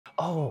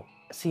Oh,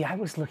 see, I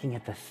was looking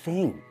at the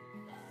thing.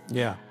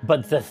 Yeah.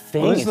 But the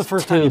thing Well, this is the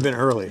first time you've been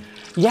early.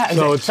 Yeah.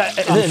 So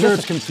I'm sure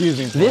it's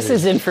confusing for This you.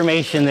 is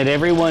information that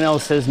everyone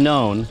else has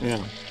known.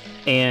 Yeah.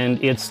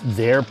 And it's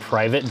their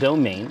private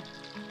domain.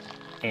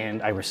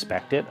 And I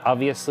respect it,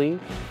 obviously.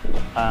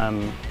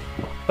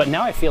 But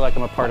now I feel like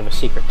I'm a part of a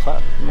secret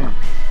club. Yeah.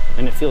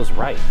 And it feels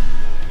right.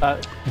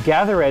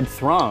 Gathered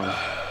throng,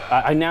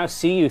 I now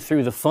see you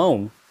through the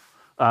foam.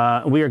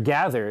 We are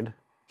gathered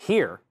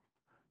here.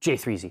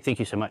 J3Z, thank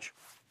you so much.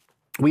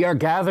 We are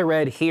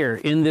gathered here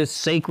in this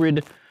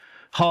sacred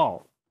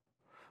hall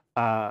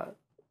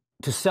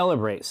to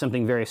celebrate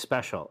something very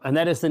special. And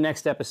that is the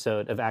next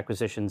episode of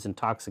Acquisitions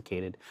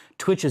Intoxicated,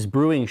 Twitch's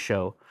brewing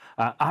show.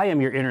 I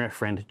am your internet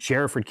friend,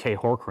 Jerriford K.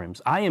 Horcrims.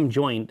 I am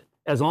joined,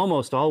 as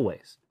almost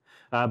always,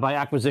 by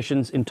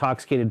Acquisitions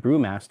Intoxicated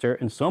Brewmaster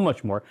and so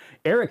much more,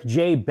 Eric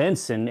J.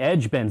 Benson,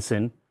 Edge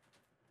Benson,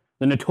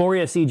 the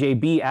notorious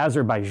EJB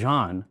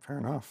Azerbaijan. Fair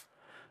enough.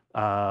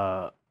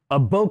 A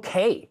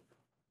bouquet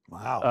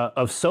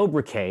of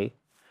sobriquet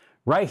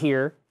right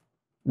here,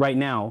 right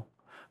now.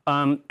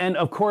 And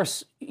of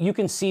course, you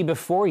can see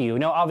before you,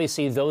 now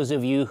obviously those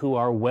of you who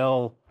are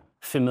well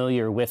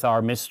familiar with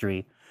our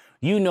mystery,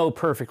 you know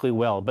perfectly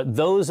well, but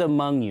those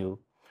among you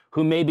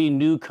who may be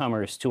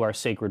newcomers to our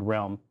sacred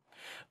realm,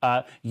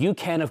 you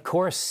can of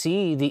course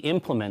see the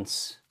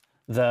implements,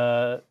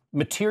 the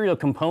material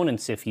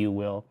components, if you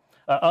will,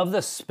 of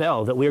the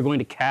spell that we are going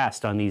to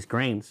cast on these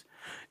grains.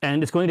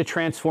 And it's going to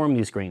transform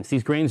these grains.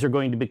 These grains are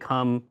going to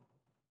become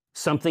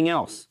something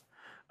else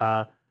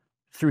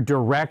through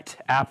direct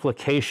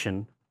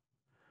application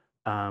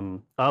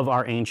of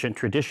our ancient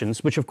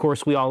traditions, which of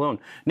course we all own.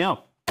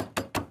 Now,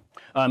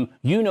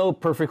 you know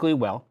perfectly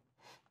well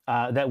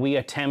that we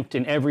attempt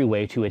in every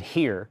way to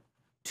adhere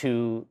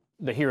to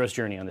the hero's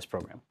journey on this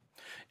program.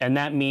 And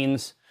that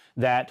means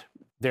that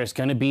there's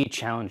going to be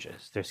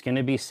challenges, there's going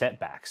to be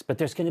setbacks, but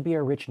there's going to be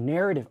a rich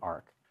narrative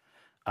arc,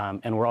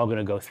 and we're all going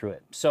to go through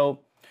it. So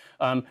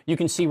you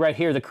can see right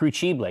here the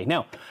crucible.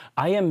 Now,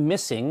 I am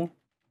missing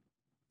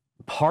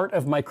part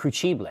of my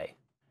crucible,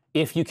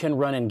 if you can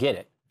run and get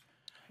it.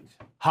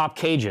 Hop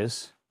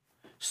cages,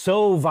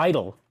 so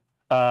vital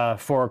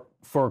for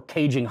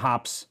caging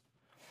hops.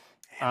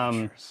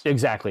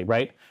 Exactly,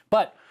 right?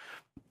 But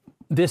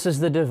this is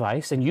the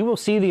device, and you will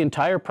see the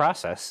entire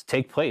process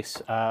take place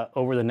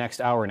over the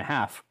next hour and a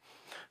half.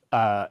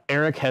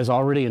 Eric has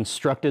already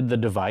instructed the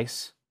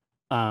device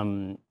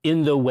in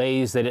the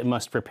ways that it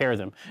must prepare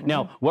them. Mm-hmm.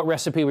 Now, what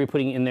recipe are we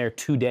putting in there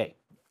today?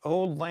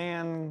 Old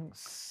Land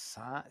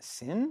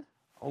Sin?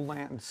 Old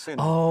Land Sin.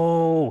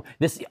 Oh,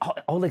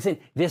 Old Land Sin.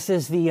 This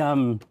is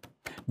the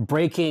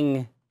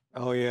breaking.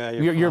 Oh yeah,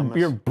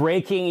 you're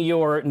breaking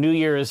your New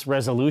Year's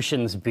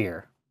resolutions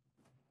beer.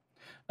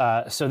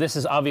 So this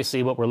is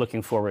obviously what we're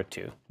looking forward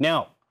to.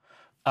 Now,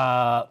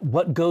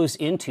 what goes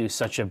into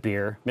such a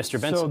beer, Mr.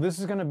 Benson? So this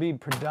is going to be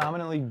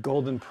predominantly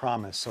Golden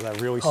Promise, so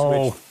that really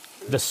switch.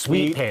 The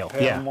sweet pale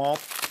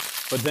malt,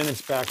 but then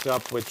it's backed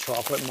up with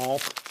chocolate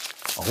malt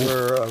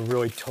for a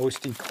really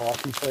toasty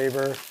coffee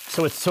flavor.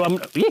 So I'm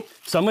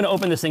going to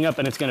open this thing up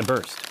and it's going to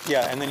burst.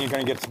 Yeah, and then you're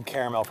going to get some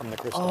caramel from the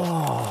crystal.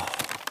 Oh,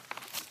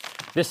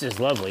 this is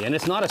lovely, and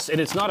it's not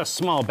a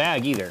small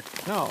bag either.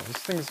 No, this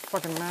thing is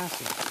fucking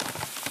massive.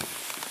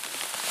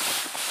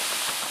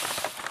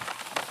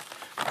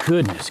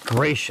 Goodness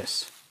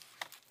gracious.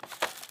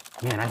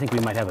 Man, I think we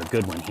might have a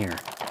good one here.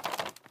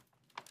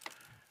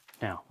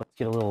 Now, let's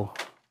get a little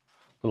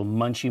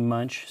munchy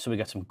munch. So we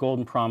got some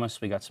Golden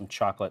Promise, we got some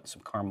chocolate,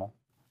 some caramel.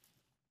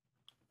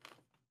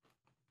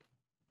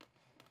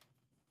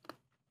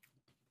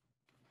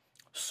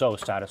 So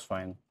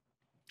satisfying.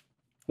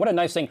 What a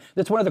nice thing.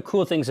 That's one of the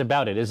cool things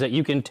about it, is that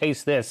you can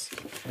taste this,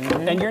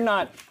 and you're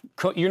not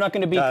going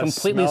to be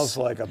completely. It smells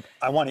like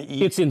I want to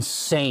eat. It's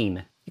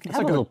insane. You can have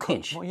like a little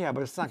pinch. Well, yeah,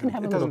 but it's not going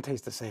to. It doesn't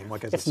taste the same.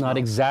 Like it's not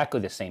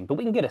exactly the same, but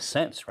we can get a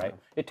sense, right?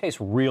 It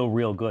tastes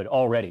real good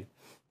already,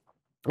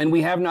 and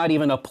we have not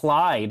even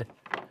applied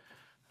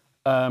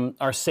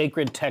our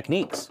sacred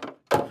techniques.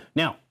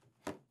 Now,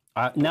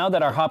 now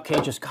that our hop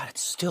cage is, God,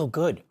 it's still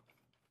good.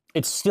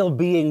 It's still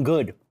being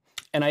good,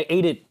 and I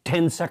ate it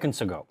 10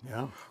 seconds ago.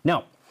 Yeah.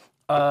 Now,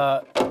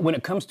 when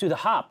it comes to the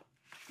hop,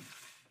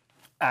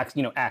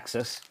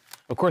 axis,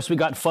 of course we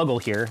got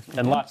Fuggle here,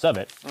 and lots of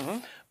it.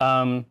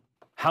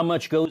 How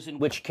much goes in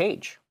which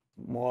cage?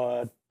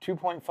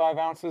 2.5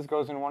 ounces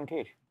goes in one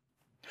cage.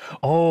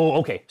 Oh,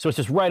 okay. So it's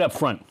just right up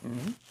front.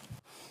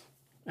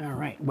 All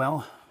right.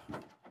 Well,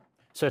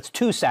 so it's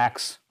 2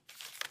 sacks.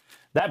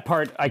 That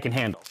part I can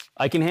handle.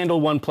 I can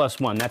handle 1 +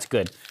 1. That's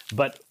good.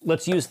 But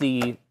let's use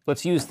the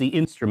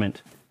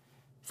instrument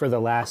for the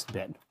last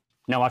bit.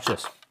 Now watch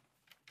this.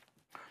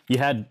 You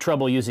had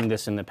trouble using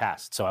this in the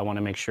past, so I want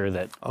to make sure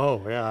that.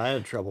 Oh yeah, I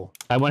had trouble.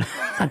 I want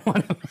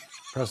to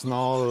pressing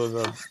all of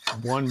the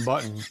one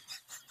button.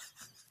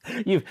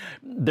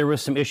 There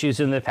was some issues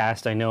in the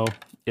past. I know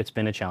it's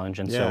been a challenge,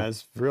 and yeah,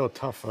 it's real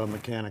tough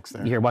mechanics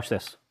there. Here, watch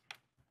this.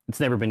 It's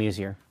never been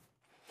easier.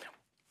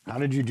 How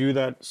did you do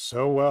that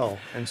so well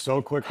and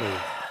so quickly?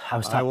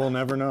 I will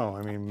never know.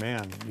 I mean,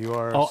 man, you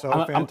are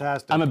so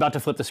fantastic. I'm about to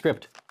flip the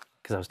script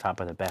because I was taught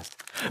by the best.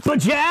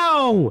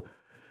 Bajow!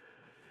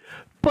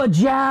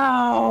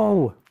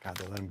 Bajow! God,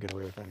 they let him get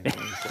away with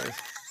anything these days.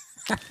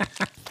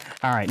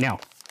 All right, now,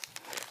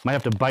 might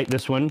have to bite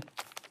this one.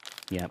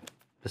 Yep,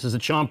 this is a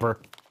chomper.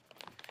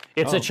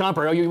 It's a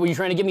chomper. Were you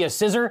trying to give me a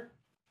scissor?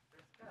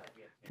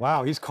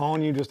 Wow, he's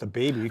calling you just a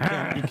baby. You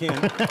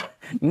can't.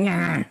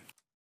 Nah.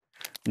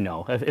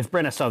 No, if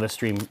Brenna saw this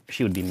stream,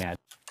 she would be mad.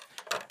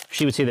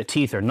 She would say that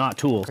teeth are not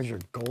tools. Because you're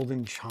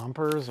golden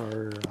chompers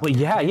or... Well,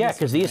 yeah,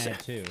 because these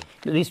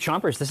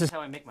chompers, this is how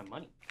I make my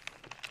money.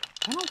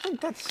 I don't think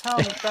that's how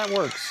that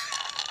works.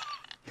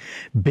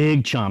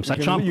 Big chomps.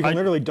 You can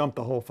literally dump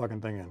the whole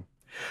fucking thing in.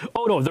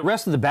 Oh, no, the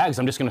rest of the bags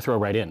I'm just going to throw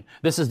right in.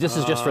 This is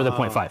just for the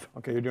 0.5.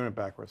 Okay, you're doing it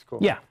backwards. Cool.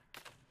 Yeah.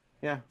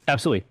 Yeah.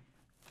 Absolutely.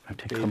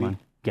 Come on.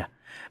 Yeah.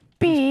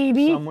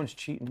 Baby. Someone's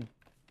cheating.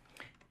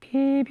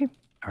 Baby.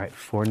 All right,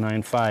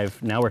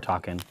 495. Now we're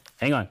talking.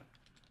 Hang on.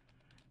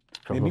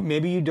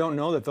 Maybe you don't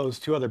know that those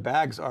two other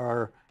bags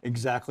are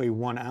exactly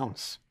 1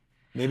 ounce.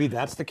 Maybe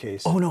that's the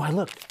case. Oh, no, I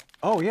looked.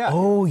 Oh, yeah.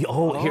 Oh,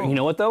 here, you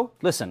know what, though?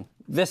 Listen,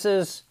 this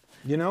is...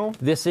 You know?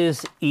 This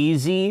is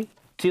easy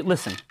to...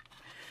 Listen.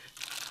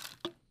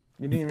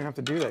 You didn't even have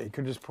to do that. You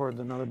could just pour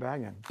another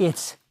bag in.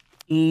 It's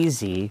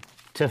easy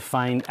to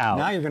find out.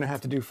 Now you're going to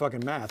have to do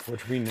fucking math,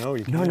 which we know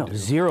you can't No, do.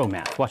 Zero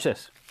math. Watch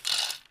this.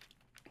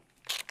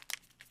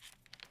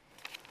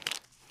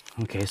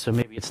 Okay, so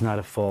maybe it's not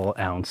a full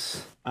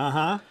ounce.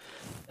 Uh-huh.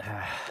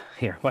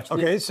 Here, watch this.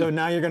 Okay, so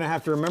now you're going to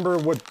have to remember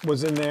what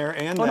was in there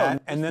and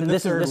that, and then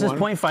this is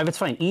 0.5. It's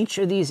fine. Each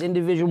of these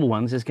individual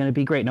ones is going to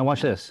be great. Now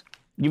watch this.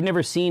 You have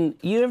never seen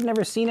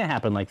it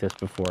happen like this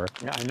before.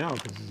 Yeah, I know,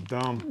 because it's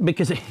dumb.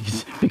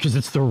 Because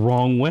it's the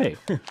wrong way.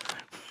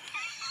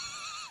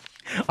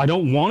 I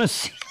don't want to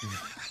see.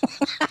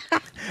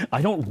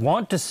 I don't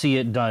want to see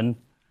it done.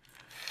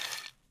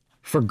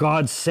 For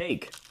God's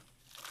sake.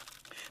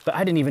 But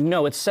I didn't even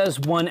know. It says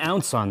 1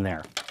 ounce on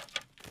there.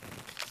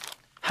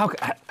 How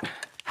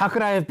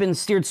could I have been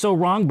steered so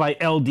wrong by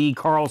LD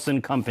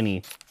Carlson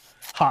Company?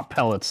 Hot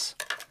pellets.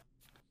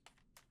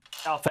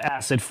 Alpha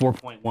acid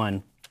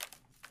 4.1.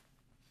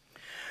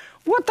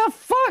 What the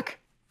fuck?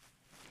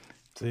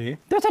 See?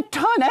 There's a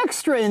ton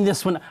extra in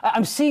this one.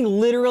 I'm seeing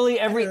literally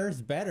every...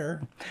 Better's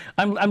better.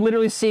 I'm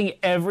literally seeing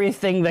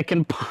everything that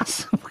can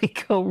possibly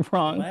go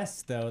wrong.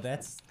 Less, though,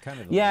 that's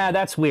kind of... Yeah,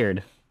 that's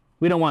weird.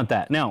 We don't want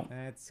that. No.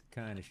 That's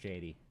kind of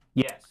shady.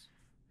 Yes.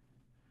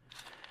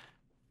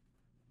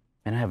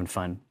 And I'm having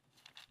fun.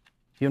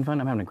 You having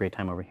fun? I'm having a great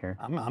time over here.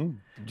 I'm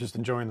just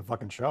enjoying the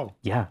fucking show.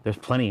 Yeah, there's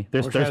plenty.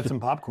 Wish I had some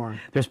popcorn.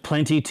 There's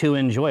plenty to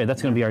enjoy.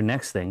 That's going to be our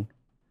next thing.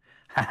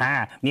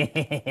 Haha.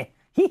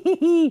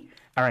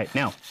 All right,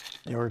 now.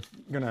 Yeah, we're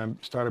going to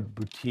start a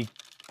boutique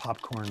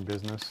popcorn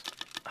business.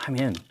 I'm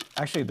in.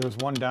 Actually, there's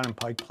one down in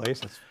Pike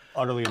Place that's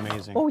utterly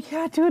amazing. Oh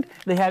yeah, dude.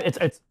 They have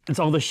it's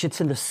all the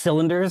shits in the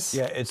cylinders.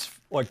 Yeah, it's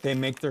like they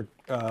make their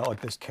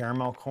like this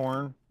caramel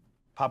corn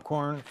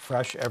popcorn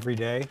fresh every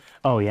day.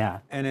 Oh yeah.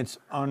 And it's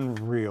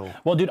unreal.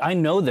 Well, dude, I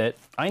know that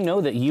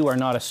you are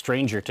not a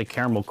stranger to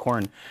caramel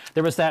corn.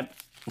 There was that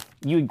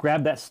you would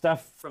grab that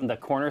stuff from the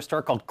corner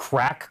store called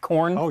crack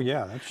corn. Oh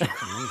yeah, that shit's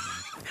amazing.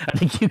 I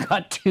think you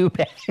got 2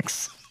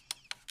 bags.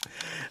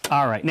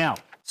 All right, now,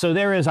 so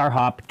there is our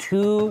hop,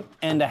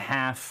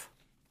 2.5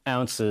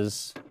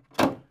 ounces,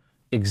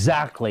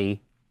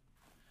 exactly,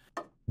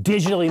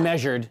 digitally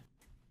measured.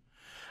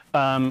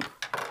 So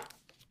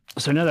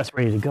now that's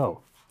ready to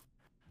go.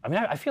 I mean,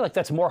 I feel like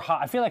that's more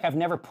hot. I feel like I've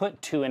never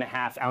put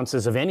 2.5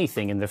 ounces of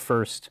anything in the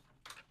first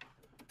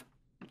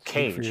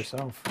cage. Speak for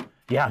yourself.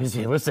 Yeah,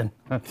 listen,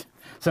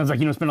 sounds like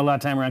you don't spend a lot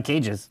of time around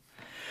cages.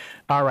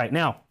 All right,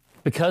 now,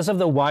 because of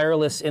the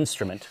wireless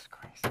instrument,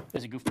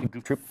 is it goof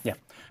troop? Yeah.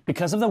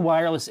 Because of the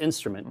wireless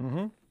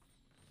instrument,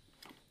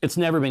 it's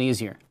never been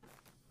easier.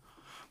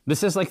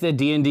 This is like the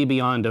D&D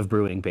Beyond of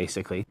brewing,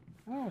 basically.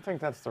 I don't think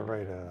that's the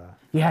right...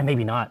 Yeah,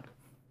 maybe not.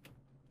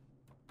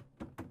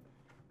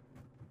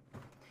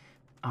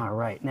 All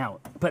right, now,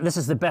 but this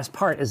is the best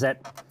part, is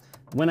that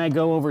when I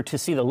go over to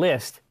see the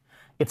list,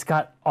 it's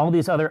got all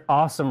these other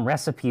awesome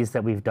recipes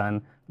that we've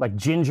done, like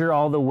ginger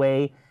all the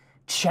way,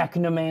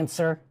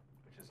 Czechnomancer.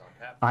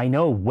 I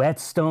know,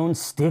 whetstone,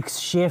 sticks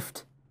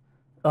shift.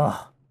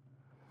 Ugh.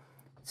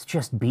 It's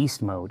just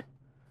beast mode.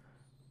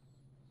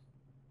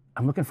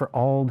 I'm looking for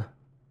Ald.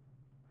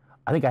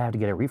 I think I have to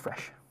get a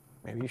refresh.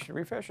 Maybe you should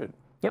refresh it.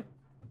 Yep.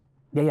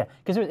 Yeah,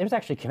 because it was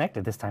actually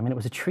connected this time and it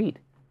was a treat.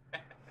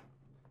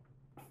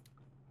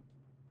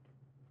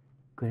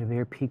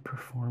 Guinevere Peak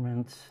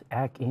Performance,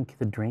 Ack Inc.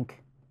 the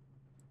drink.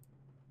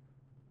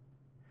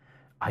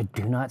 I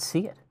do not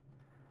see it.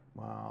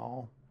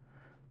 Wow.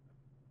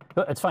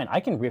 But it's fine. I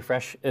can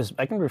refresh as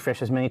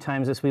many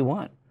times as we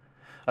want.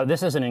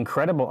 This is an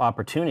incredible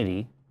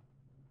opportunity,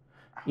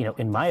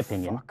 in my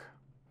opinion,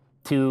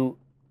 to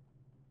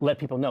let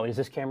people know. Is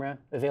this camera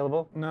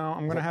available? No,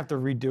 I'm gonna have to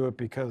redo it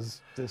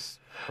because this.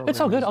 It's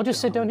all good. I'll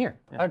just sit down here.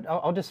 Yeah.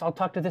 I'll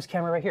talk to this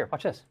camera right here.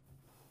 Watch this.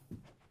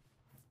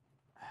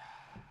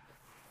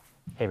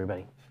 Hey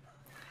everybody.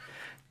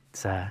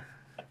 It's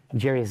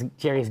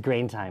Jerry's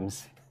grain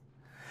times.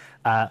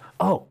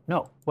 Oh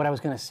no, what I was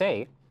going to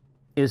say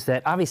is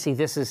that obviously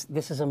this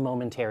is a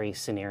momentary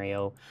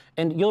scenario,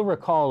 and you'll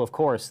recall, of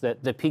course,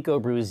 that the Pico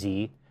Brew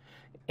Z,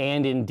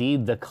 and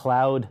indeed the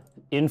cloud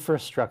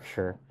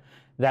infrastructure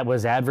that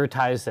was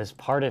advertised as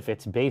part of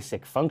its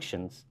basic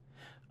functions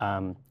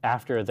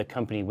after the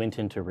company went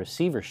into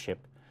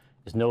receivership,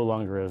 is no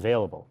longer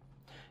available.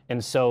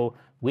 And so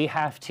we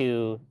have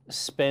to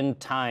spend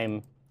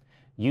time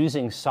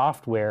using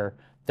software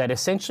that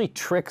essentially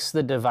tricks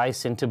the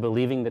device into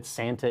believing that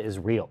Santa is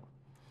real.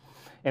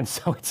 And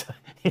so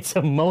it's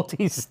a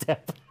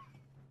multi-step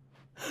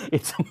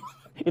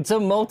it's a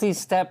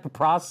multi-step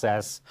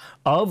process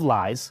of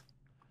lies.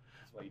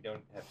 That's why you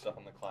don't have stuff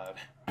on the cloud.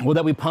 Well,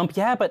 that we pump,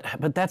 yeah, but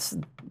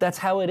that's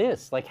how it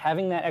is. Like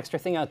having that extra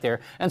thing out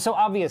there. And so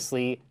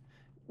obviously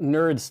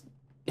nerds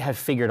have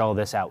figured all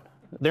this out.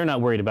 They're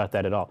not worried about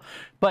that at all.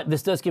 But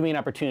this does give me an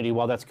opportunity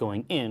while that's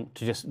going in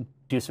to just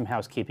do some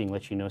housekeeping,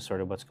 let you know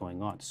sort of what's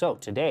going on. So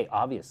today,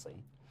 obviously,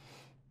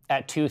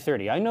 at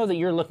 2:30, I know that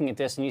you're looking at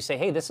this and you say,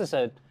 hey, this is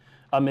a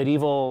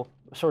medieval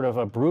sort of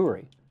a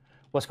brewery.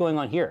 What's going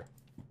on here?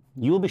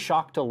 You will be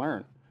shocked to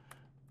learn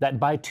that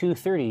by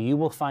 2:30, you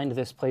will find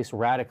this place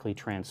radically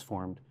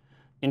transformed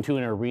into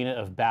an arena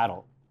of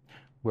battle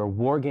where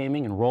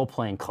wargaming and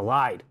role-playing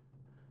collide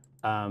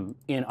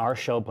in our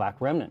show,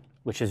 Black Remnant,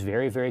 which is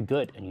very, very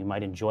good, and you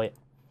might enjoy it.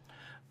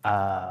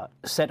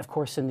 Set, of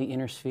course, in the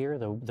inner sphere,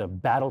 the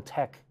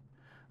BattleTech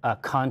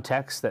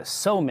context that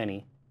so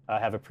many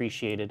have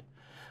appreciated.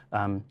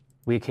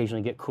 We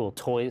occasionally get cool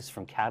toys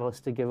from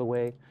Catalyst to give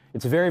away.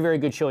 It's a very, very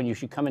good show, and you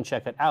should come and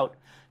check it out,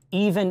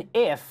 even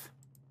if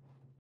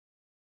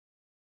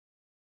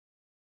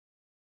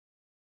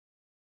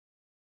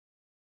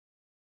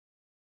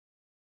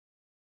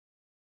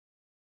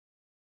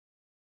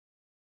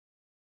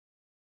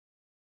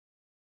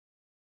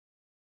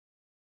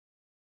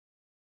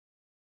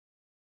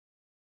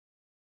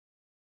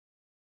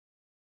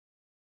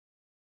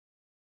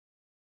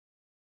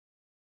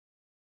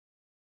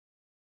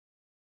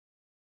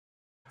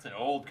It's an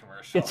old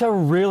commercial. it's a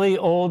really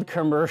old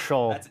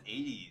commercial. That's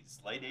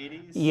 80s, late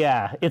 80s?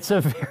 Yeah, it's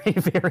a very,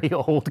 very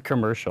old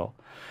commercial.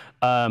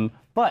 But,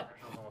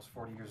 It's almost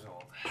 40 years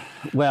old.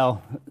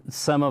 well,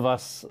 some of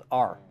us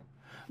are.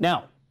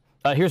 Now,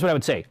 here's what I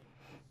would say,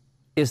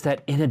 is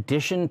that in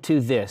addition to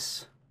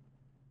this,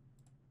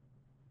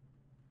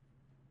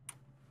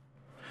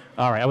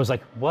 all right, I was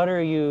like, what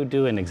are you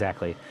doing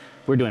exactly?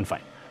 We're doing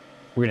fine.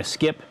 We're gonna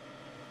skip,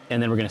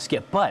 and then we're gonna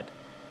skip, but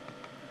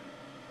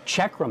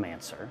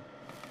Checkromancer,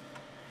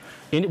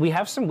 we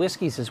have some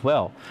whiskeys as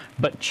well,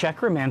 but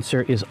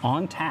Checkromancer is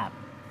on tap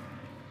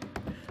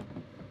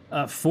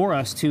for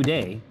us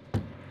today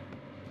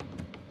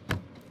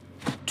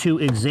to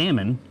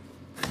examine.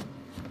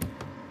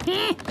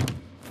 I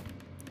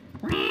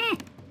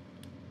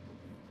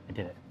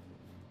did it.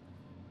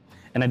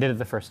 And I did it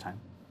the first time.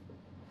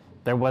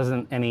 There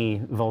wasn't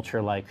any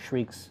vulture-like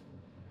shrieks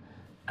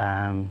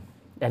at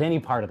any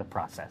part of the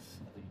process.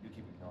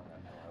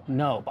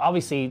 No,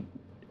 obviously,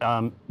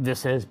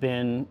 this has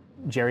been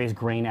Jerry's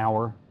Grain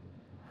Hour,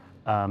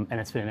 and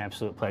it's been an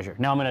absolute pleasure.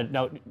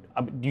 Now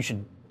you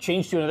should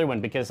change to another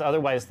one, because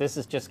otherwise this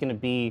is just gonna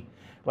be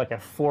like a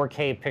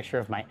 4K picture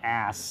of my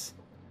ass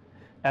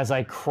as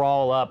I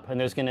crawl up, and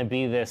there's gonna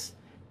be this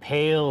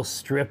pale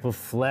strip of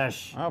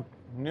flesh. Oh,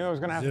 knew I was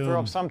gonna have to throw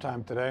up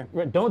sometime today.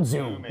 Don't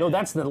zoom. No,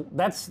 that's the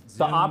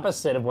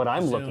opposite of what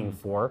I'm looking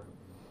for.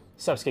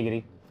 Sup,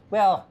 Skiggity?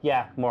 Well,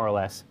 yeah, more or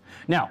less.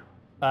 Now,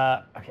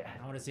 okay.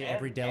 I want to see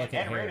every delicate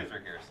and hair. Raiders are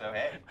here, so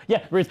hey.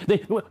 Yeah,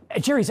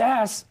 Jerry's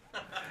ass.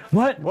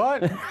 What?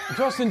 What?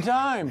 Just in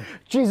time.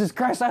 Jesus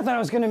Christ, I thought I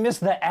was gonna miss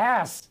the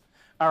ass.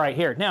 All right,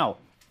 here, now,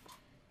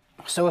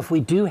 so if we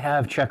do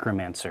have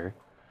Checkromancer,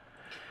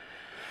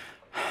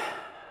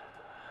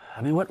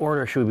 I mean, what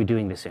order should we be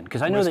doing this in?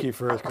 Because I know Whiskey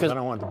first, because I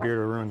don't want the beer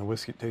to ruin the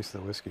whiskey taste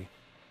of the whiskey.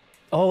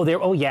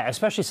 Oh yeah,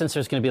 especially since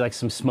there's gonna be like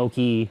some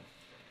smoky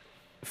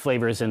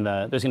flavors in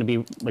there's gonna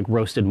be like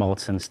roasted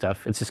malts and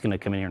stuff. It's just gonna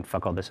come in here and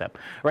fuck all this up.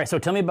 All right, so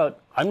tell me about,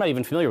 I'm not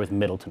even familiar with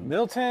Middleton.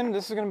 Middleton,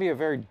 this is going to be a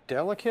very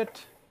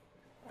delicate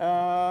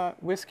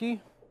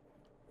whiskey.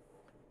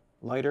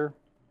 Lighter.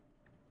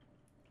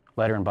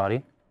 Lighter in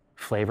body,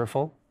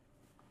 flavorful.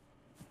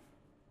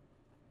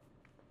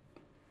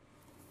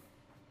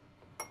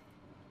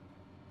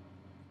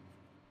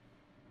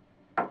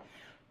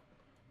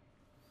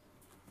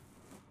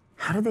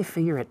 How did they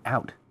figure it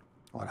out?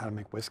 What, how to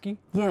make whiskey?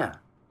 Yeah.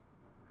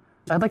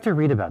 I'd like to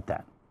read about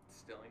that.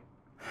 Distilling.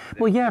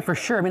 Well, yeah, for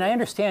sure. I mean, I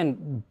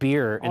understand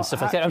beer and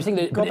stuff like that. I was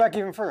thinking that, Go back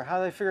even further. How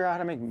do they figure out how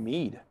to make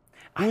mead?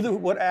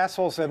 What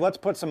asshole said, let's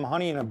put some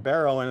honey in a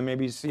barrel and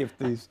maybe see if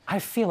these I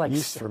feel like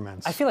yeast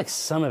ferments? I feel like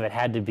some of it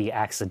had to be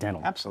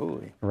accidental.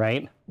 Absolutely.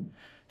 Right?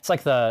 It's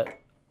like the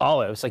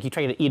olives. Like you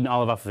try to eat an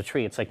olive off of a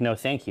tree. It's like, no,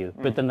 thank you.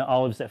 But then the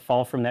olives that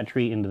fall from that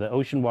tree into the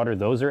ocean water,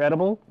 those are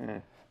edible.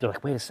 They're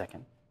like, wait a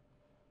second.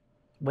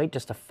 Wait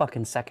just a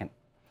fucking second.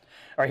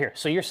 All right, here.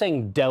 So you're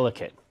saying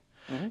delicate.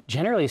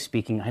 Generally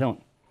speaking, I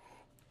don't.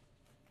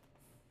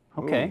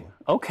 Okay.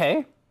 Ooh.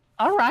 Okay.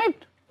 All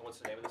right. What's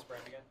the name of this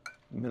brand again?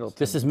 Middleton.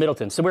 This is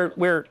Middleton. So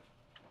we're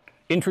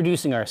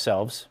introducing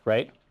ourselves,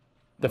 right?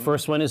 The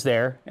first one is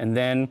there, and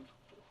then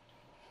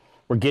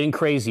we're getting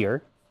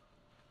crazier.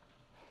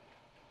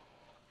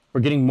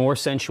 We're getting more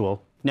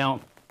sensual. Now,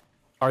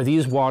 are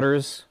these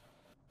waters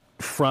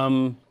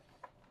from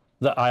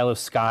the Isle of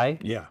Skye?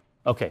 Yeah.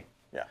 Okay.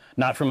 Yeah.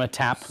 Not from a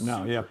tap?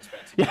 No, yeah.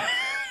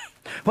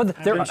 But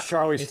there are, Prince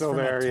Charlie's It's still from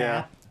a there, yeah.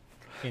 tap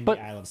in But-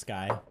 the Isle of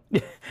Skye.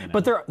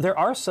 but there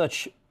are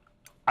such,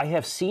 I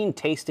have seen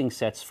tasting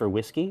sets for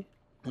whiskey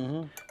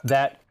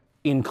that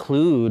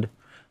include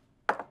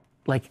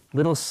like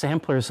little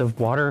samplers of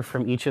water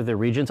from each of the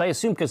regions. I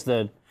assume because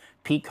the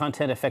peat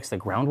content affects the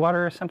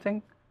groundwater or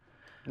something.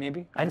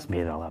 Maybe. I just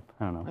made it all up.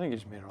 I don't I know. think you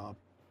just made it up.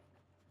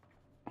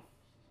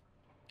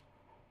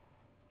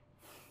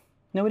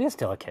 No, it is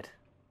delicate.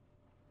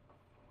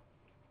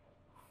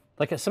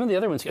 Like some of the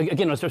other ones,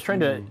 again, I was just trying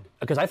to,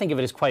 because I think of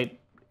it as quite,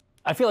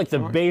 I feel like the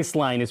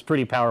baseline is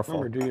pretty powerful.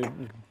 Or do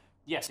you,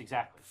 Yes,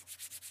 exactly.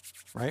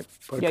 right?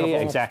 Put a Yeah, couple,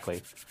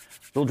 exactly.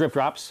 Little drip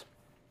drops.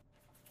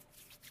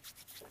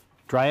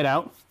 Dry it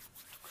out.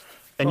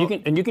 And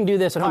you can do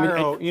this at home.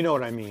 Oh, you know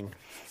what I mean.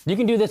 You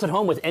can do this at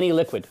home with any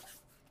liquid.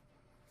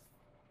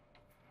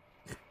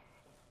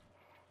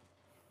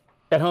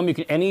 At home, you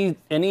can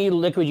any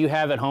liquid you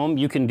have at home,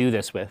 you can do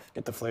this with.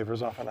 Get the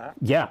flavors off of that.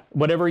 Yeah,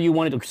 whatever you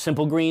want to do.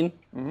 Simple green.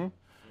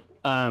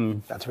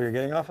 That's what you're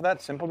getting off of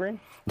that? Simple green?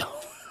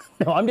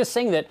 No, I'm just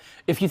saying that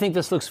if you think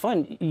this looks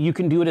fun, you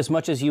can do it as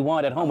much as you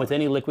want at home with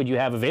any liquid you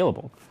have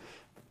available.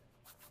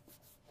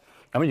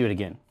 I'm gonna do it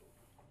again.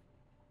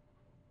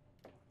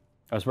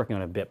 I was working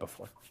on a bit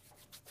before.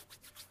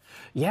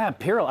 Yeah,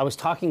 Piril, I was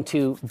talking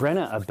to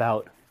Brenna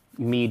about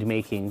mead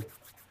making.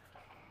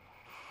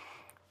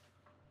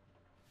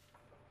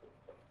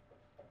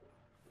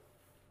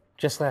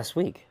 Just last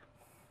week.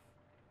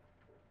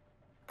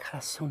 God,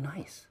 that's so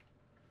nice.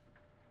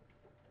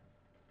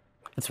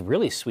 It's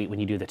really sweet when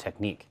you do the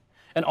technique.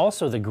 And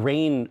also the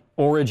grain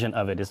origin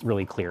of it is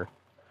really clear,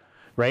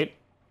 right?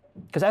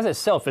 Because as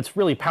itself, it's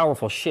really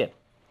powerful shit.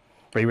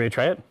 Are you ready to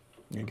try it?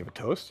 You gonna give a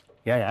toast?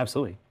 Yeah,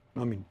 absolutely.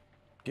 I mean,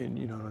 you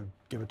know,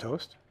 give a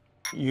toast?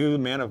 You, the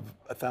man of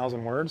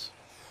 1,000 words?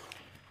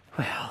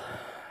 Well,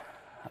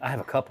 I have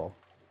a couple.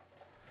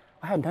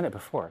 I haven't done it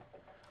before.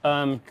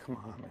 Come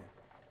on, man.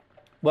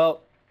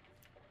 Well,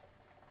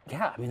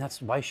 yeah, I mean,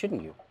 why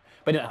shouldn't you?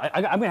 But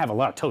I'm gonna have a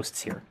lot of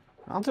toasts here.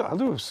 I'll do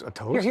a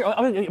toast. Here,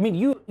 I mean,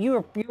 you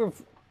were,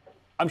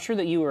 I'm sure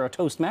that you were a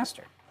toast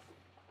master.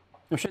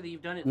 I'm sure that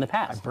you've done it in the I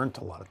past. burnt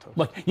a lot of toast.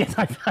 Look, yes,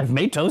 I've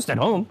made toast at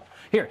home.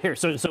 Here.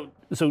 So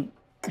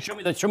show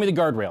me the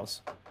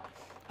guardrails.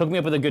 Hook me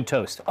up with a good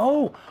toast.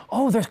 Oh,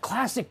 there's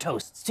classic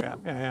toasts too.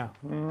 Yeah.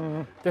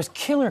 There's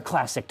killer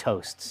classic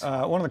toasts.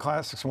 One of the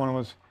classics, one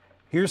was,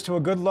 here's to a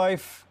good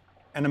life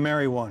and a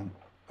merry one,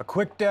 a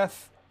quick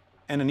death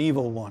and an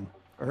evil one,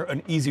 or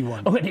an easy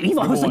one. Oh, an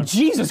evil! I was like, one.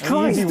 Jesus An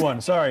Christ! easy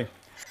one, sorry.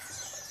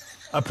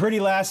 A pretty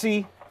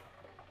lassie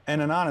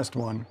and an honest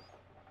one,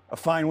 a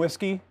fine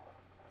whiskey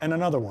and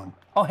another one.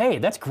 Oh, hey,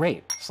 that's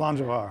great.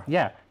 Slanjavar.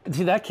 Yeah,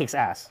 see, that kicks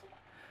ass.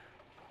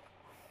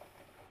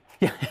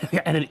 Yeah,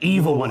 and an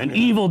evil one, an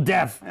evil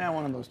death. Yeah,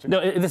 one of those two.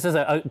 No, this is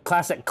a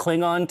classic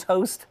Klingon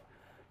toast.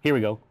 Here we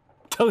go.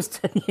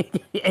 Toast,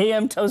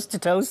 AM toast to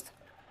toast.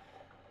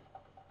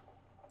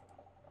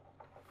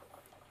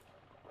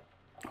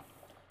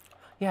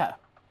 Yeah.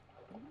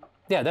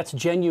 Yeah, that's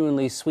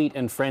genuinely sweet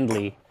and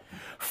friendly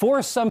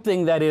for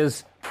something that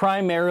is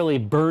primarily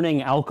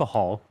burning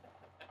alcohol.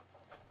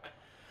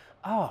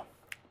 Oh,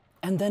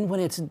 and then when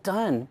it's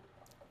done,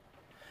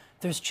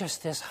 there's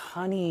just this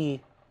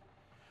honey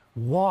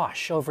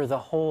wash over the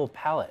whole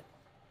palate.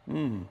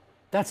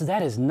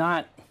 That is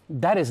not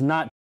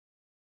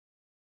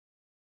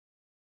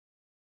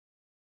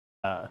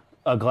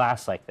a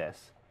glass like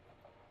this.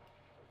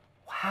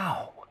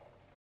 Wow.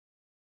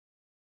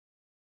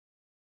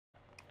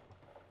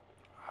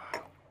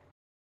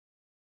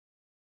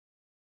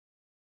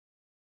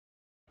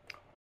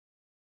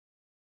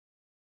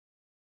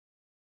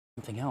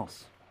 Something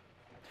else.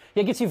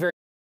 Yeah, it gets you very.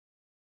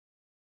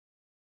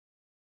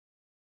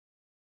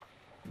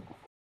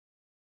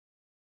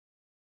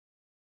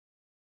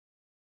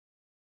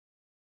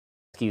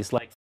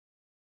 Like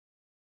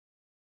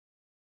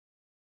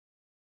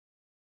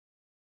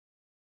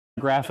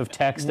graph of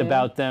text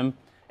about them,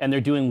 and they're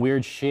doing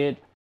weird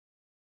shit.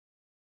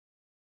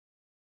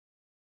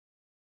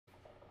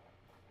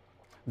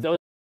 Those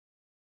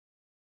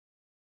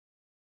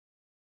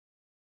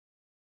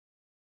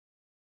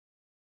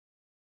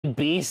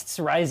beasts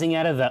rising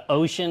out of the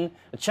ocean,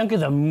 a chunk of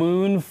the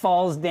moon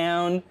falls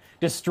down,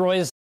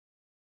 destroys.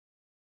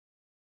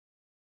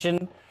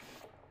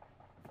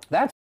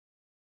 That's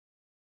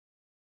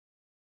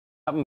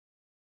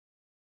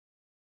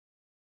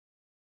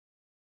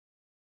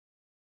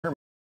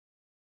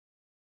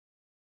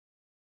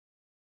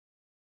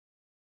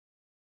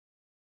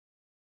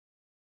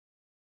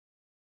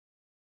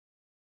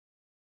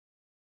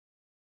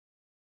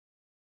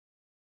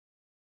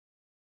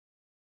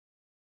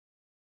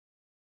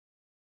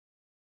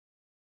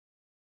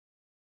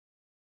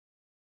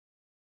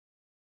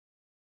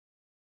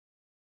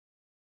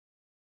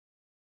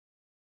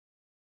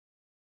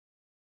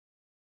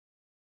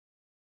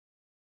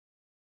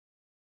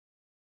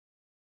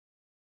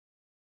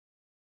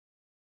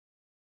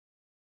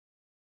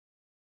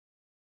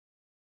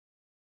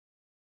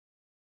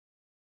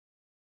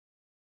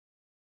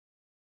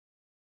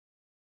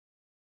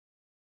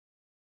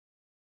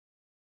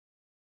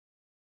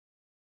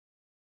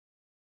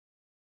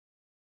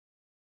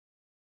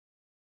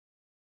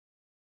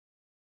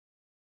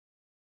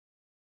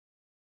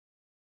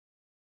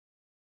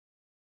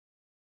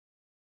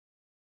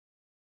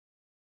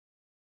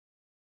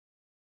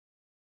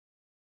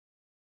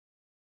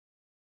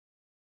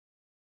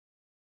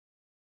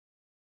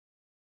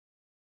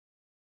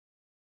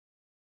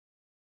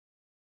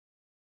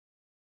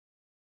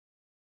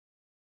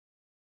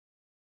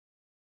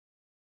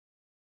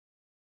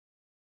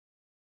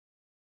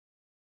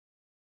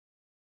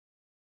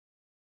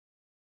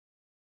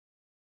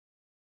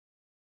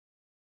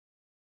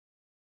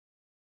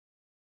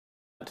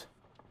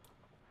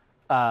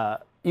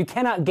you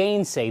cannot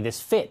gainsay this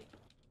fit.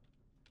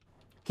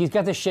 He's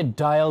got this shit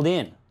dialed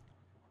in.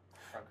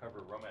 Front cover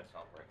romance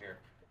novel right here.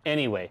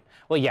 Anyway,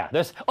 well, yeah,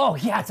 there's. Oh,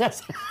 yeah,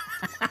 that's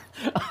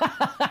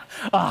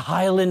a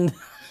Highland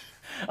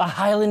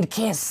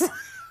kiss.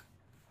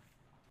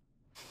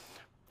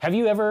 Have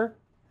you ever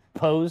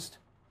posed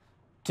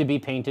to be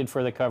painted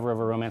for the cover of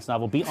a romance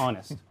novel? Be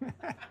honest.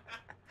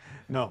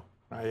 No,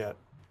 not yet.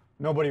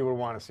 Nobody would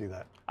want to see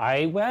that.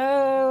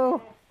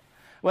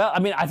 Well, I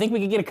mean, I think we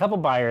could get a couple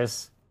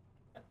buyers.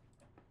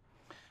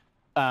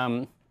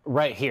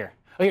 Right here.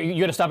 Oh, you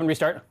got to stop and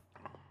restart?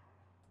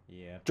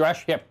 Yeah.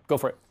 Josh, yep, go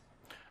for it.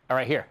 All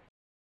right, here.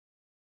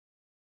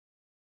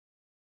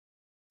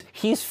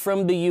 He's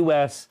from the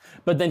U.S.,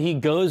 but then he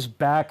goes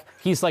back.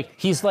 He's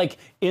like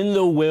in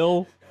the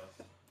will.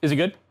 Is it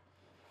good?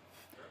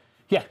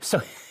 Yeah,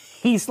 so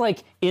he's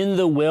like in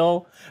the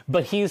will,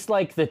 but he's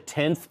like the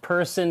 10th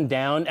person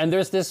down, and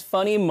there's this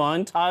funny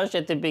montage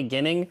at the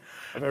beginning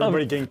Of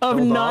everybody getting of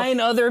killed 9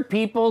 off? other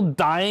people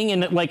dying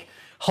in like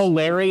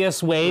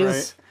hilarious ways.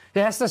 Right.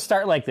 It has to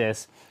start like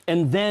this,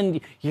 and then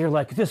you're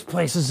like, this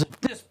place is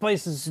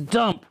a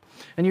dump,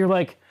 and you're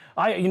like,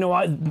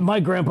 my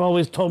grandpa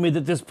always told me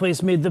that this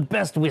place made the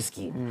best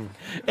whiskey,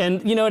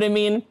 and you know what I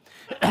mean.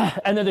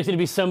 And then there's going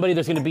to be somebody.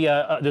 There's going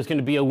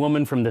to be a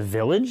woman from the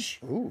village.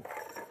 Ooh.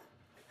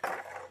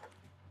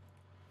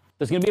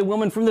 There's going to be a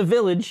woman from the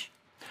village,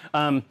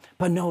 but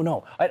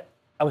no.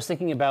 I was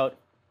thinking about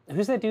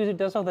who's that dude who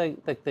does all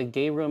the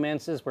gay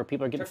romances where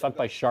people are getting fucked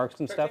by sharks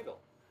and stuff.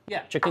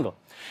 Yeah, Chuck Tingle.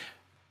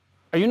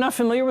 Are you not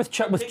familiar with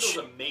Chuck? Tingle's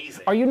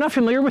amazing. Are you not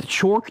familiar with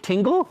Chork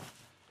Tingle?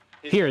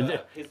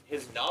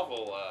 His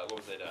novel, what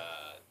was it?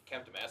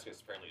 Camp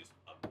Damascus apparently is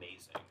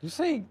amazing. You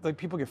say like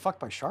people get fucked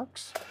by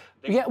sharks?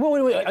 Yeah. Well,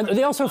 wait.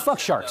 They also fuck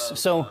sharks.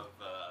 So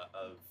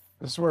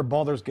This is where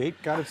Baldur's Gate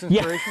got its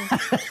inspiration?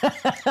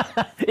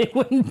 it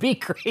wouldn't be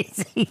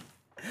crazy.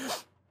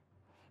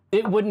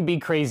 It wouldn't be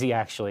crazy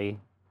actually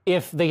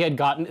if they had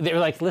gotten. They were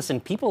like, listen,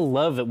 people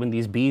love it when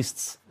these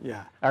beasts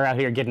Yeah. are out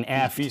here getting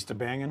effed. Feast of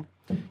banging.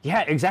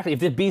 Yeah, exactly. If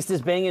the beast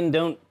is banging,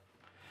 don't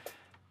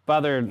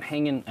bother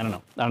hanging. I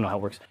don't know how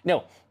it works.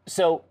 No.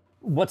 So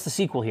what's the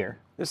sequel here?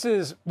 This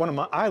is one of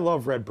my. I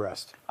love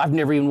Redbreast. I've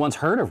never even once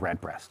heard of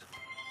Redbreast.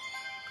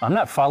 I'm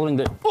not following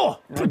the. Oh,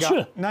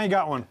 Now you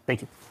got one.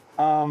 thank you.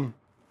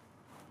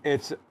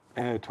 It's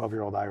a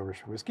 12-year-old Irish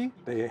whiskey.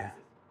 They.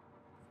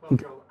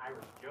 12-year-old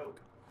Irish joke.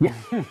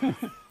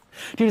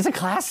 Dude, it's a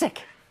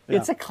classic.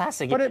 It's a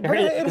classic. But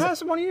it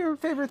has one of your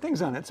favorite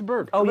things on it. It's a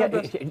bird. Oh yeah.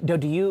 Redbreast. No,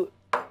 do you?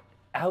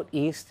 Out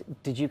east,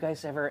 did you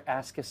guys ever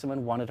ask if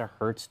someone wanted a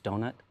Hertz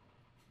donut?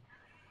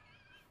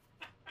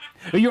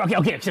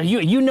 Okay. So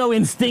you know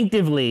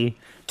instinctively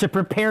to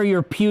prepare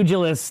your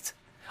pugilist.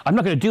 I'm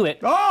not going to do it.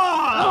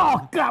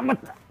 Oh God!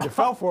 You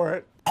fell for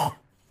it.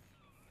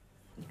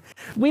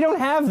 We don't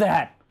have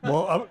that.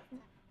 Well,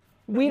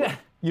 We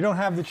you don't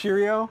have the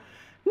Cheerio?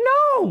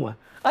 no.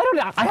 I don't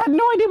know. I had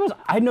no idea.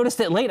 I noticed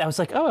it late. I was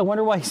like, oh, I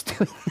wonder why he's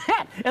doing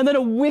that. And then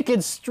a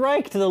wicked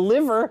strike to the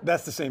liver.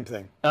 That's the same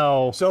thing.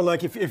 Oh. So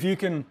like if you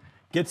can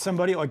get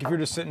somebody, like if you're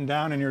just sitting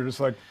down and you're just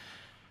like,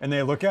 and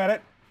they look at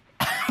it,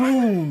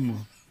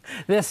 boom.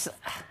 The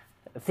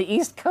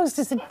East Coast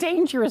is a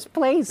dangerous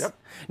place. Yep.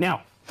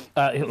 Now,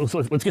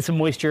 let's get some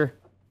moisture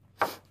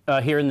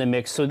here in the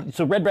mix. So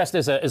Redbreast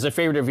is a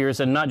favorite of yours,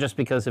 and not just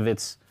because of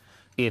its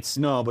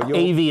No, but you'll-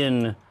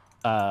 avian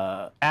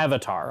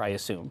avatar, I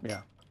assume.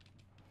 Yeah.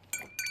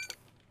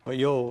 But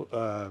you'll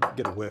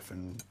get a whiff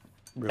and.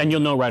 Really, And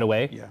you'll know right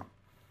away. Yeah.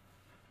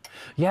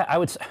 Yeah,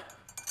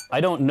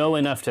 I don't know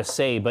enough to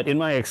say, but in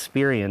my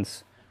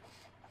experience,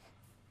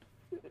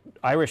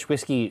 Irish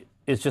whiskey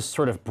is just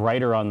sort of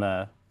brighter on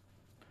the.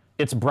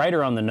 It's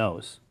brighter on the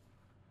nose.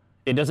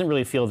 It doesn't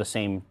really feel the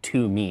same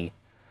to me.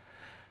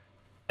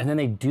 And then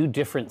they do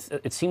different.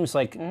 It seems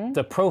like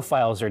the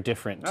profiles are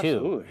different too.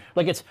 Absolutely.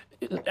 Like it's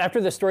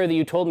after the story that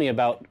you told me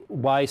about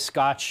why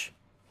Scotch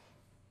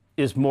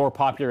is more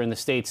popular in the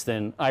States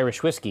than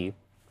Irish whiskey.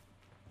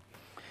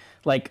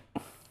 Like,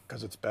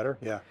 Because it's better?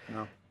 Yeah.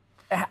 No.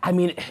 I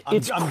mean,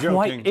 it's I'm quite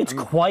joking. it's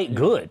quite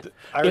good.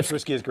 Irish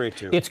whiskey is great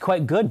too. It's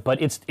quite good,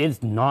 but it's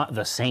not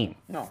the same,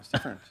 No, it's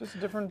different. It's just a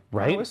different kind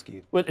right? of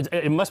whiskey. Well,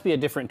 it must be a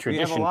different We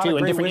have a tradition lot too, of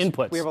and great different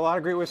inputs. We have a lot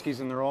of great whiskeys,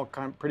 and they're all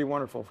pretty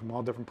wonderful from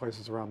all different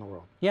places around the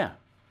world. Yeah,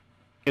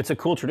 it's a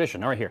cool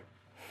tradition. All right, here.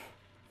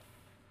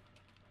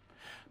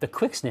 The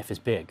quick sniff is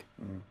big.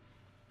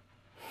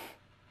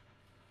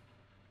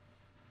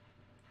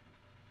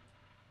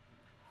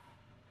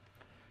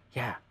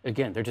 Yeah,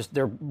 again,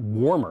 they're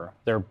warmer.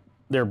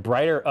 They're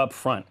brighter up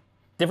front.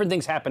 Different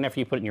things happen after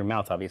you put it in your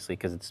mouth, obviously,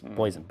 because it's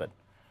poison. But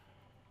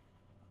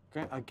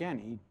Again,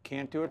 he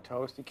can't do a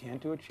toast. He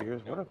can't do a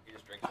cheers. He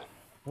just drinks it.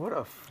 What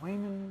a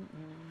flaming.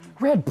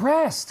 red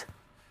breast.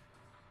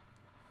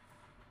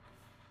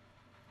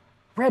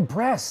 Red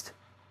breast.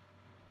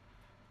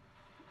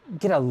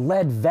 Get a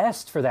lead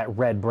vest for that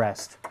red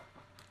breast.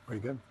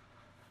 Pretty good.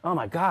 Oh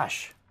my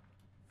gosh.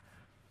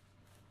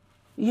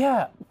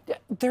 Yeah,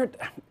 they're,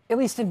 at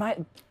least in my,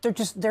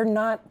 they're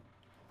not,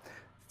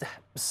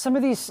 some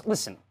of these,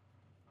 listen,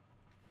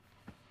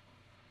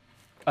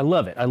 I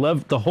love it. I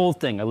love the whole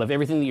thing. I love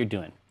everything that you're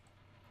doing.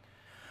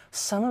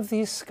 Some of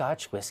these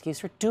Scotch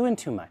whiskeys are doing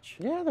too much.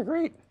 Yeah, they're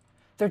great.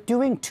 They're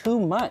doing too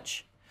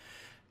much.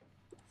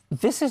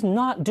 This is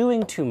not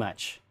doing too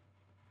much.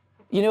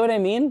 You know what I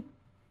mean?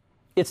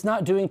 It's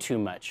not doing too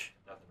much.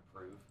 Nothing to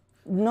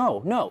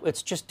prove. No,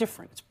 it's just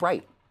different. It's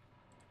bright.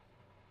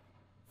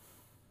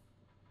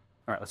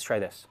 All right, let's try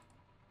this.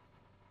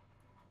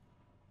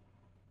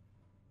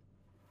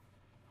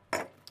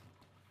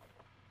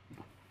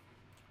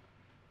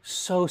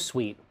 So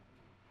sweet.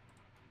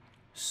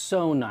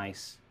 So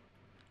nice.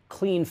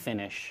 Clean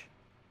finish.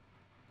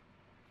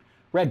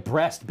 Red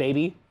breast,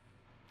 baby.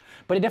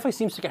 But it definitely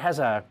seems like it has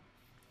a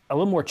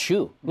little more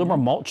chew, a little more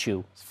malt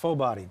chew. It's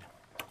full-bodied.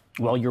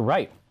 Well, you're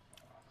right.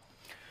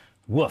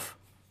 Woof.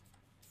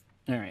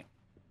 All right.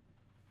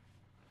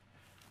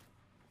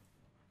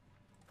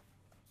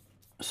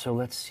 So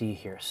let's see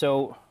here.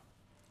 So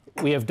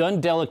we have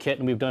done delicate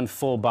and we've done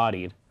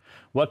full-bodied.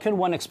 What can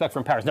one expect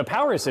from Powers? Now,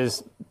 Powers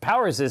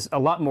is a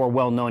lot more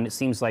well-known, it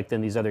seems like,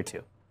 than these other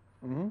two.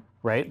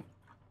 Right?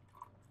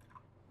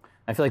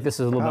 I feel like this is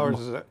a little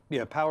bit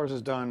more... Powers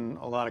has done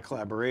a lot of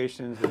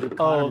collaborations. They do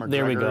Oh, Conor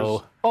there we go.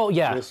 McGregor's Oh,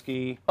 yeah.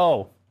 whiskey.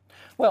 Oh.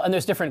 Well, and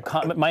there's different...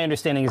 my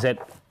understanding is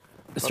that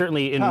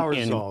certainly Powers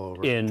is all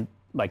over. in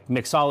like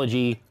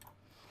mixology,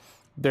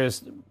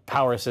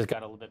 Powers has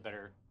got a little bit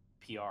better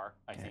PR,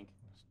 I think.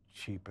 It's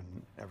cheap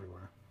and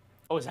everywhere.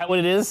 Oh, is that what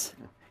it is?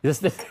 Is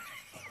this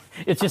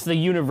it's just the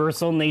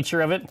universal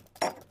nature of it?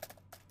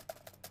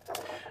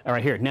 All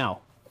right, here,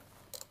 now.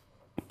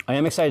 I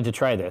am excited to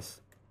try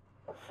this.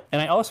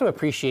 And I also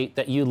appreciate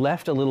that you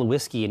left a little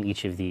whiskey in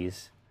each of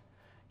these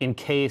in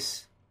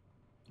case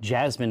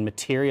jasmine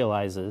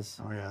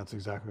materializes Oh yeah, that's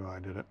exactly why I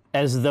did it.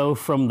 as though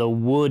from the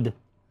wood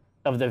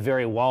of the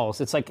very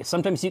walls. It's like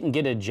sometimes you can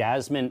get a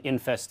jasmine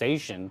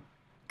infestation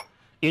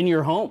in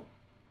your home.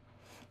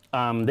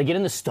 They get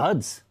in the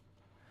studs.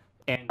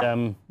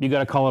 And you got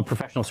to call a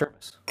professional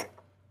service.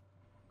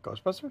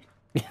 Ghostbusters?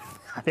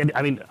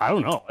 I mean, I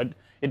don't know.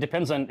 It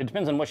depends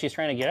on what she's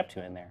trying to get up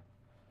to in there.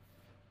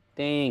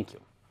 Thank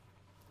you.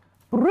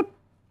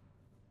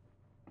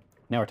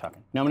 Now we're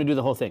talking. Now I'm going to do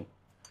the whole thing.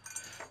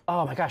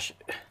 Oh my gosh.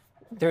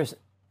 There's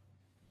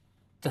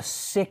the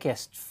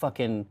sickest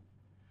fucking...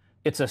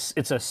 It's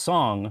a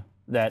song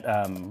that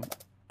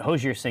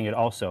Hosier sang it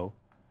also.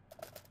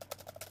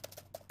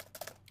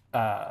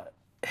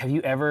 Have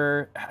you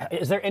ever...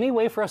 Is there any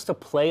way for us to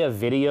play a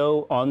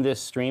video on this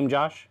stream,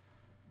 Josh?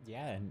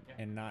 Yeah,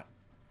 and not,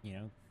 you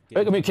know.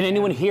 I mean, can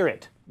anyone hear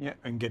it? Yeah,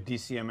 and get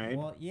DCMA'd.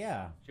 Well,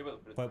 yeah, Should we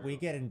put it but through?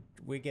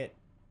 we get.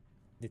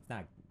 It's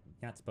not.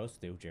 You're not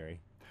supposed to, Jerry.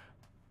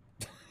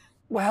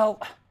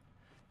 Well,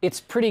 it's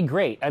pretty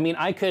great. I mean,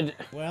 I could...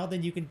 Well,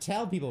 then you can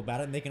tell people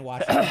about it and they can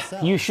watch it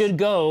themselves. You should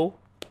go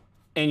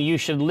and you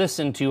should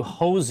listen to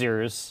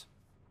Hosier's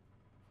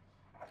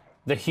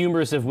The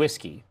Humors of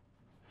Whiskey.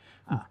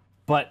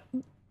 But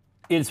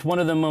it's one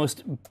of the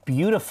most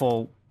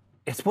beautiful...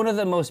 It's one of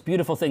the most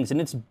beautiful things,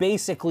 and it's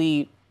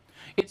basically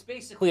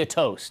a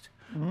toast,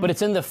 but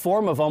it's in the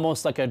form of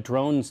almost like a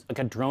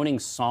droning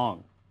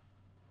song.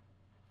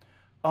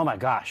 Oh my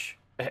gosh.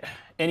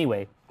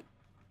 Anyway.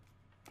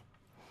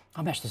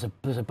 Oh gosh,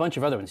 there's a bunch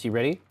of other ones. You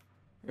ready?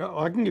 Yeah, well,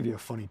 I can give you a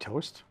funny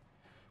toast.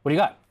 What do you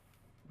got?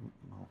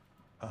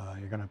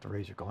 You're gonna have to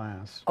raise your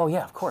glass. Oh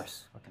yeah, of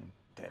course. Fucking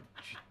dead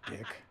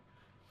dick.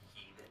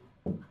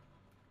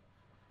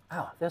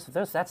 Oh,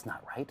 that's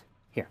not right.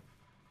 Here.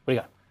 What do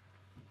you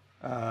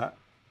got?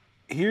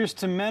 Here's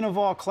to men of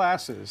all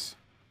classes,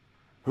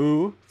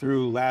 who,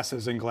 through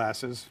lasses and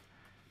glasses,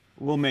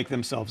 will make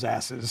themselves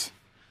asses.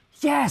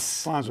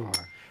 Yes! Bonjour.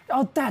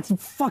 Oh, that's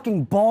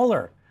fucking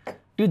baller.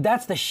 Dude,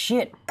 that's the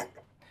shit. All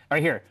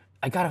right, here.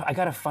 I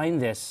gotta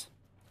find this.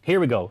 Here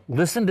we go.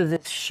 Listen to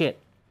this shit.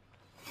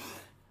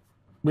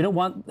 We don't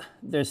want...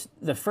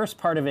 The first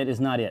part of it is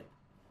not it.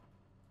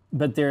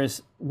 But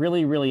there's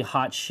really, really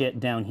hot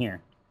shit down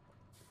here.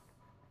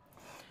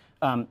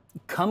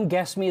 Come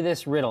guess me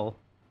this riddle.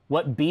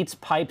 What beats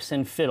pipes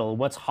and fiddle?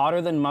 What's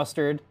hotter than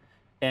mustard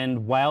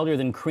and wilder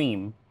than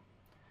cream?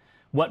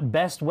 What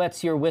best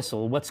wets your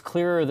whistle? What's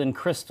clearer than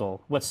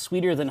crystal? What's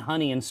sweeter than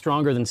honey and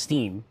stronger than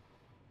steam?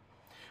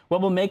 What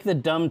will make the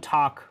dumb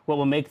talk? What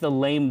will make the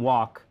lame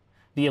walk?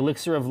 The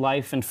elixir of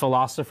life and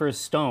philosopher's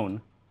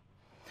stone.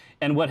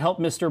 And what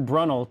helped Mr.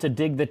 Brunel to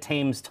dig the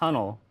Thames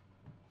tunnel?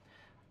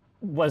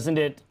 Wasn't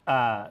it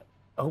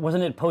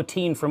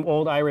poteen from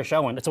old Irish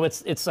Owen? So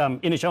it's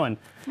Inish Owen,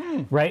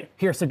 right?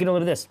 Here, so get a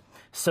load of this.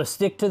 So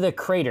stick to the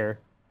crater,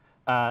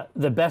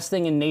 the best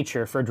thing in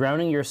nature for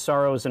drowning your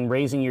sorrows and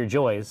raising your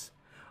joys.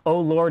 Oh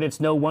Lord, it's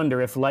no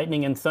wonder if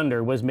lightning and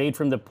thunder was made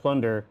from the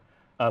plunder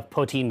of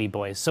poteen me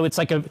boys. So it's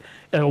like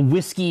a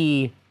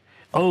whiskey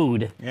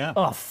ode. Yeah.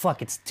 Oh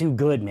fuck, it's too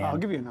good, man. I'll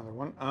give you another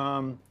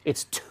one.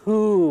 It's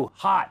too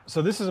hot.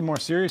 So this is a more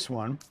serious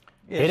one.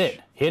 Hit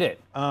it.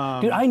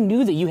 Dude, I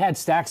knew that you had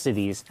stacks of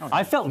these.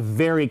 I felt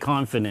very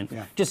confident,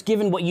 just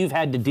given what you've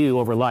had to do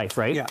over life,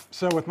 right? Yeah,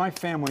 so with my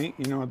family,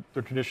 you know,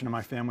 the tradition of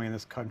my family in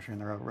this country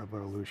and the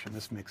revolution,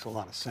 this makes a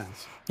lot of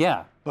sense.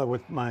 Yeah. But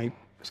with my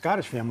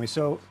Scottish family.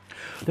 So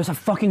There's a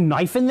fucking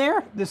knife in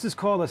there? this is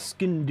called a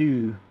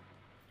skindoo.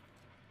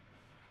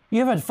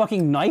 You have a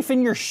fucking knife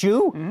in your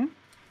shoe? Mm-hmm.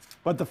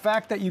 But the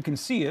fact that you can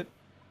see it,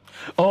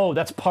 Oh,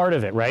 that's part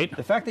of it, right?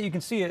 the fact that you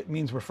can see it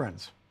means we're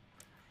friends.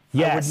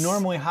 Yes. I would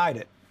normally hide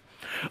it.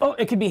 Oh,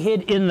 it could be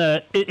hid in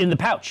the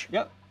pouch.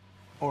 Yep.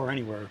 Or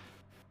anywhere,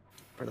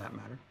 for that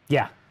matter.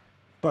 Yeah.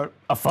 But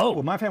A foe.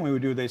 what my family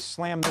would do, they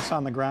slammed this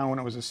on the ground when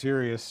it was a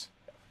serious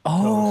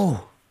Oh.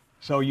 toast.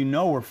 So you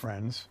know we're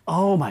friends,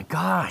 Oh my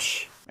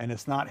gosh. and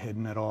it's not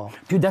hidden at all.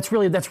 Dude, that's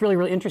really,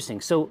 really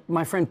interesting. So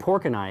my friend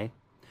Pork and I,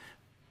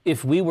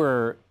 if we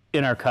were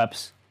in our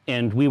cups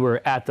and we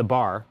were at the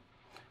bar,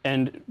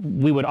 and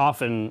we would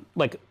often,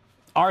 like,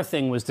 our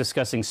thing was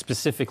discussing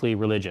specifically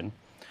religion.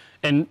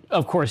 And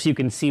of course, you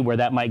can see where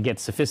that might get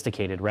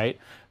sophisticated, right?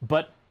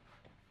 But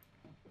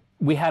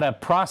we had a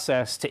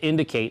process to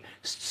indicate,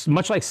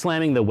 much like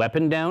slamming the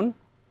weapon down,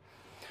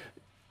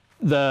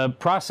 the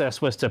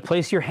process was to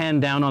place your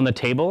hand down on the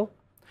table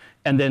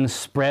and then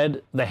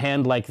spread the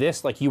hand like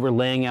this, like you were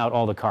laying out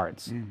all the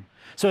cards.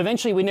 So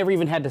eventually, we never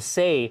even had to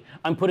say,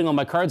 I'm putting all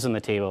my cards on the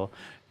table.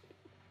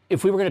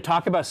 If we were going to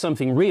talk about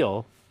something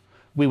real,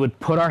 we would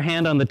put our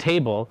hand on the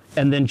table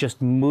and then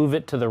just move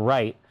it to the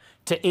right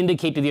to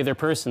indicate to the other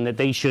person that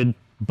they should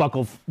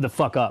buckle the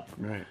fuck up.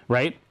 Right.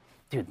 Right?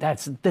 Dude,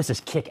 this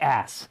is kick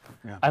ass.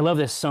 Yeah. I love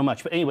this so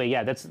much. But anyway,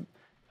 yeah,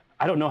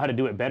 I don't know how to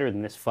do it better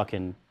than this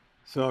fucking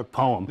So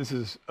poem. This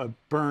is a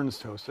Burns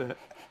toast.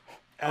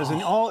 As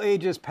in all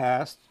ages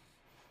past,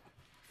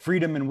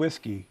 freedom and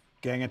whiskey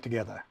gang it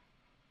together.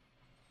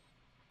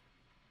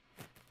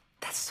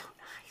 That's so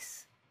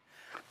nice.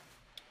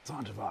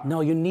 Zanzibar.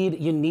 No, you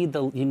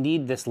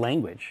need this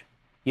language.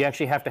 You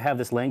actually have to have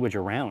this language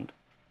around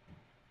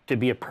to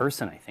be a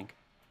person, I think.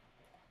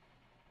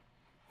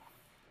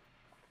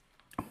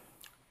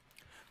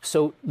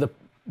 So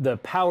the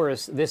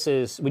powers,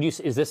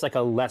 is this like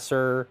a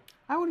lesser?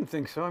 I wouldn't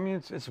think so. I mean,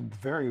 it's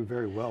very,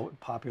 very well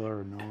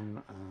popular,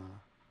 known.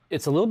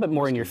 It's a little bit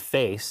more in your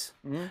face,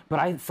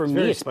 but for me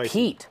very it's spicy.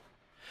 peat.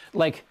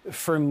 Like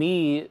for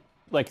me,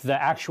 like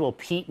the actual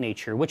peat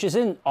nature, which is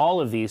in all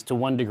of these to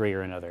one degree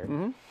or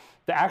another.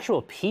 The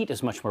actual peat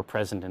is much more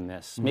present in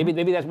this. Maybe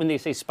that's when they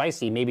say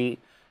spicy. Maybe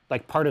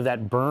like part of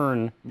that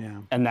burn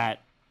and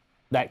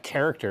that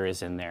character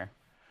is in there.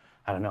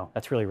 I don't know.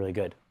 That's really, really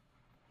good.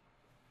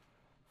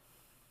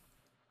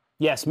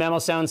 Yes, Mammal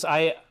Sounds.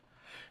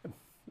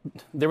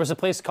 There was a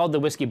place called the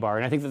Whiskey Bar,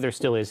 and I think that there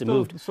still is. It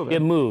moved. still there.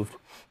 It moved,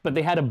 but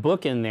they had a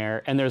book in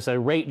there, and there's a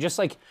rate. Just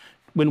like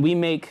when we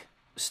make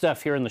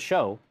stuff here in the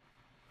show,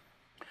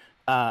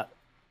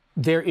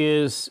 there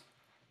is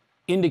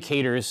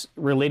indicators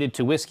related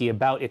to whiskey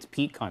about its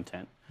peat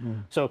content.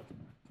 So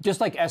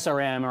just like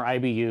SRM or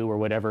IBU or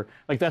whatever,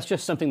 like that's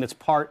just something that's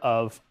part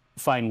of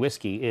fine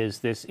whiskey is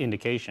this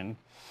indication.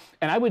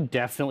 And I would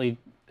definitely,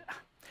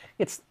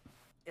 it's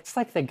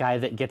like the guy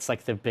that gets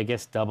like the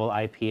biggest double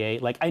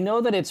IPA. Like I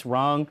know that it's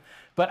wrong,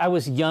 but I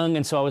was young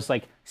and so I was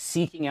like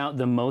seeking out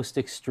the most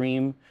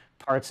extreme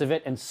parts of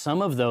it. And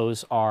some of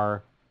those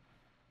are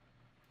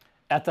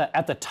at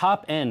the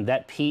top end,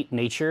 that peat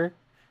nature,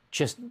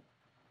 just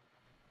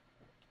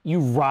you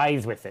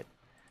writhe with it.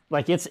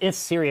 Like it's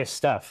serious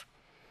stuff.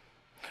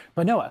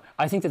 But no,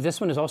 I think that this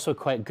one is also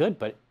quite good,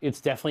 but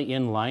it's definitely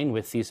in line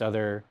with these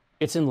other,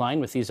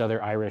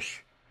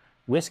 Irish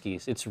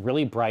whiskeys. It's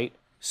really bright,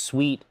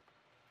 sweet,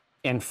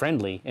 and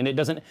friendly. And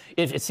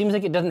it seems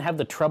like it doesn't have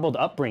the troubled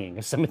upbringing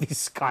of some of these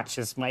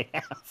scotches might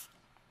have.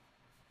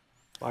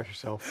 Watch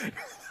yourself.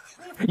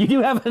 You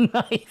do have a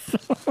knife.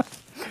 All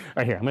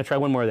right, here, I'm gonna try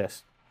one more of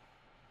this.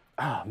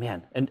 Oh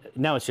man, and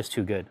now it's just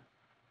too good.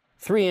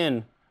 3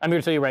 in, I'm here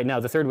to tell you right now,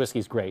 the third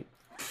whiskey's great.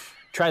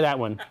 Try that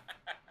one.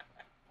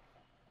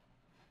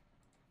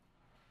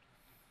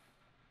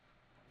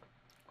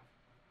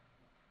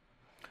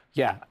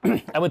 Yeah,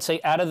 I would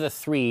say out of the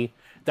 3,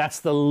 that's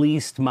the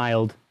least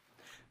mild,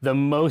 the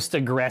most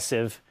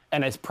aggressive,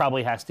 and it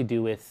probably has to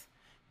do with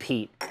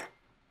peat.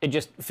 It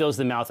just fills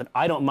the mouth, and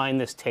I don't mind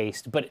this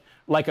taste, but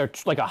like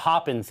a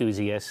hop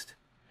enthusiast,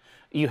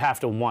 you have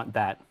to want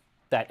that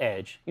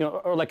edge,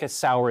 or like a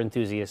sour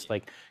enthusiast,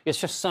 like it's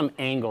just some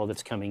angle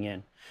that's coming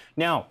in.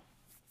 Now,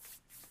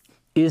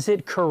 is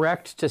it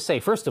correct to say,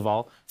 first of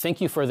all,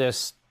 thank you for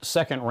this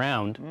second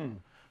round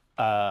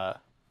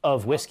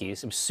of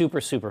whiskeys. It was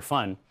super, super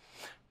fun.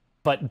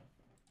 But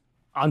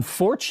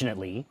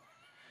unfortunately,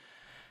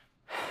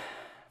 it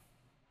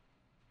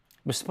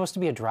was supposed to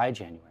be a dry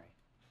January.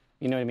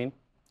 You know what I mean?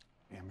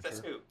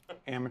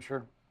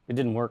 Amateur. It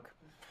didn't work.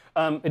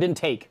 It didn't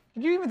take.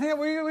 Did you even think that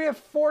we have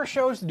 4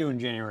 shows to do in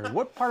January?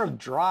 What part of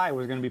dry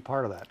was going to be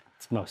part of that?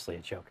 It's mostly a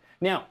joke.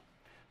 Now,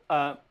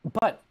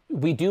 but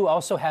we do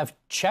also have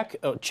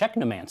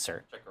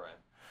Czechnomancer.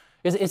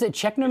 Is it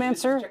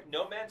Czechnomancer?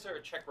 Czechnomancer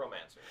or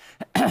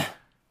Czechromancer?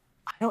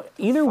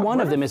 Either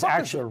one of them is the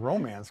actually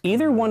romance.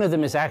 either one of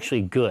them is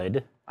actually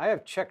good. I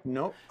have Czech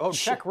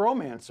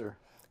romancer.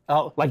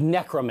 Oh, like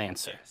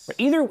necromancer. But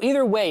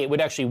either way, it would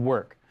actually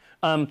work.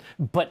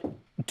 But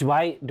do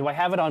I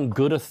have it on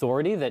good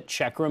authority that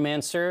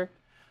Czechromancer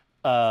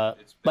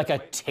like a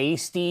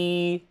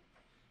tasty.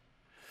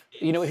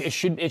 You know, it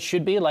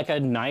should be like a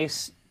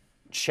nice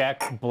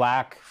Czech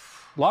black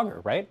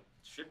lager, right?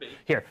 Should be.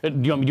 Here, do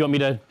you want me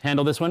to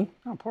handle this one?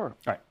 Oh, pour it.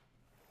 All right.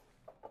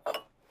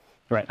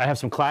 All right, I have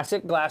some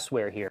classic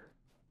glassware here.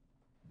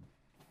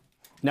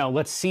 Now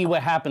let's see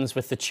what happens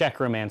with the Czech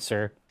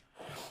Romancer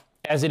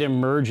as it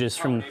emerges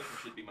from.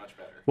 Carbonation should be much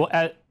better.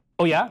 Well,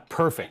 oh yeah,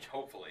 perfect.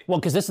 Hopefully. Well,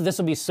 because this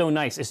will be so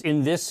nice. It's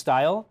in this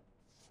style,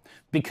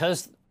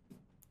 because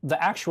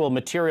the actual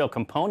material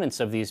components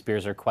of these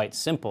beers are quite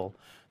simple.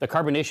 The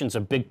carbonation's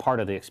a big part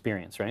of the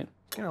experience, right?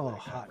 It's getting a little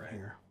hot in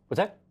here. What's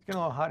that? It's getting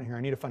a little hot in here.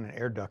 I need to find an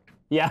air duct.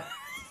 Yeah.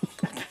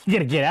 You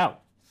gotta get out.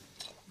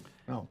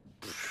 No.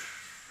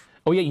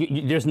 Oh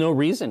yeah, there's no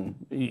reason.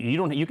 You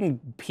don't. You can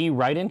pee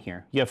right in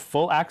here. You have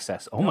full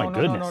access. Oh my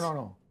goodness.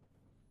 No.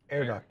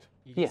 Air duct.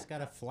 You Yeah. just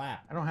got a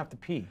flap. I don't have to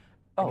pee.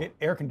 Oh. I get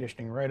air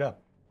conditioning right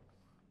up.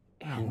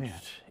 Oh, man.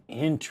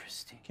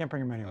 Interesting. Can't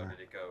bring him How anywhere.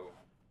 did it go?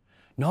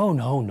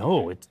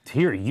 No. It's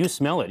here. You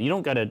smell it. You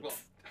don't gotta. Well,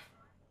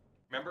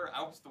 remember,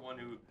 I was the one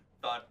who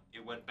thought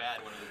it went bad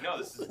when it was, no,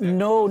 this is...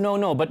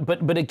 No.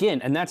 But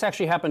again, and that's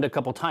actually happened a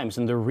couple times,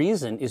 and the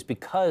reason is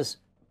because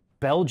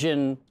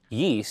Belgian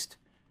yeast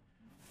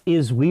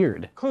is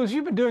weird. Clues,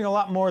 you've been doing a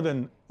lot more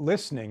than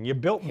listening. You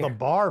built the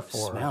bar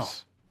for smell.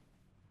 us.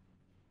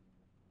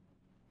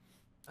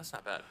 That's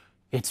not bad.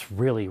 It's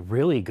really,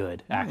 really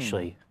good,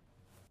 actually.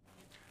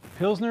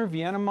 Pilsner,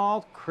 Vienna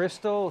malt,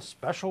 Crystal,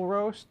 special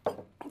roast.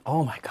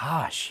 Oh my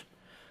gosh,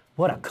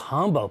 what a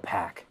combo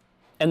pack!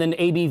 And then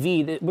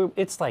ABV,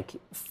 it's like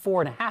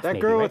 4.5. That maybe,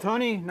 girl right? with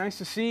honey, nice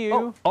to see you.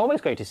 Oh,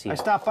 always great to see you. I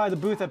stopped by the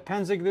booth at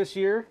Penzig this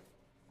year.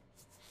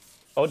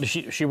 Oh, does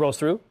she rolls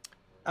through?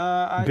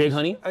 Big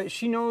honey?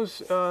 She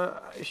knows,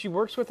 she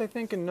works with, I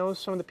think, and knows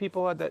some of the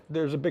people at that.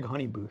 There's a big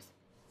honey booth.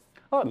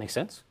 Oh, that makes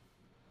sense.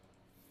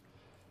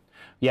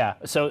 Yeah,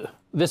 so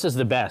this is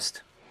the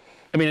best.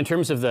 I mean, in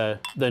terms of the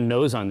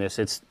nose on this,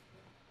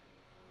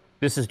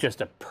 this is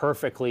just a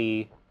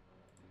perfectly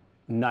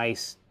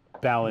nice,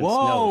 balanced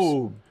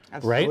nose.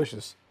 That's Right?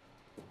 delicious.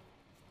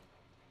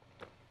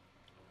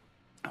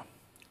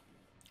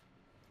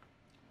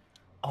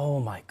 Oh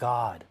my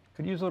God.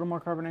 Could use a little more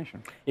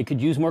carbonation. It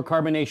could use more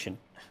carbonation.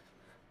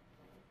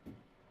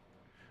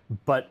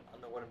 But I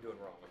don't know what I'm doing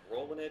wrong. I'm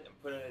rolling it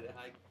and putting it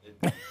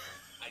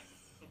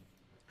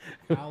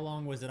in How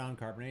long was it on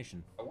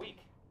carbonation? a week.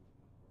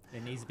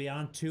 It needs to be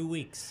on 2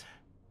 weeks.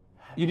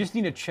 You just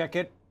need to check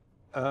it,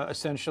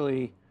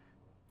 essentially,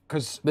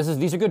 because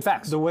these are good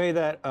facts. the way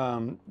that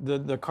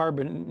the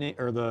carbon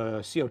or the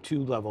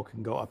CO2 level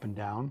can go up and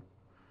down.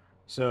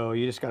 So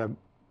you just gotta,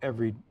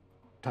 every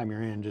time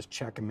you're in, just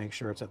check and make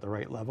sure it's at the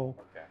right level.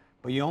 Okay.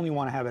 But you only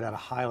want to have it at a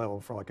high level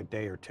for like a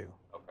day or two.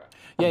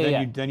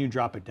 Okay. Then you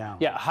drop it down.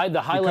 Yeah,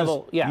 the high Because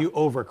level. Yeah. You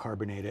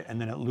overcarbonate it, and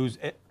then it loses.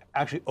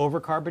 Actually,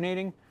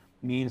 overcarbonating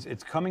means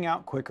it's coming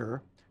out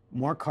quicker,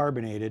 more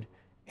carbonated,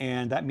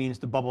 and that means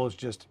the bubbles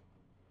just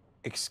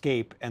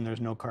escape, and there's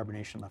no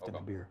carbonation left in the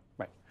beer.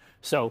 Right.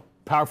 So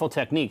powerful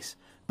techniques.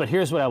 But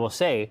here's what I will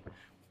say.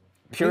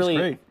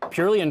 Purely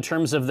in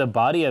terms of the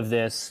body of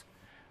this,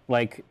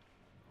 like,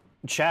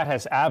 Chad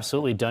has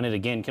absolutely done it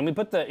again. Can we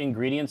put the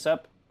ingredients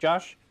up,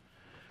 Josh?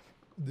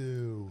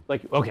 No.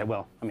 Like, okay,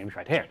 well, I mean, we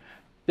tried. Here,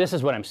 this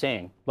is what I'm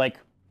saying. Like,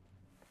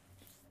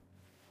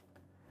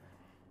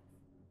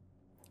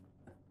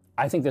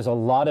 I think there's a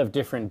lot of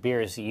different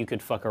beers that you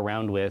could fuck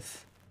around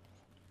with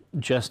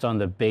just on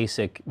the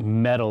basic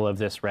metal of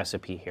this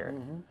recipe here.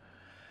 Mm-hmm.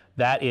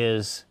 That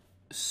is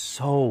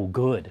so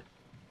good.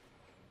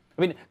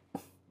 I mean,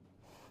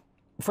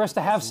 for us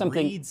to have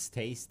something. Reads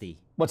tasty.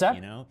 What's that?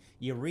 You know,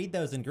 you read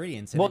those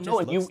ingredients and Well, it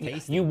just no, looks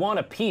tasty. you want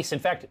a piece. In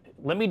fact,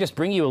 let me just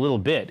bring you a little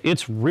bit.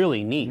 It's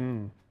really neat.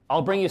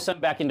 I'll bring you some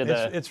back into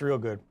It's real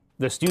good.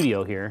 the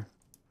studio here.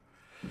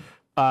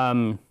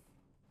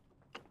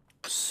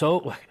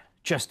 So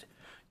just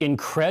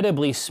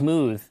incredibly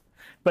smooth,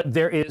 but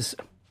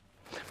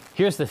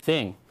here's the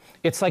thing.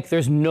 It's like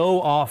there's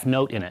no off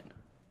note in it.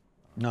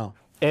 No.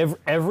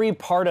 Every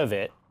part of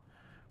it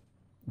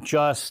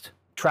just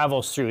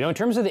travels through. You know, in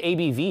terms of the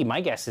ABV,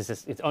 my guess is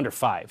it's under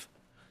 5.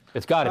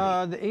 It's got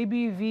to be. The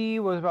ABV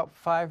was about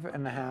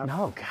 5.5.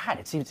 No, God,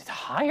 it's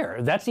higher.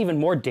 That's even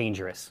more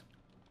dangerous.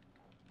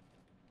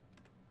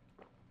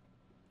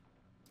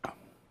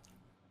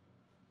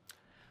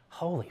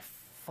 Holy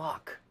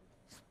fuck.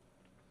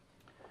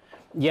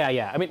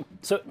 Yeah. I mean,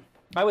 so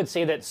I would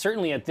say that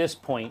certainly at this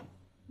point,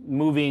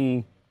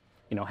 moving,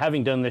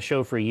 having done the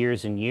show for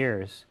years and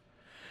years,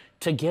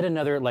 to get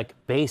another like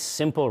base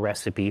simple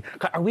recipe.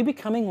 Are we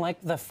becoming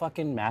like the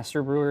fucking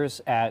master brewers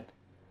at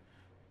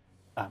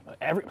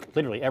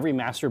literally every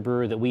master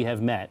brewer that we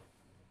have met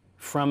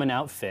from an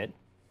outfit?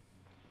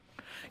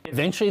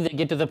 Eventually they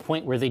get to the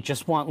point where they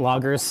just want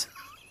lagers,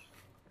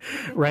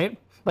 right?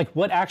 Like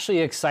what actually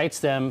excites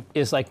them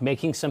is like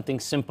making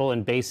something simple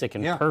and basic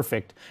and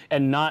perfect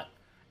and not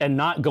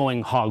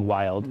going hog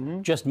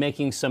wild, just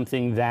making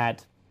something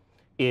that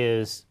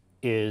is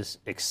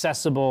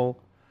accessible,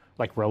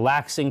 like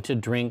relaxing to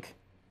drink,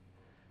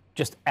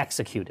 just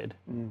executed,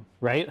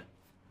 right?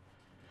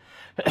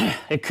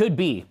 It could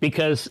be,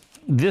 because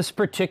this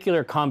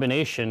particular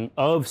combination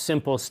of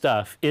simple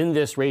stuff in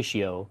this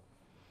ratio,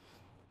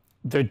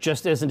 there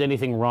just isn't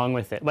anything wrong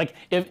with it. Like,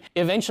 if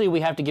eventually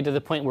we have to get to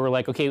the point where we're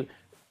like, okay,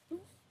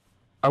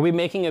 are we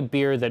making a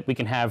beer that we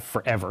can have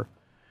forever?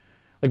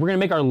 Like, we're gonna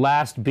make our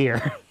last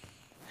beer,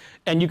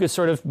 and you could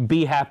sort of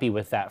be happy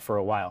with that for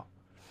a while.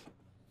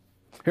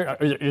 Here,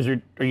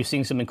 are you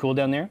seeing something cool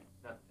down there?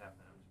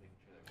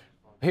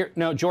 Here,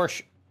 now,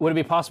 George, would it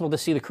be possible to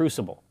see the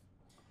crucible?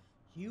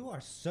 You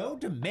are so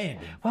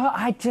demanding. Well,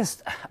 I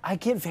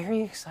get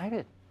very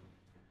excited.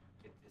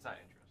 It's not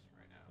interesting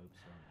right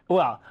now.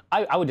 Well,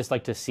 I would just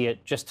like to see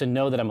it just to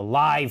know that I'm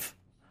alive.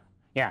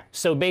 Yeah,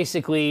 so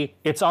basically,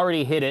 it's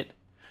already hit it.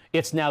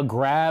 It's now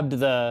grabbed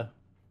the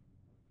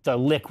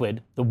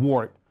liquid, the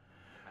wort.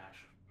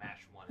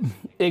 Mash one.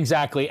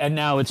 Exactly, and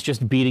now it's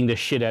just beating the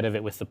shit out of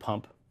it with the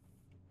pump.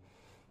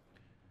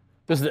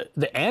 Does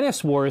the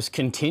anise wars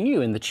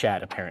continue in the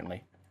chat,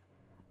 apparently?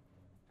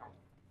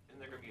 Isn't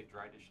there going to be a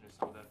dry edition of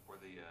some of that for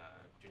the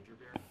ginger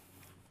beer?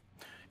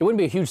 It wouldn't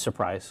be a huge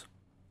surprise.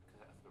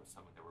 Because there was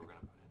something that we were going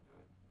to put into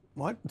it.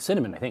 What?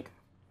 Cinnamon, I think.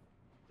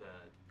 The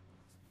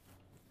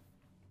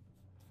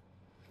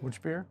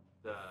Which beer?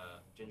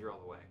 ginger all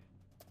the way.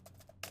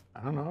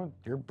 I don't know.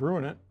 You're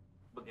brewing it.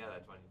 But yeah,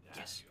 that's what I need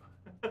to ask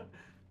you.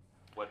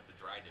 What the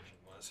dry edition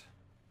was.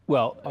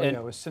 Well, Oh, yeah,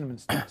 it was cinnamon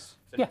sticks.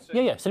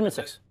 yeah, cinnamon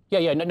sticks.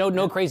 Yeah,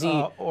 no crazy.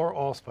 Or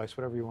allspice,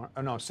 whatever you want.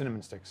 Oh, no,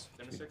 cinnamon sticks.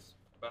 Cinnamon sticks?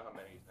 About how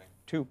many you think?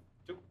 2.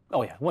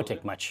 Oh yeah, won't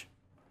take much.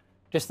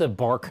 Just the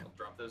bark.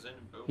 Drop those in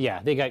and boom.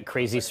 Yeah, they got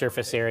crazy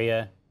surface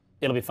area.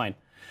 It'll be fine.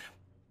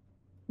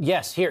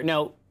 Yes, here,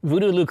 now,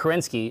 Voodoo Lou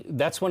Kerensky,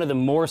 that's one of the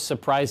more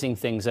surprising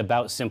things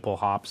about simple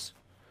hops,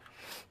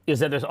 is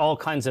that there's all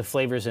kinds of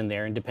flavors in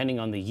there, and depending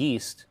on the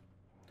yeast,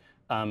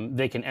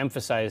 they can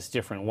emphasize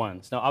different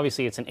ones. Now,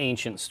 obviously, it's an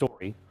ancient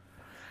story,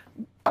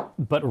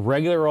 but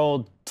regular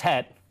old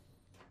Tet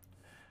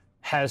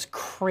has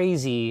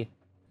crazy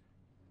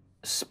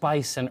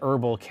spice and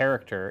herbal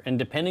character, and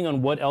depending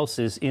on what else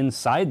is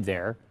inside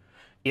there,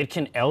 it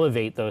can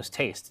elevate those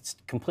tastes. It's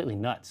completely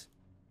nuts.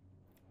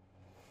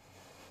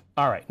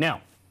 All right,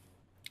 now,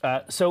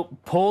 so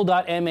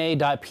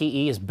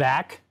poll.ma.pe is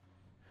back.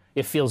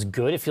 It feels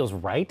good, it feels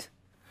right.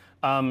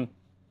 And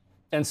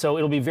so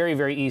it'll be very,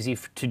 very easy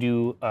to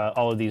do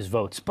all of these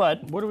votes,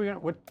 but What are we gonna?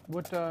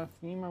 What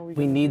theme are we?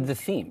 we need the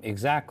theme,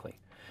 exactly.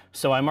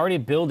 So I'm already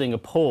building a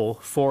poll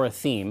for a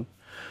theme.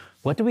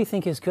 What do we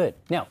think is good?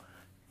 Now,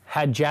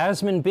 had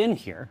Jasmine been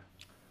here,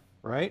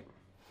 Right.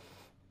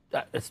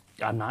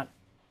 I'm not,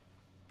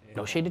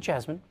 no shade to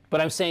Jasmine,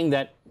 but I'm saying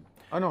that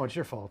Oh no, it's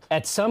your fault.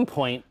 at some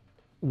point,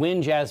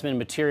 when Jasmine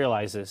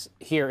materializes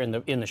here in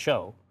the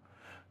show,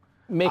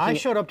 I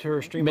showed up to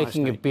her stream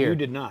making last a night. beer. You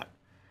did not.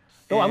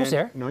 Oh, I was And-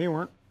 there. No, you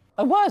weren't.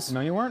 I was. No,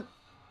 you weren't.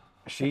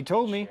 She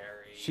told me.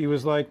 She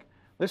was like,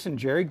 "Listen,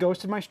 Jerry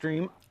ghosted my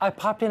stream." I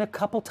popped in a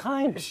couple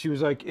times. She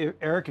was like,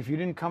 "Eric, if you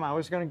didn't come, I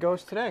was gonna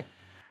ghost today."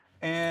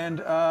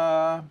 And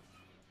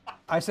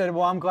I said,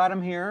 "Well, I'm glad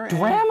I'm here." And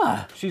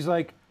Drama. She's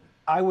like,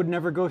 "I would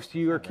never ghost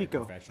you or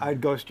Kiko. professional. I'd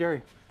ghost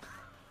Jerry."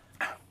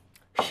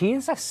 She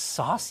is a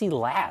saucy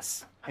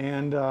lass.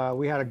 And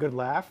we had a good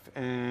laugh.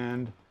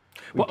 And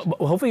Well,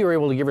 hopefully you were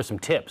able to give her some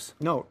tips.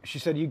 no, she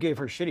said you gave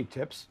her shitty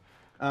tips.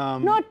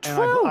 Not And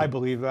true. I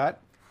believe that.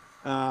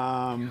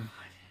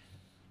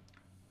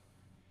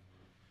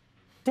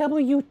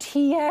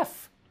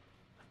 WTF.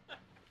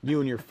 You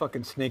and your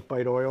fucking snake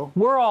bite oil.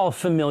 We're all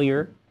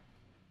familiar.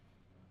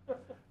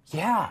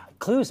 Yeah,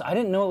 Clues, I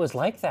didn't know it was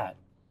like that.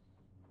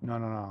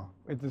 No.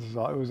 It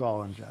was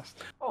all in jest.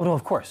 Oh, no,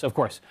 of course, of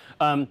course.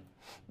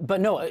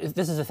 But no,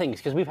 this is the thing,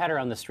 because we've had her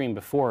on the stream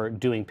before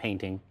doing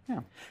painting.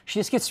 Yeah. She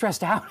just gets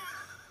stressed out.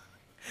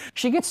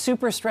 She gets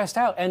super stressed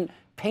out, and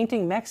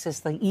painting mechs is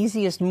the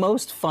easiest,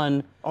 most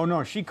fun. Oh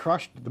no, she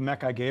crushed the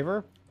mech I gave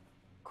her.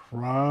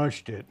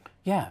 Crushed it.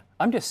 Yeah,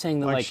 I'm just saying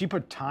that, Like, like, she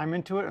put time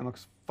into it and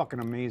looks fucking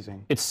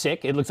amazing. it's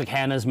sick. It looks like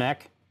Hannah's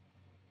mech.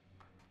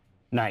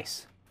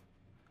 Nice.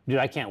 Dude,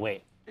 I can't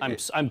wait.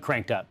 I'm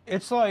cranked up.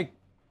 It's like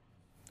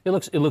It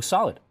looks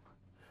solid.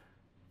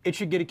 it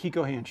should get a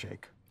Kiko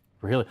handshake.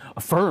 Really,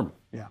 firm.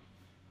 Yeah.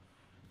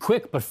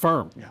 Quick but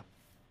firm. Yeah.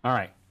 All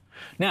right.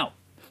 Now,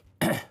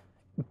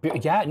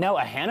 yeah, no,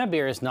 a Hannah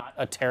beer is not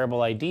a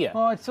terrible idea.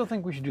 Well, I still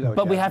think we should do that. With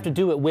But we have to Jasmine.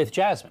 do it with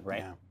Jasmine,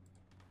 right? Yeah.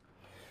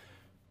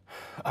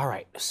 All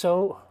right.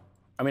 So,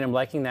 I mean, I'm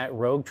liking that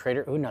Rogue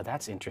Trader. Oh, no,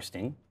 that's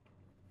interesting.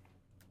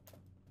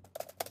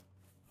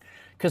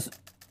 Because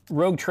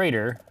Rogue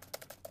Trader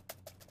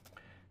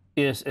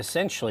is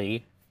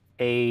essentially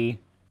a.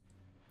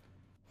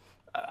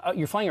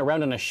 You're flying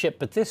around on a ship,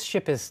 but this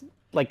ship is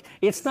like,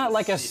 it's not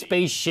like a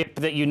spaceship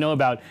that you know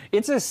about.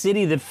 It's a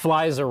city that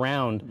flies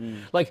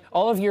around. Like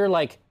all of your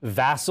like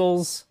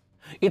vassals,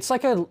 it's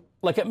like a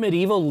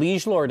medieval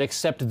liege lord,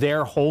 except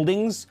their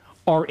holdings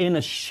are in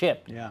a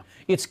ship. Yeah.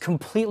 It's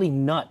completely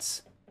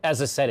nuts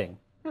as a setting.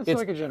 It's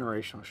like a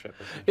generational ship.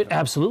 I think. It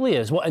absolutely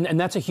is. Well, and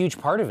that's a huge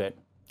part of it.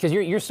 Because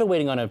you're still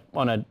waiting on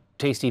a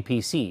tasty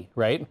PC,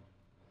 right?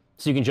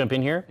 So you can jump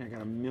in here. I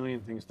got a million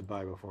things to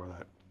buy before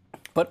that.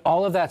 But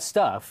all of that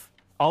stuff,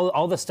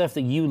 all the stuff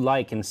that you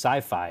like in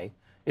sci-fi,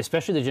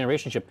 especially the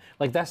generation ship,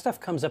 like that stuff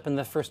comes up in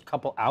the first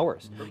couple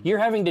hours. You're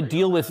having to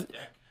deal with,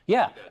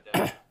 yeah,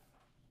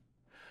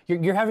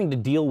 you're having to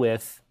deal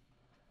with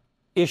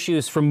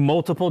issues from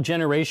multiple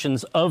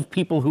generations of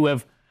people who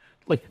have,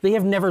 like, they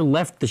have never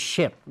left the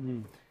ship.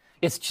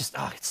 It's just,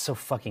 oh, it's so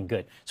fucking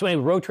good. So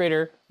anyway, Rogue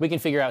Trader, we can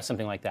figure out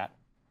something like that.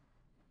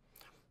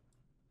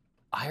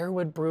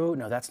 Ironwood brew,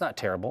 no, that's not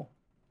terrible.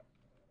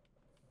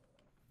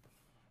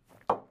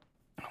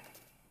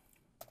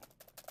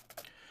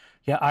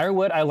 Yeah,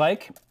 Ironwood I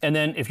like. And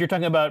then if you're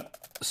talking about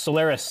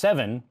Solaris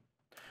 7,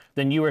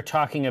 then you were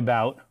talking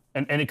about,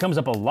 and it comes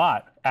up a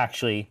lot,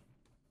 actually,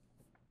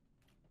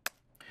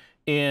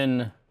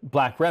 in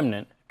Black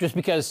Remnant, just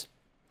because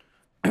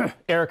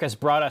Eric has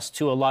brought us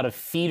to a lot of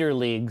feeder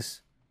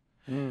leagues.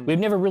 We've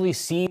never really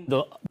seen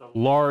the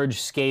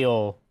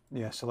large-scale...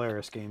 Yeah,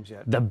 Solaris games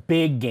yet. The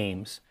big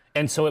games.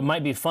 And so it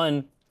might be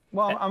fun.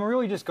 Well, I'm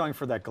really just going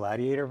for that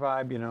Gladiator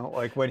vibe, you know,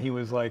 like when he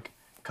was like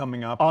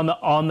coming up. On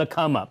the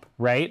come up,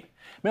 right?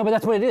 No, but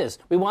that's what it is.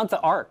 We want the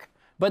arc.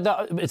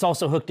 But it's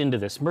also hooked into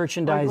this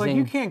merchandising. Like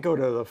you can't go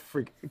to the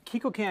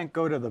Kiko can't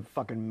go to the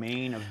fucking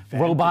main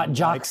event. Robot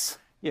Jocks.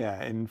 Like,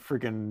 yeah, in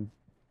freaking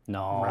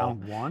no.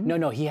 round 1.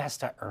 No, he has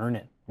to earn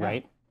it,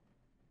 right?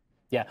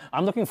 Yeah,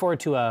 I'm looking forward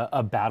to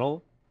a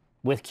battle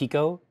with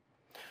Kiko,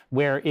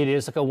 where it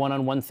is like a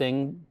one-on-one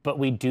thing, but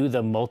we do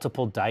the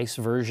multiple dice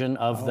version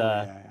of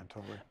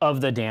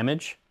of the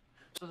damage.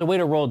 So the way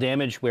to roll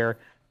damage where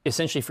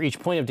essentially for each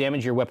point of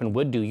damage your weapon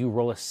would do, you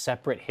roll a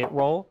separate hit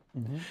roll.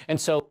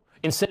 And so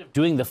instead of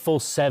doing the full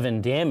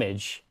 7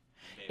 damage,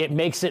 it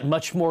makes it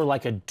much more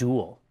like a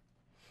duel.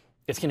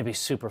 It's gonna be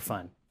super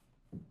fun.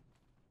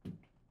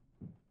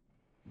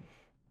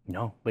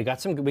 No, we got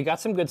some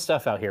good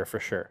stuff out here for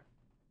sure.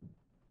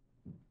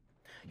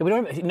 Yeah, we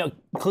don't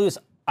Clues,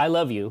 I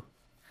love you.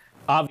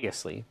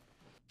 Obviously,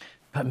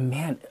 but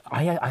man,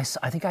 I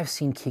think I've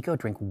seen Kiko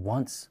drink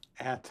once.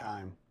 At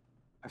time,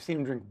 I've seen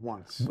him drink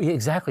once.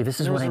 Exactly,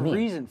 this is what I mean. There's a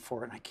reason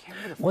for it, and I can't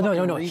remember the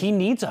Well, no. reason. He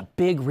needs a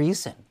big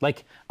reason.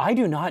 Like I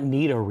do not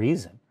need a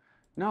reason.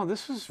 No,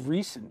 this was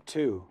recent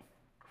too.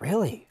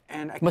 Really?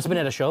 And Must have been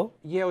at a show.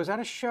 Yeah, it was at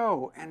a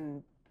show,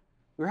 and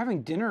we were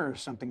having dinner or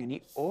something, and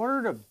he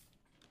ordered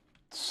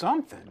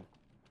something,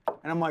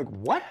 and I'm like,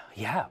 what?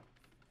 Yeah.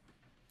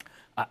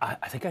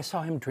 I think I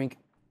saw him drink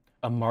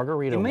a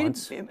margarita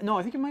once. No,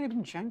 I think it might have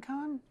been Gen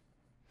Con.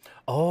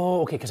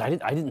 Oh, okay, because I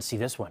didn't see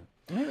this one.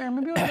 Maybe it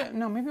was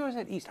maybe it was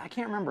at East. I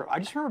can't remember. I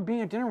just remember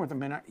being at dinner with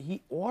him, and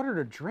he ordered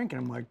a drink,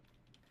 and I'm like,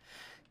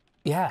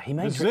 yeah, he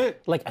might this is drink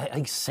it. like I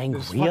think sangria.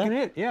 This is fucking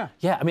it, yeah.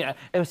 Yeah, I mean,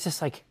 it was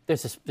just like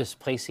there's this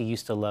place he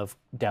used to love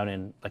down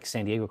in like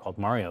San Diego called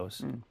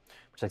Mario's,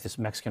 which is like this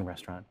Mexican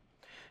restaurant,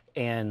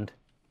 and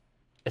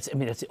that's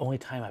the only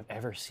time I've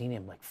ever seen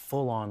him like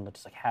full on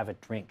just like have a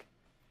drink.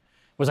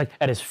 Was like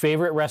at his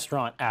favorite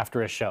restaurant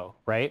after a show,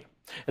 right?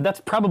 And that's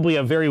probably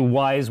a very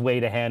wise way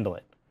to handle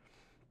it.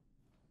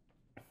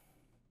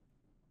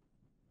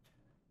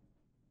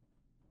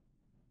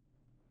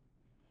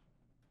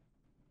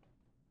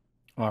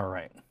 All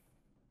right.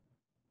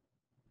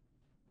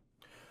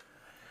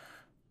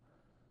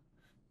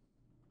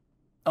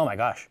 Oh my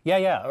gosh.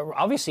 Yeah.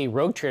 Obviously,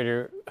 Rogue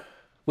Trader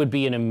would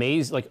be an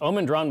amazing, like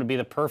Omin Dran would be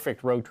the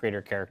perfect Rogue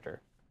Trader character.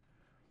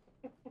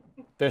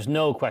 There's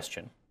no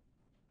question.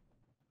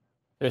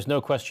 There's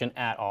no question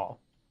at all.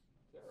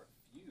 There are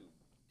a few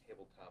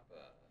tabletop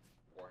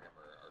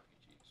Warhammer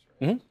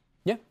RPGs, right?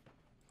 Yeah.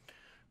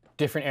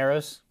 Different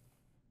eras.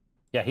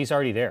 Yeah, he's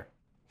already there.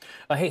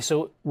 Hey,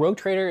 so Rogue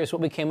Trader is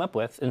what we came up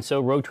with, and so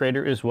Rogue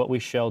Trader is what we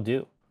shall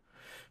do.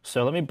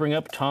 So let me bring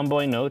up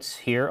Tomboy Notes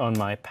here on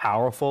my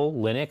powerful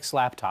Linux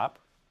laptop.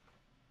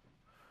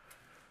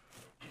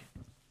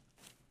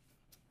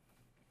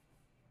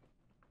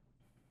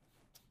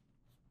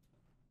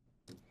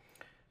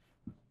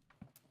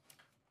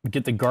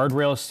 Get the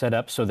guardrails set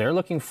up, so they're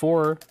looking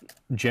for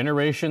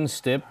generation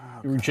ship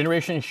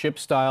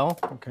style.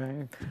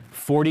 Okay.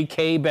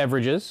 40K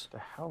beverages. What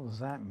the hell does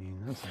that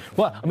mean?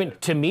 Well, I mean,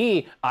 to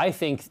me, I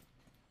think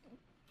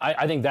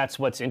that's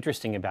what's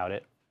interesting about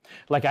it.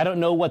 Like, I don't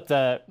know what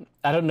the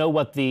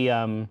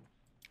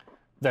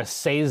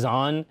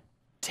saison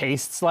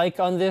tastes like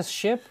on this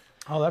ship.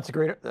 Oh, that's a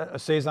great. A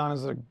saison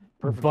is a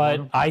perfect. But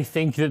one. I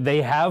think that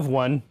they have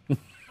one,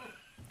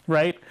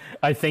 right?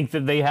 I think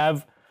that they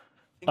have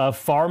a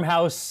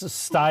farmhouse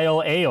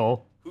style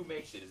ale. Who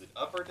makes it? Is it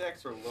upper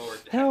decks or lower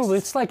decks? No,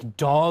 it's like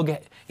dog.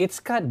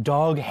 It's got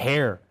dog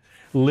hair,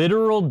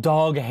 literal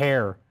dog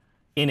hair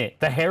in it.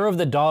 The hair of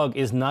the dog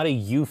is not a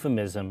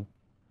euphemism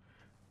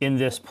in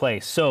this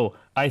place. So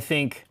I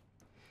think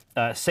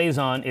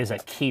saison is a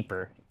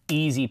keeper.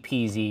 Easy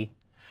peasy.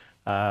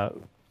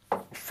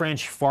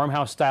 French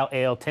farmhouse style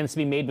ale tends to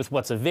be made with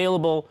what's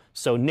available.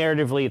 So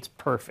narratively, it's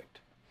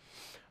perfect.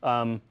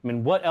 I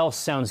mean, what else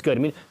sounds good?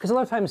 I mean, because a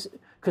lot of times.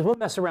 Because we'll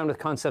mess around with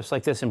concepts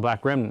like this in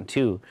Black Remnant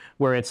too,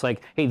 where it's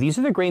like, hey, these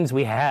are the grains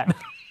we had.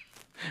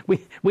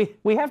 we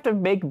have to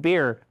make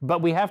beer,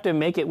 but we have to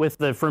make it with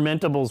the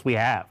fermentables we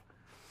have.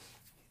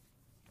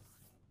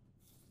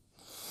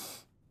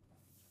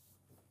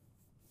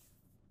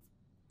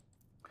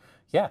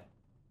 Yeah.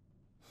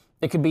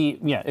 It could be,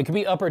 it could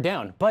be up or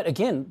down. But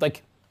again,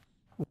 like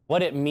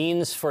what it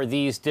means for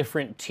these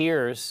different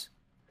tiers,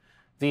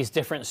 these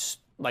different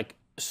like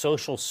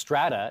social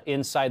strata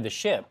inside the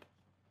ship,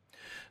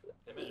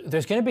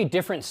 there's going to be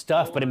different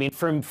stuff. But I mean,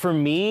 for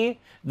me,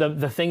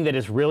 the thing that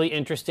is really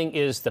interesting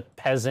is the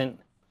peasant.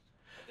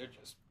 They're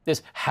just.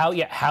 This how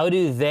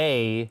do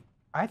they?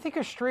 I think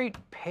a straight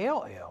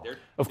pale ale.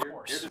 Of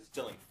course. They're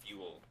distilling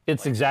fuel.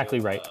 It's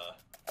exactly right.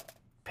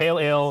 Pale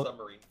ale.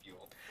 Submarine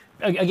fuel.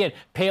 Again,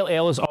 pale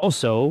ale is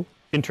also,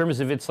 in terms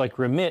of its like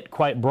remit,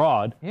 quite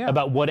broad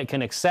about what it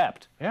can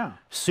accept. Yeah.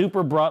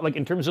 Super broad, like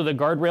in terms of the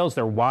guardrails,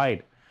 they're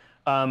wide.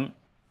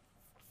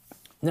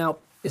 Now,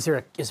 is there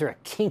a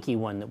kinky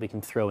one that we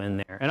can throw in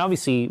there? And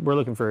obviously, we're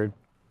looking for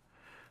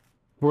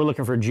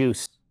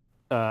juice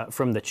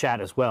from the chat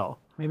as well.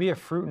 Maybe a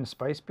fruit and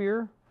spice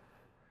beer.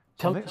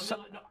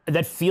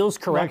 That feels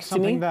correct like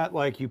something to me. that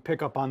like you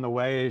pick up on the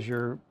way as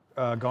you're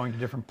going to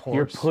different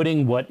ports.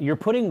 You're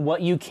putting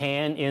what you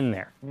can in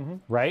there,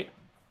 right?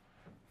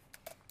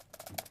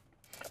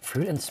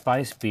 Fruit and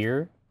spice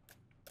beer.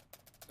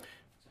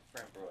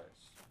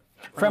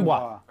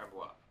 Framboise.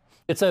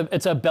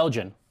 It's a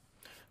Belgian,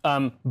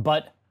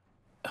 but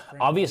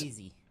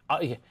obviously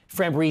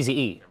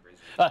Framboise.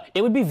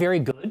 It would be very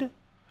good.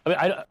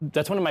 I mean,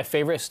 that's one of my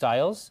favorite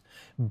styles,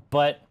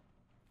 but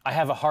I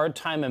have a hard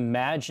time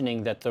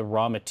imagining that the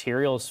raw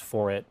materials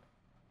for it.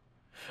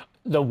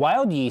 The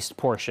wild yeast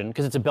portion,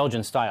 because it's a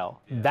Belgian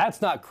style,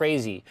 that's not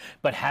crazy.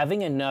 But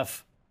having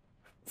enough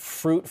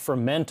fruit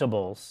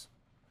fermentables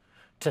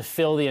to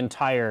fill the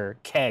entire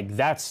keg,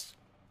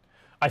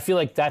 I feel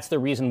like that's the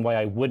reason why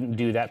I wouldn't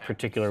do that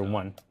particular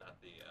one.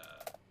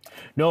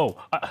 No,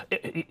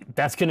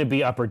 that's going to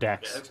be upper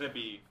decks. Yeah, that's going to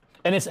be.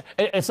 And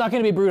it's not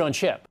going to be brewed on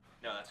ship.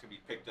 No, that's going to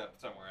be picked up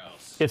somewhere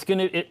else.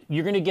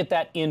 You're going to get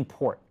that in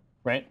port,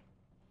 right?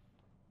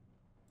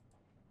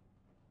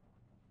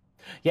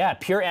 Yeah,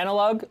 pure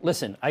analog.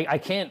 Listen, I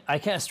can't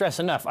stress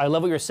enough. I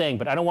love what you're saying,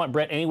 but I don't want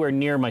Brett anywhere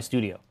near my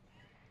studio.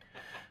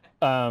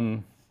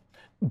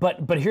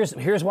 But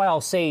here's why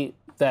I'll say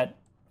that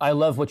I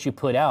love what you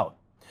put out,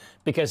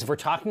 because if we're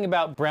talking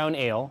about brown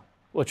ale,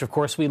 which of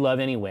course we love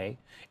anyway,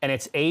 and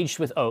it's aged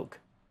with oak,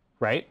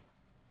 right?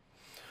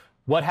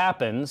 What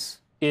happens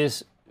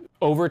is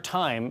over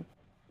time,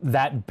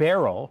 that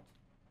barrel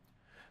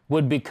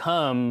would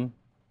become,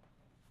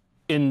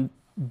 in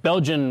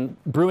Belgian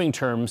brewing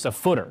terms, a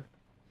footer.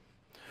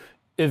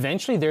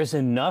 Eventually, there's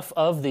enough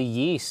of the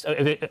yeast,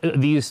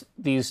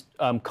 these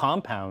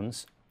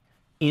compounds,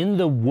 in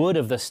the wood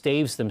of the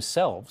staves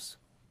themselves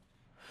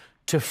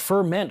to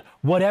ferment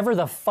whatever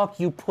the fuck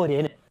you put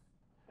in it.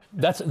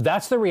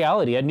 That's the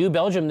reality. At New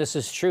Belgium, this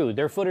is true.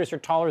 Their footers are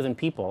taller than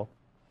people,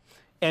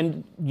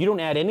 and you don't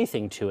add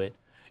anything to it.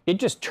 It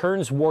just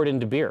turns wort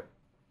into beer.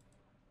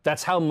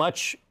 That's how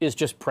much is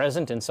just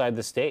present inside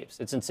the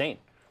staves. It's insane.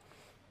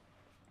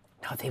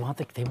 No, they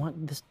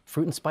want this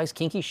fruit and spice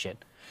kinky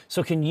shit.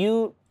 So can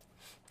you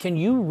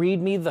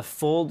read me the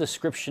full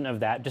description of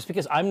that? Just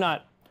because I'm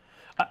not.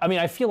 I mean,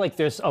 I feel like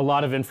there's a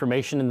lot of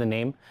information in the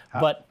name,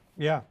 but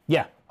yeah.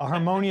 A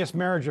harmonious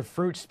marriage of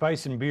fruit,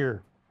 spice, and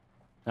beer.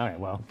 All right.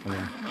 Well. I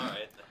mean, All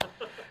right.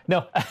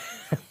 no.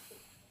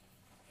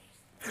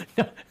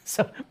 No.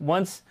 So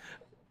once,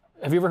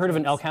 have you ever heard of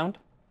an elk hound?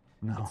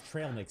 No. It's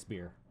trail mix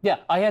beer. Yeah,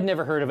 I had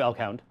never heard of elk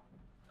hound.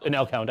 An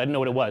elk hound. I didn't know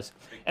what it was.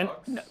 And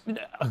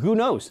who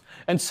knows?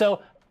 And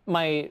so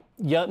my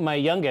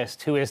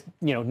youngest, who is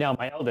now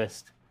my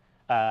eldest,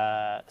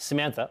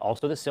 Samantha,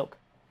 also the Silk.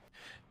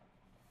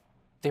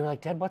 They were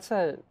like, Dad, what's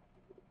an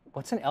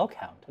elk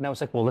hound? And I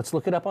was like, well, let's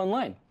look it up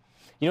online.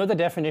 You know what the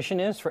definition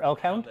is for elk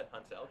hound? That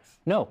hunts elks?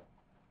 No,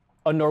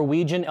 a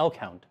Norwegian elk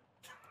hound.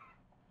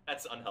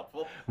 That's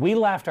unhelpful. We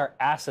laughed our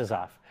asses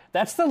off.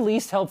 That's the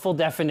least helpful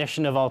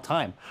definition of all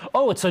time.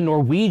 Oh, it's a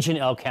Norwegian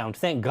elk hound.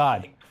 Thank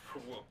God.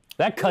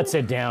 That cuts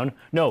it down.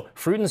 No,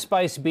 fruit and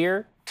spice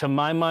beer, to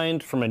my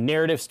mind, from a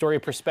narrative story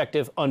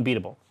perspective,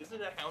 unbeatable.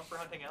 Isn't it a hound for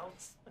hunting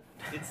elks?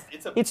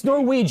 It's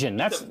Norwegian.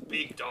 It's a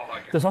big dog.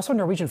 There's also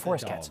Norwegian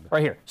forest cats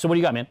right here. So what do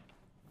you got, man?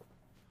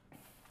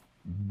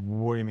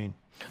 What do you mean?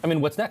 I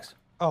mean, what's next?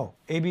 Oh,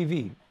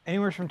 ABV.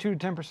 Anywhere from 2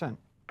 to 10%.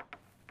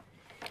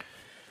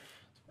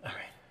 All right.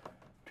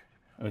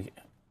 Okay.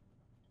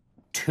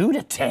 2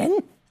 to 10?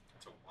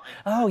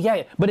 Oh,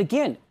 yeah. But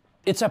again,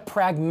 it's a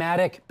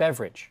pragmatic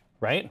beverage,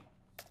 right?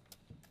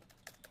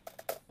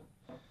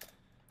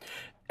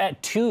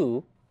 At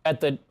 2,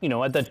 at the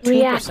 2%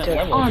 Reactor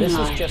level, online. this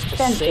is just a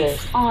Sensors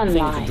safe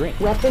online. thing to drink.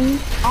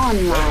 Weapons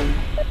online.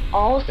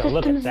 All Now, systems.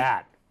 look at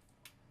that.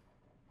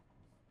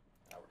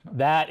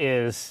 That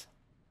is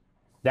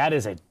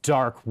a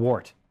dark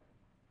wort.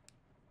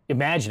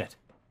 Imagine it.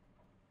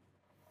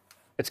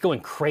 It's going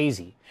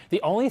crazy.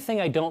 The only thing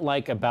I don't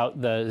like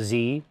about the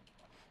Z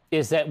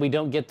is that we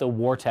don't get the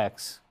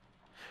vortex.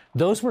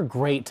 Those were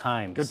great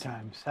times. Good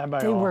times. Had by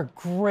They all. were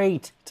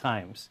great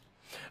times.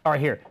 All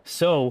right, here.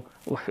 So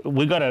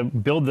we got to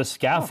build the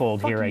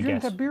scaffold here, I You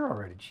drank guess. that beer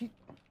already. Gee.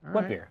 All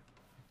What right. beer?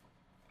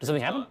 Did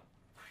something happen?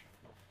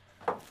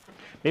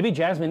 Maybe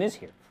Jasmine is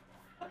here.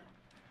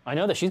 I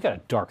know that she's got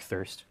a dark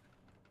thirst.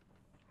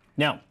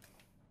 Now,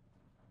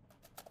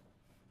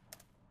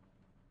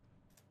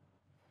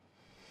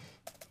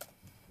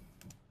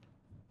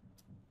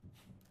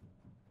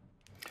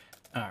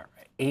 all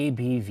right,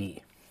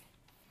 ABV.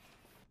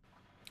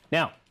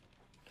 Now,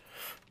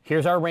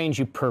 here's our range,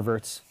 you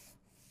perverts.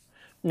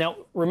 Now,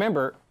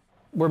 remember,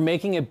 we're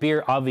making a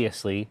beer,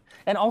 obviously,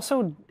 and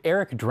also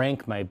Eric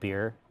drank my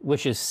beer,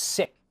 which is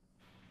sick.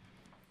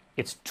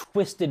 It's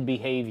twisted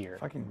behavior.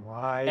 Fucking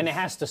lies. And it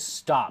has to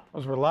stop.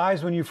 Those were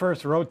lies when you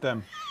first wrote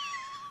them.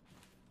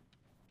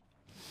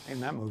 In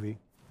that movie.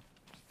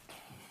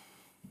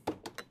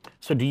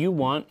 So do you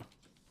want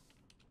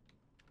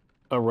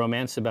a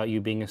romance about you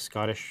being a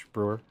Scottish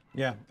brewer?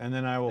 Yeah, and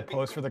then I will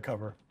pose for the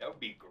cover. That would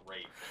be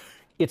great.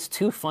 It's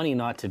too funny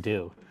not to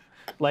do.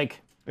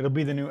 Like, It'll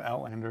be the new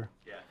Outlander.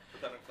 Yeah,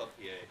 put that on Club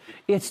PA.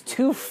 it's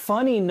too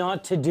funny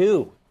not to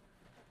do.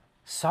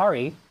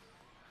 Sorry.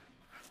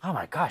 Oh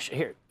my gosh,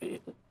 here.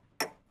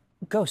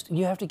 Ghost,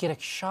 you have to get a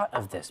shot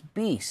of this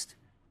beast.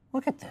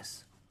 Look at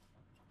this.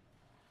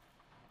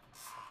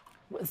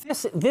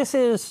 This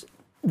is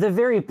the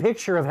very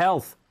picture of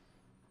health.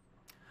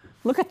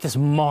 Look at this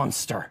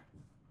monster.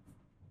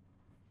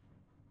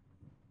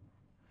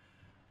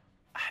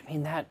 I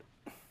mean,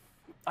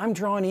 I'm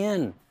drawn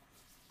in.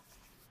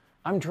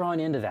 I'm drawn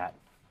into that.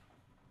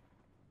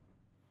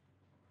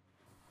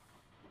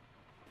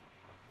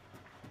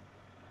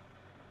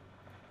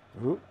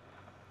 Ooh.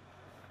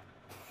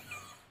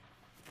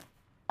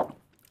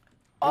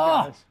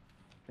 Oh,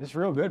 It's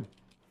real good.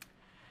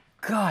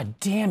 God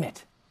damn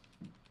it.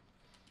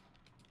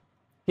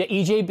 Yeah,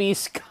 EJB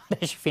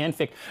Scottish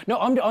fanfic. No,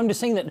 I'm just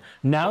saying that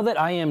now that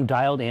I am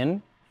dialed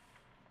in,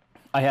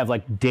 I have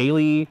like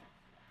daily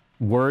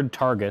word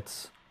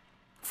targets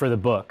for the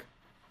book,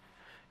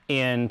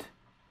 and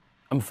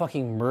I'm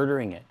fucking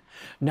murdering it.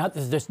 Not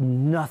that there's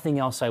nothing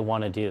else I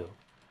want to do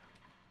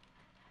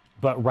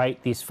but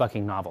write these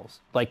fucking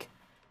novels. Like,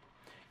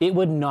 it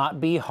would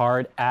not be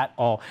hard at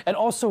all. And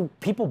also,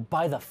 people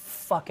buy the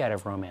fuck out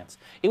of romance.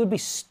 It would be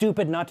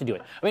stupid not to do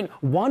it. I mean,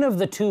 one of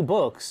the two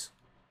books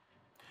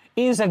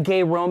is a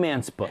gay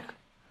romance book,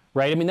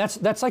 right? I mean,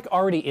 that's like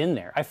already in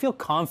there. I feel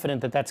confident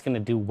that that's going to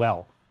do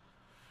well.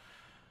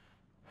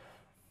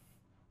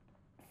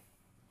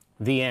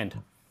 The end.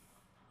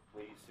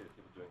 We used to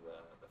people doing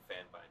the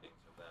fan bindings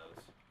of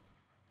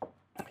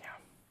those. Yeah.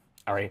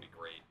 All right. That'd be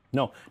great.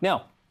 No.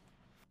 Now,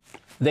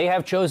 they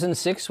have chosen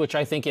 6, which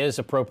I think is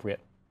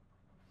appropriate.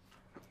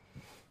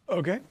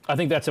 Okay. I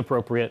think that's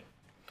appropriate.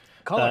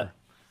 Color.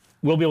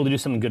 We'll be able to do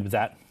something good with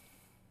that.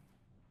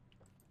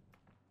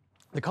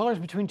 The color's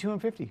between 2 and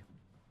 50.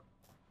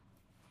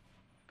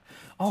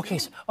 Okay.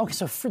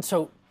 So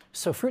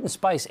fruit and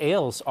spice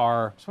ales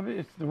are. So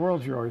it's the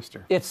world's your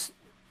oyster. It's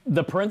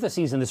the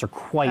parentheses in this are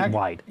quite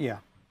wide. Yeah.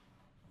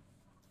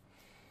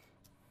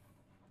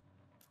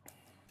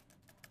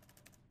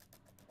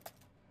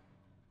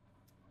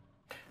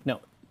 No,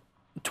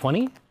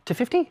 20 to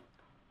 50?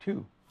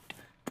 2.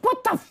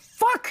 What the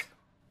fuck?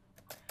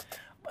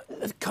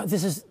 God,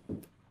 this is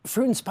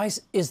fruit and spice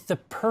is the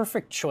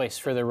perfect choice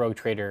for the Rogue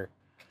Trader.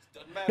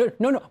 Doesn't matter.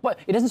 No. But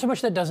it isn't so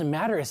much that it doesn't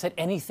matter. It's that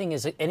anything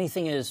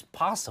is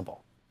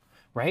possible,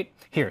 right?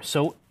 Here,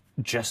 so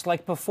just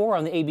like before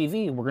on the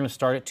ABV, we're going to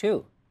start at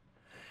 2.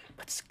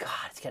 But God,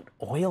 it's got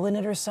oil in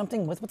it or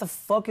something. What the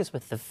fuck is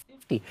with the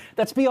 50?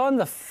 That's beyond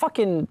the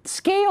fucking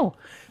scale.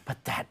 But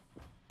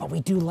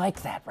we do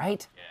like that,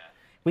 right? Yeah.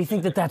 We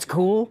think that that's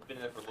cool. Been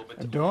in there for a little bit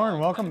too Adorn,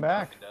 long. welcome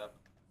back.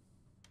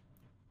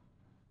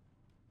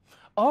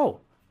 Oh,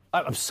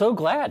 I'm so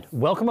glad.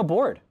 Welcome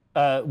aboard.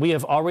 We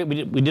have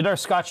already we did our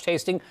Scotch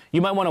tasting.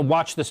 You might want to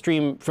watch the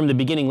stream from the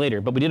beginning later,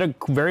 but we did a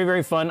very,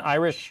 very fun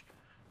Irish,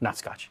 not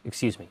Scotch.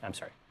 Excuse me. I'm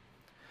sorry.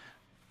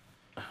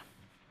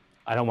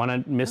 I don't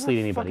want to mislead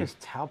anybody. What the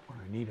fuck is Talp when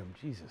I need him?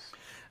 Jesus.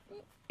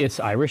 It's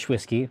Irish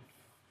whiskey.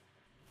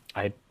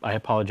 I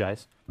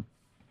apologize.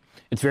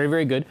 It's very,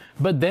 very good.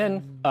 But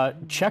then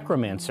Czech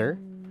Romancer,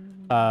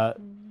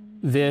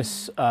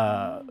 this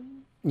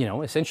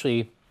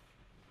essentially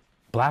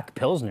black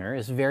Pilsner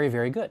is very,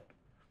 very good.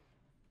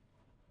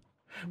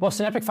 Well,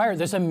 Synaptic Fire,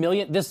 there's a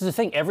million. This is the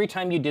thing. Every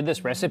time you did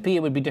this recipe, it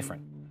would be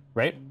different,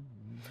 right?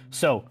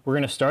 So we're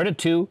going to start at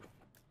 2.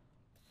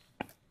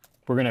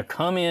 We're going to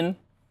come in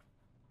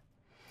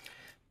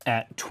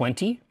at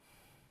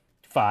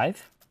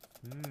 25.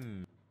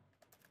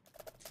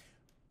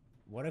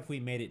 What if we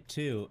made it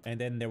 2, and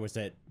then there was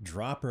a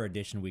dropper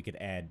edition we could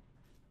add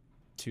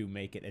to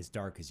make it as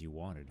dark as you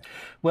wanted?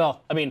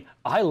 Well, I mean,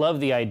 I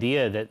love the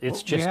idea that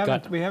it's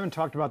just we haven't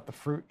talked about the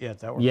fruit yet.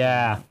 That we're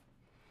Yeah.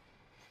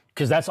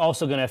 Because that's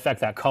also going to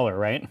affect that color,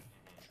 right?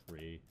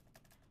 Tree.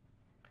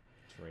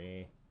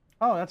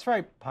 Oh, that's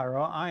right,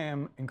 Pyro. I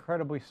am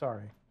incredibly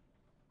sorry.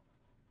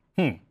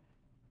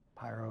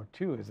 Pyro,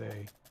 too, is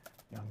a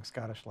young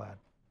Scottish lad.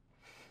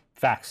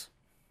 Facts.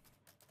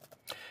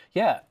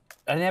 Yeah,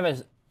 I didn't have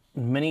as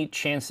many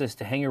chances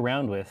to hang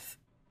around with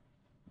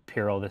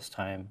Pirro this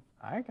time.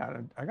 I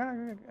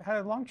had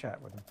a long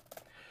chat with him.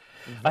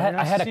 I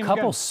had a Seemed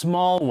couple good.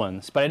 small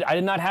ones, but I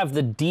did not have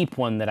the deep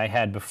one that I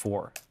had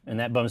before, and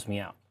that bums me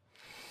out.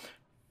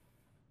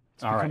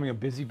 It's becoming a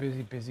busy,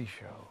 busy, busy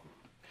show.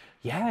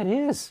 Yeah, it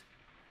is.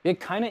 It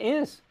kind of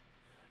is.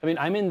 I mean,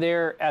 I'm in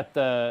there at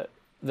the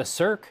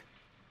Cirque.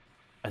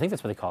 I think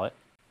that's what they call it.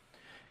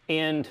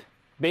 And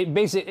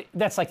basically,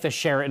 that's like the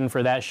Sheraton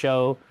for that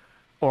show,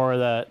 or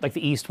the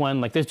East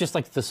one. Like, there's just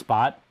like the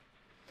spot.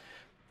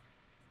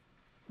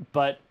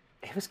 But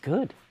it was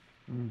good.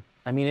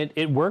 I mean,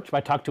 it worked.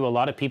 I talked to a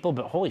lot of people,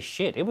 but holy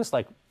shit, it was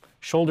like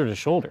shoulder to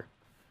shoulder.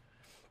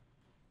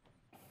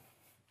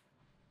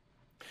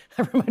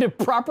 I remember to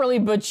properly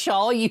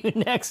bachal you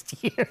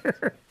next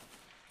year.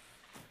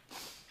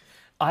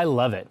 I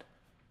love it.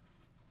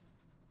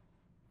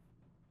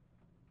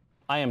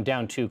 I am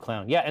down 2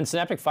 clown. Yeah, and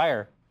Synaptic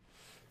Fire.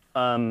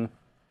 Yeah,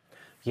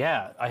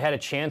 I had a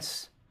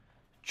chance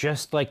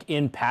just like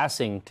in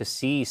passing to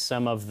see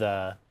some of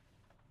the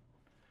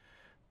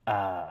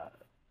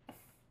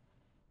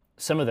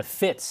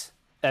fits,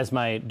 as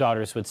my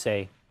daughters would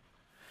say,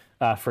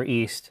 for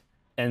East,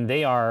 and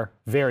they are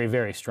very,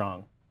 very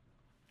strong.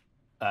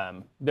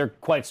 They're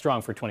quite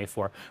strong for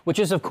 24, which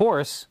is, of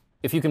course,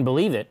 if you can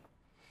believe it,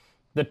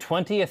 the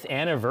 20th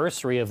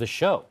anniversary of the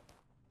show.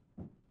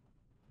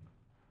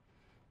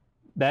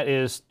 That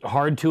is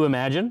hard to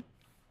imagine,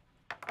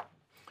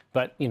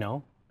 but you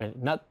know,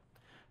 not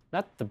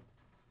the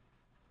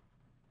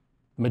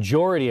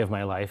majority of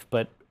my life,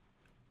 but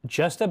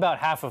just about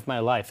half of my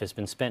life has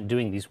been spent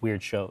doing these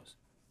weird shows.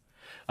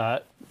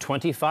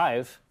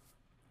 25,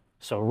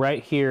 so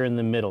right here in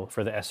the middle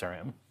for the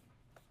SRM.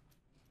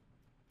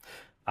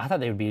 I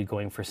thought they would be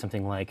going for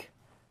something like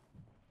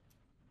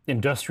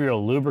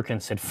industrial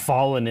lubricants had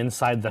fallen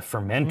inside the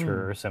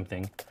fermenter or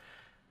something.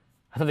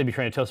 I thought they'd be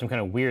trying to tell some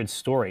kind of weird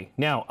story.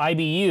 Now,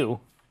 IBU.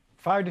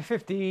 5 to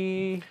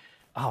 50.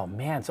 Oh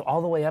man, so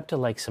all the way up to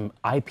like some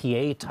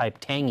IPA type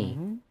tangy.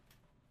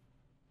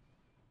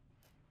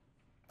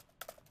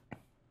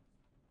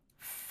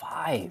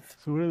 5.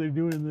 So what are they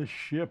doing in this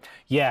ship?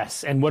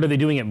 Yes, and what are they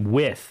doing it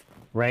with,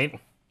 right?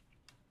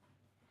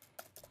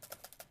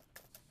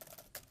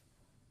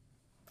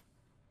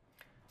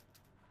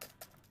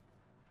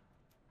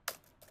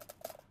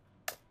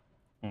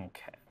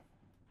 Okay.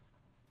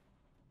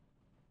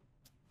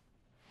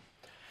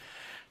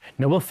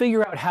 Now we'll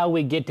figure out how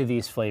we get to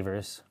these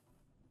flavors,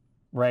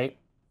 right?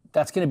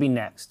 That's going to be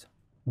next.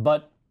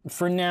 But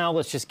for now,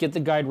 let's just get the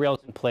guide rails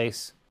in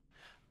place,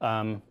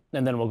 and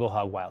then we'll go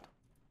hog wild.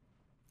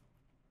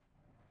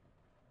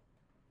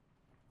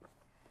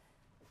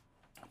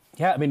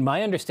 Yeah, I mean,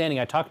 my understanding,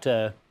 I talked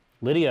to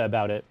Lydia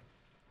about it.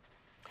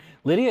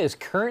 Lydia is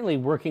currently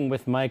working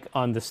with Mike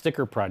on the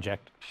sticker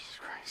project. Jesus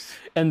Christ.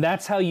 And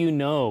that's how you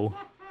know.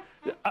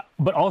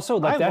 But also,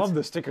 like, I love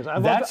the stickers.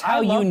 That's how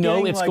you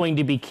know it's going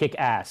to be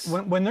kick-ass.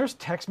 When there's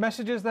text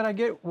messages that I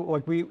get,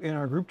 like we in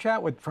our group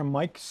chat from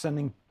Mike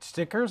sending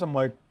stickers, I'm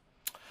like,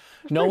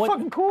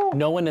 fucking cool.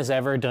 No one has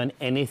ever done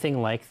anything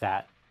like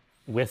that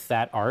with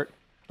that art.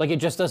 Like, it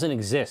just doesn't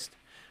exist.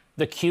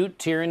 The cute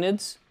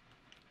Tyranids,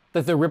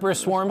 the Ripper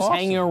Swarms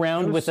hanging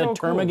around with a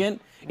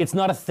termagant, it's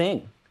not a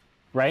thing,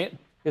 right?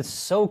 It's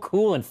so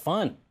cool and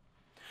fun.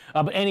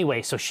 But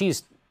anyway, so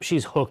she's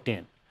hooked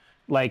in.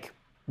 Like,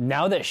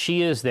 now that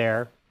she is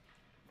there,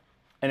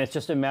 and it's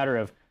just a matter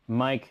of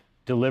Mike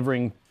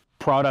delivering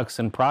products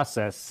and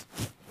process,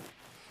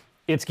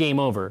 it's game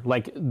over.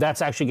 Like,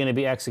 that's actually going to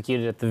be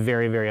executed at the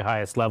very, very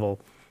highest level,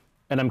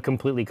 and I'm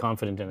completely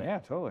confident in it. Yeah,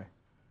 totally.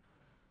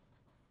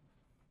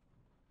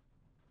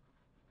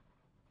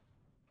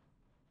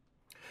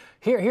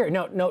 Here,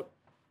 no.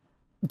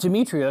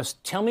 Demetrios,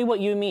 tell me what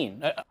you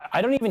mean.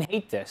 I don't even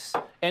hate this.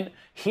 And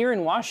here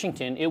in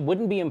Washington, it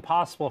wouldn't be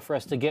impossible for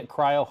us to get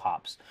cryo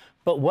hops.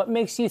 But what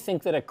makes you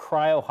think that a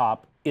cryo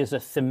hop is a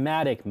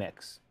thematic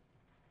mix?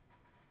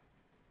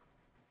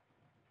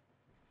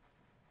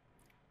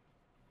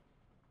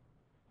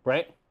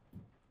 Right?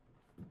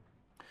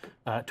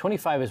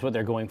 25 is what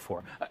they're going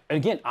for.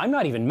 Again, I'm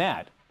not even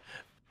mad.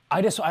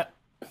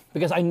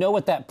 Because I know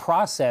what that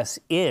process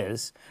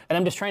is, and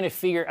I'm trying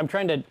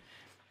to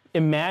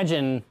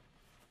imagine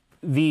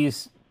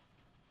these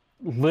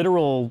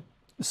literal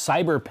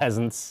cyber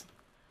peasants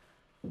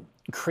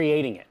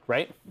creating it,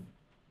 right?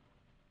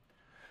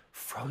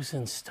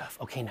 Frozen stuff.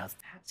 Okay, now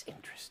that's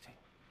interesting.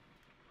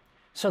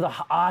 So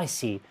I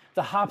see.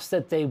 The hops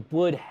that they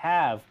would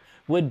have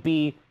would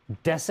be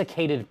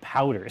desiccated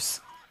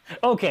powders.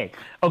 Okay,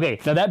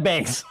 now that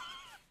bangs.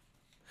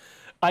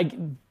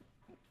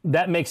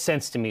 That makes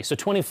sense to me. So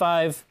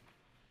 25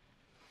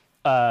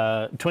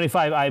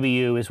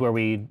 IBU is where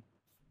we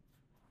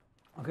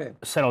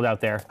settled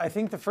out there. I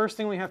think the first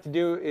thing we have to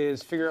do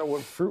is figure out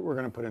what fruit we're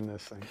going to put in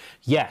this thing.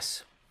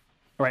 Yes.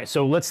 All right,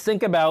 so let's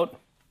think about,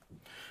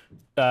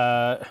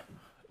 we're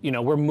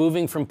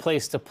moving from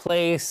place to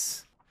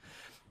place.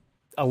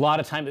 A lot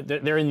of time,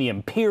 they're in the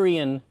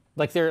Empyrean,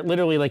 like they're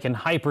literally like in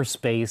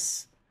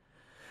hyperspace.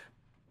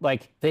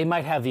 Like, they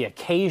might have the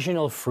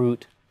occasional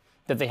fruit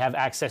that they have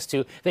access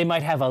to. They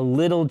might have a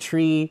little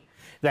tree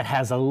that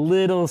has a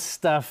little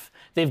stuff.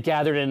 They've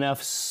gathered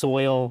enough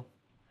soil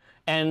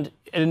and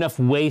enough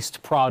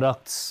waste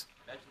products.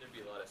 Imagine there'd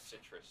be a lot of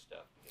citrus stuff.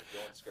 If you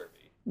want scurvy.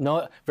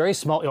 No, very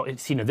small. Oh,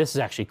 see, no, this is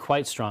actually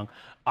quite strong.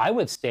 I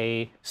would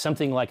say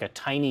something like a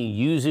tiny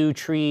yuzu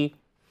tree,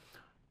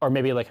 or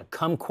maybe like a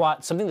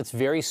kumquat, something that's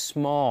very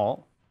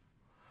small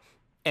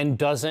and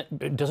doesn't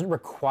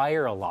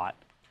require a lot.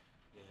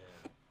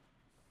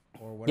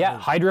 Or Yeah,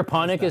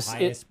 hydroponic is the is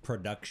highest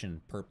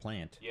production per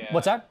plant. Yeah.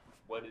 What's that?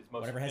 What is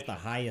most Whatever has the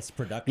efficient? highest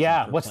production.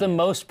 Yeah, per what's the plant.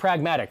 most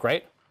pragmatic,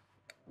 right?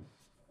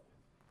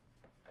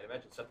 I'd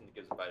imagine something that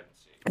gives a vitamin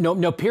C.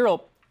 No,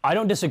 Piril, I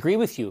don't disagree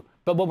with you,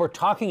 but what we're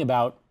talking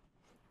about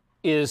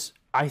is,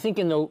 I think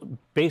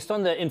based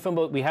on the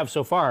info we have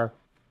so far,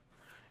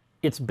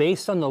 it's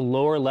based on the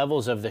lower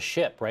levels of the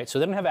ship, right? So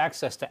they don't have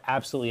access to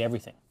absolutely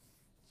everything.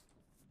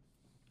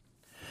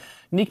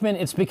 Nickman,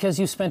 it's because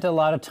you spent a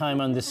lot of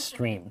time on this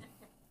stream.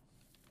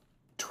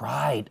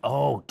 Dried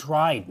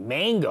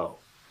mango.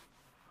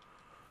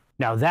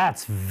 Now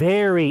that's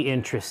very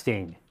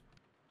interesting.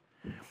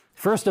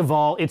 First of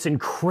all, it's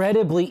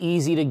incredibly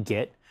easy to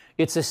get.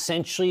 It's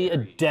essentially a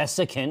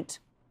desiccant,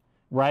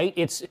 right?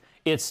 It's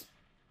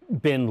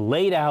been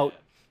laid out,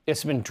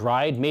 it's been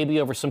dried, maybe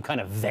over some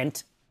kind of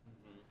vent.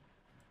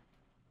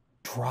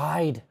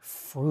 Dried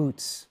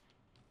fruits.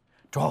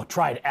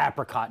 Dried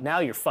apricot. Now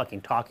you're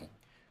fucking talking.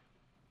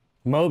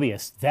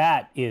 Mobius,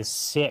 that is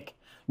sick.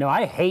 Now,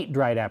 I hate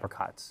dried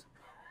apricots.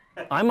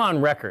 I'm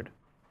on record.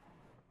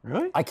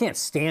 Really? I can't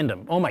stand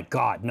them. Oh my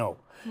God, no.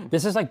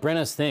 This is like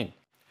Brenna's thing.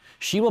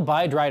 She will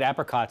buy dried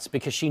apricots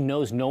because she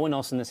knows no one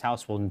else in this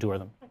house will endure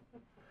them.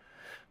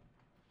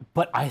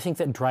 But I think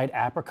that dried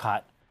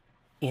apricot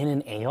in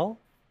an ale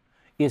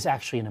is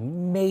actually an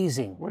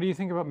amazing. What do you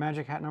think about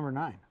Magic Hat number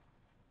 9?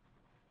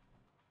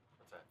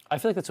 What's that? I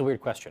feel like that's a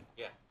weird question.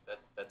 Yeah,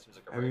 that seems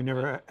like a Have very you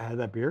never had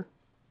that beer?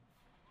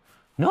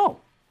 No.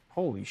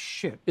 Holy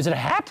shit. Is it a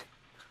hat?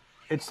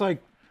 It's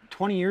like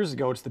 20 years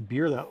ago, it's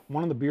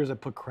one of the beers that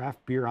put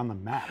craft beer on the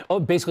map. Oh,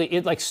 basically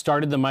it like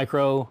started the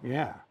micro.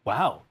 Yeah,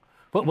 Wow.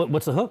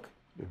 What's the hook?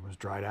 it was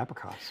dried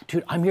apricots.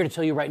 Dude, I'm here to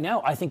tell you right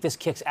now, I think this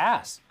kicks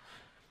ass.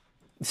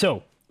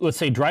 So, let's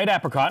say dried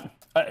apricot.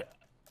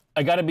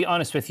 I gotta be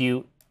honest with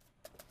you.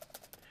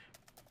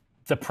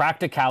 The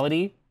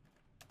practicality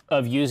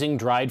of using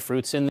dried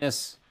fruits in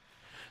this,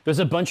 there's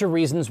a bunch of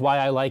reasons why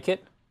I like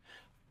it,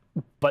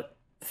 but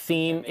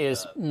theme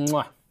is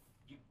mwah.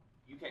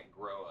 You can't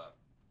grow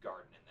a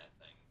garden in that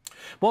thing.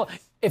 Well,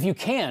 if you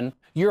can,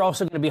 you're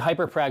also gonna be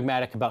hyper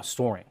pragmatic about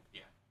storing.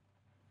 Yeah.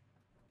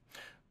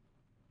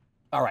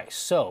 All right,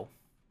 so,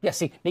 yeah,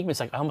 see, Nickman's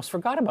like, I almost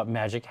forgot about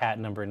Magic Hat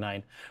number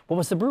 9. What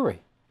was the brewery?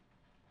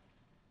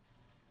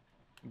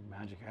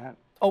 Magic Hat.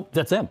 Oh,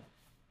 that's them.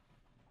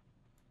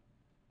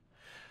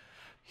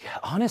 Yeah,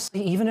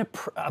 honestly, even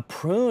a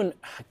prune,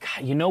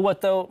 God, you know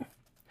what though?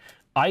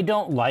 I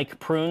don't like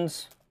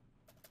prunes.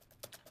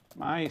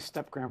 My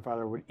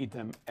step-grandfather would eat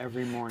them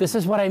every morning. This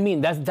is what I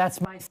mean.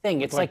 That's my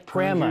thing. It's like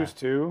prune grandma. juice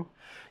too.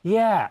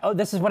 Yeah. Oh,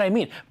 this is what I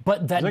mean.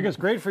 But that. It's like it's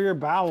great for your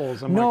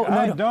bowels. I'm No, like, no,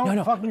 I no, don't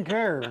no. fucking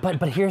care.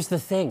 But here's the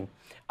thing.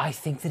 I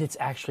think that it's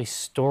actually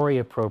story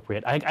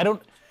appropriate. I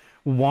don't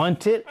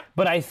want it,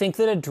 but I think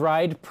that a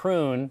dried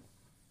prune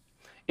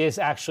is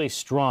actually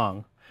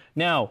strong.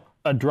 Now,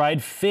 a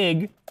dried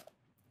fig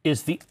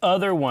is the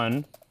other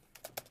one.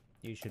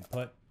 You should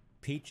put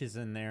peaches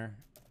in there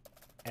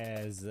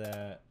as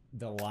the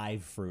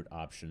live fruit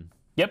option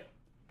Yep.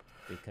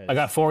 because I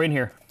got 4 in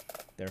here.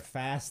 they're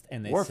fast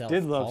and they Worf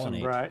self-pollinate. did love some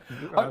bright.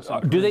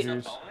 do they-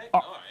 Pollinate?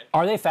 All right.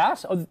 Are they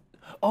fast?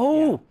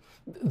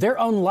 They're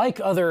unlike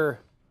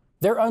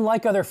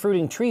other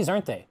fruiting trees,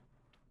 aren't they?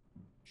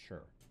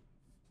 Sure.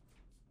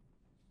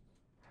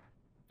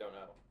 Don't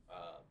know.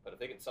 But if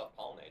they can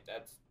self-pollinate,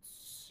 that's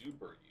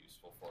super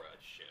useful for a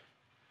ship.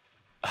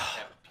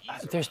 Have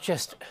bees There's around or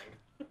just- something.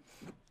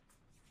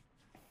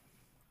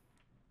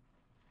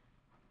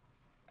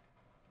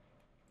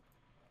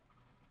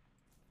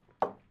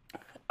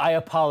 I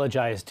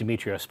apologize,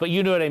 Demetrios, but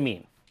you know what I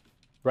mean,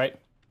 right?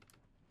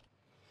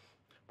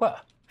 Well,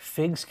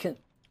 figs can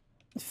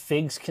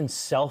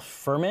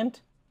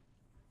self-ferment,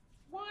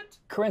 What?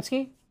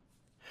 Kerensky?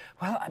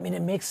 Well, I mean,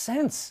 it makes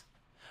sense,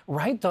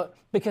 right?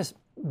 Because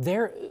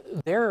their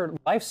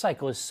life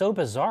cycle is so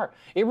bizarre.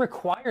 It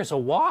requires a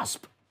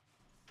wasp.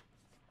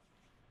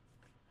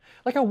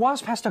 Like a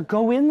wasp has to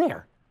go in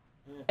there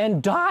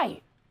and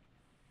die.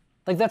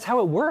 Like that's how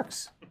it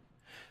works.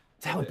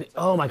 That would be,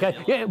 oh my God.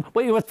 Yeah,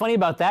 what's funny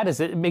about that is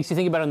it makes you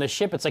think about it on the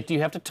ship. It's like, do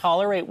you have to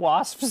tolerate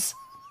wasps?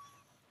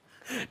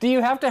 Do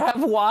you have to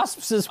have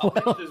wasps as well?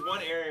 There's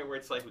one area where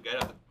it's like we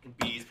got the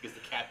bees because the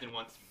captain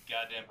wants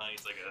goddamn honey.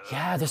 He's like,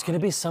 Yeah, there's going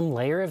to be some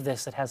layer of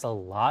this that has a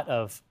lot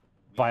of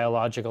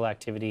biological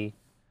activity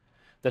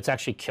that's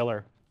actually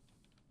killer.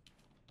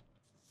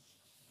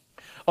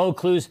 Oh,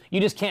 Clues, you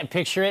just can't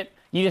picture it.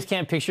 You just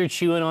can't picture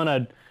chewing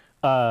on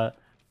a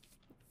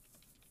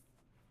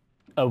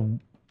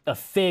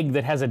fig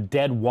that has a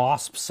dead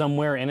wasp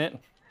somewhere in it.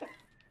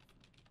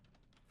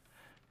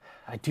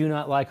 I do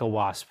not like a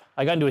wasp.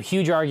 I got into a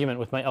huge argument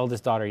with my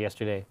eldest daughter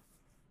yesterday.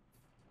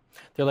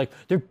 They're like,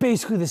 they're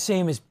basically the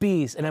same as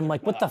bees. And I'm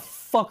like, what the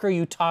fuck are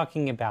you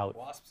talking about?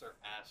 Wasps are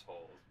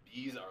assholes.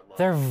 Bees are lovely.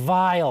 They're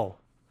vile.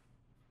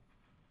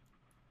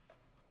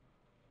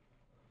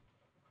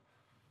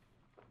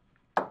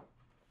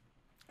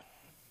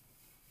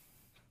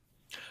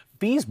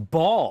 Bees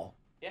ball.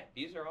 Yeah,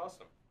 bees are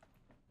awesome.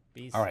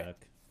 Bees All right.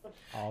 suck.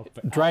 All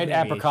Dried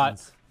apricot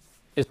variations.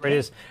 is what it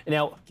is.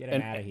 Now, Get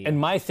 'em outta here. and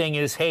my thing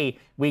is, hey,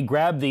 we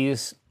grab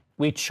these,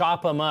 we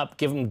chop them up,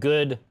 give them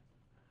good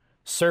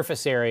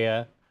surface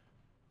area.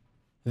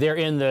 They're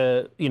in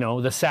the,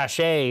 the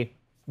sachet.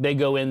 They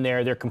go in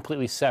there. They're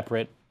completely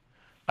separate.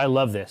 I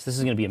love this. This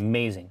is going to be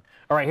amazing.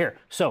 All right, here.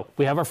 So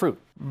we have our fruit.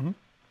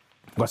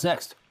 What's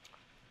next?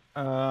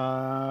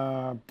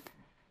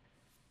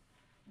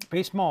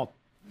 Base malt.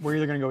 We're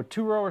either going to go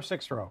 2-row or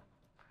 6-row.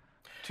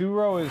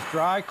 2-row is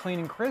dry, clean,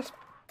 and crisp.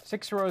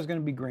 6-row is going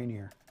to be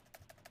grainier.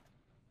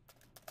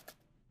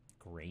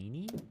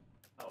 Grainy?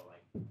 Oh,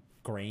 like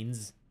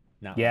Grains?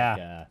 Not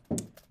Yeah.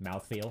 like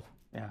mouthfeel?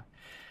 Yeah.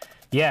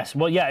 Yes.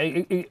 Well, yeah.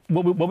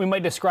 What we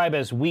might describe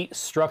as wheat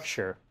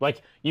structure.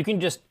 Like you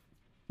can just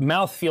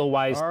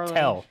mouthfeel-wise Barley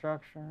tell.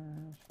 structure,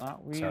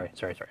 not wheat.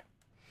 Sorry.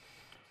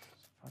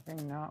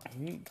 Fucking not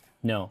wheat.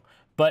 No,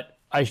 but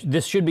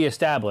this should be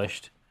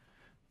established.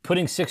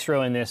 Putting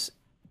 6-row in this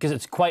because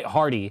it's quite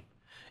hardy,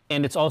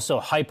 and it's also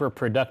hyper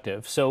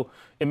productive. So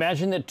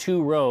imagine that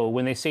 2-row.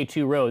 When they say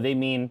 2-row, they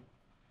mean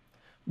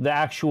the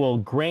actual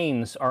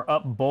grains are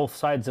up both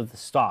sides of the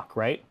stalk,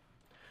 right?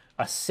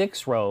 A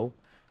 6-row.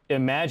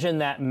 Imagine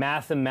that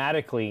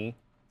mathematically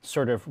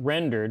sort of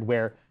rendered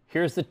where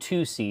here's the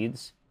 2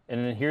 seeds,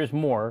 and then here's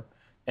more,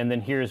 and then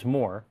here's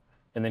more,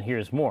 and then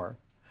here's more.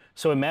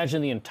 So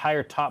imagine the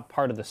entire top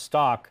part of the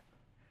stalk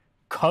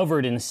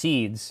covered in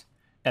seeds,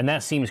 and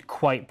that seems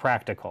quite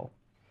practical.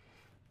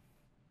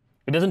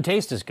 It doesn't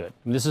taste as good.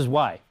 This is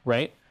why,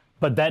 right?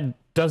 But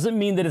that doesn't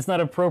mean that it's not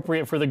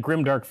appropriate for the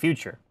grimdark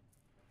future.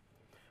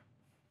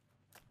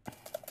 I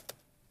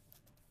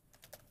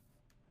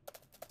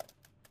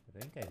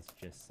think I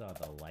just saw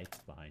the lights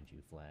behind you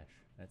flash.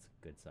 That's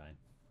a good sign.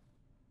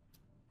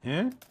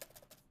 Yeah?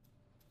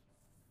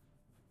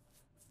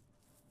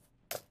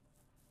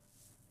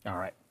 All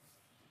right.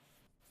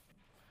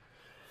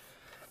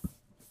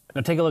 Now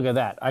take a look at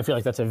that. I feel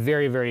like that's a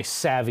very, very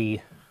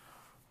savvy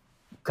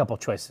couple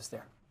choices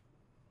there.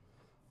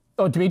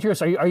 Oh,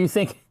 Demetrius, are you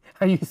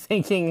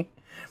thinking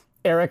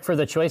Eric for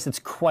the choice? It's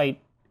quite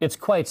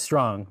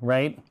strong,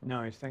 right?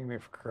 No, he's thanking me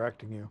for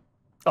correcting you.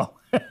 Oh.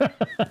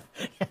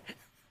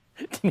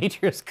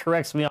 Demetrius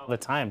corrects me all the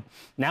time.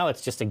 Now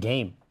it's just a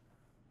game.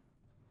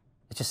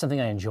 It's just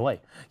something I enjoy.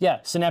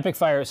 Yeah, synaptic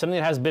fire, something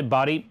that has a bit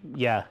body.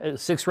 Yeah,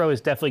 6-row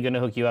is definitely going to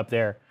hook you up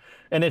there.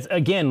 And it's,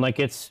 again, like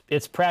it's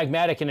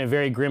pragmatic in a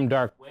very grim,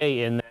 dark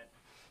way in that,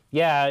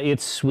 yeah,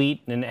 it's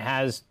sweet and it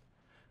has,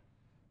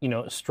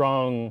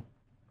 strong,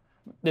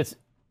 it's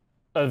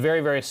a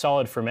very, very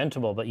solid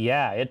fermentable. But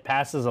yeah, it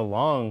passes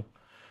along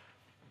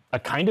a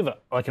kind of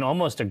like an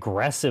almost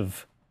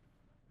aggressive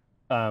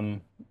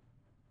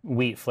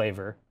wheat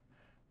flavor,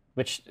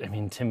 which, I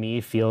mean, to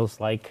me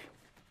feels like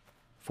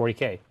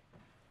 40K.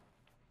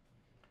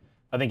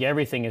 I think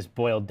everything is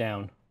boiled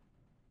down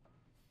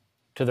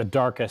to the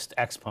darkest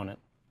exponent.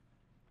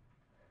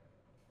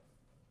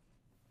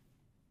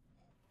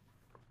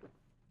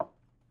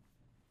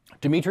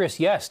 Demetrius,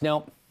 yes.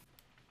 Now,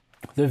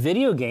 the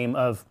video game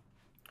of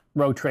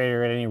Rogue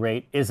Trader, at any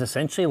rate, is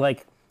essentially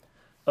like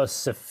a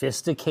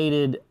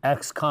sophisticated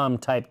XCOM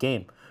type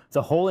game.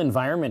 The whole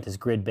environment is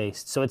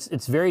grid-based, so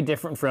it's very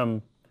different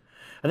from.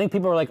 I think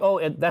people are like, "Oh,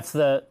 that's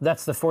the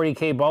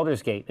 40K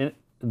Baldur's Gate." And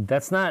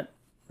that's not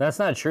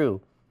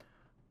true.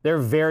 They're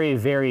very,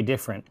 very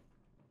different.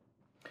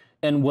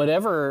 And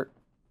whatever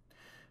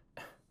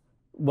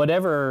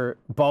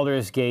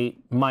Baldur's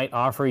Gate might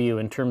offer you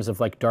in terms of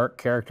like dark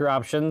character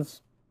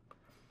options,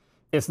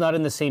 it's not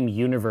in the same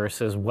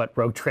universe as what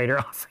Rogue Trader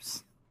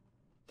offers.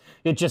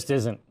 It just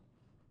isn't.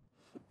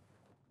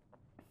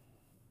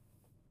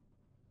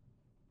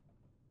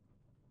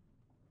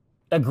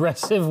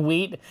 Aggressive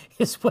wheat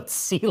is what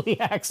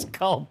celiacs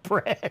call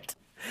bread.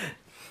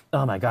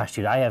 Oh my gosh,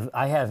 dude! I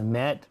have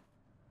met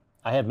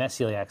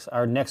celiacs.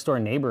 Our next door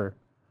neighbor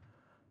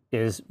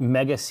is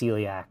mega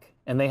celiac,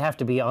 and they have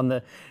to be on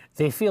the.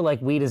 They feel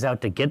like wheat is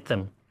out to get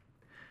them.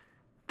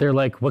 They're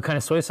like, "What kind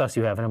of soy sauce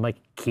do you have?" And I'm like,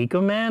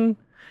 "Kiko Man,"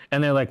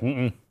 and they're like,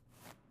 "Mm-mm."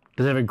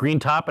 Does it have a green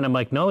top? And I'm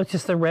like, "No, it's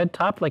just the red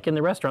top, like in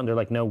the restaurant." They're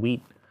like, "No,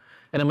 wheat,"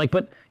 and I'm like,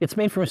 "But it's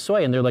made from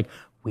soy," and they're like,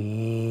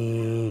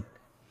 "Wheat."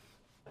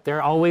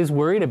 They're always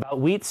worried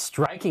about wheat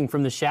striking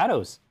from the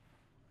shadows.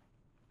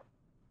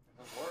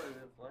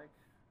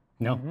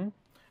 No.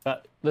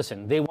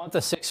 Listen, they want the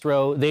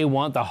 6-row, they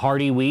want the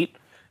hardy wheat,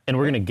 and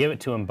we're going to give it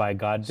to them, by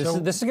God.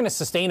 This is going to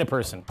sustain a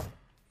person.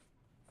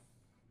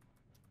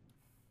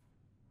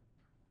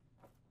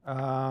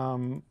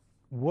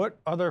 What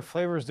other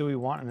flavors do we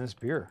want in this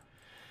beer?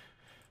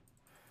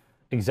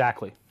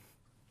 Exactly.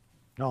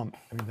 No,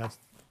 I mean, that's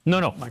No.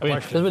 my I mean,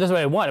 question. that's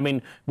what I want. I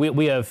mean,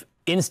 we have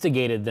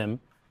instigated them,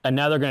 and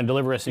now they're going to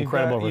deliver us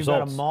incredible You've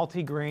results. got a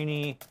malty,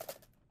 grainy,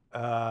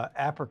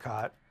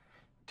 apricot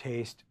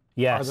taste.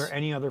 Yes. Are there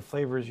any other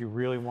flavors you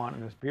really want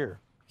in this beer?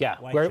 Yeah.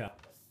 White chocolate.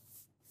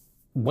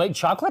 White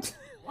chocolate?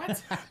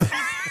 What?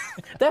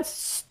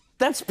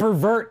 That's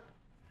pervert.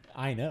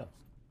 I know.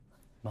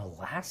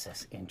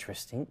 Molasses,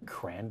 interesting.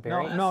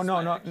 Cranberry.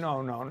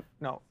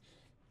 No.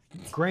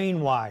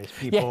 Grain-wise,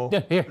 people.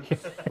 Yeah, here.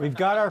 We've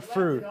got our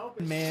fruit.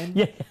 Man.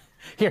 Yeah.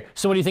 Here.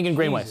 So what are you thinking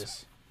grain-wise?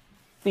 Jesus.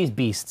 These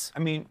beasts. I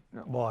mean,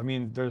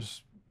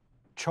 there's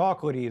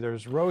chocolatey,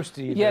 there's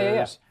roasty, Yeah,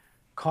 there's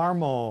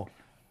caramel,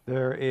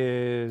 there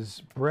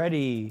is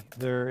bready,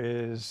 there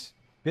is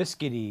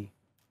biscuity.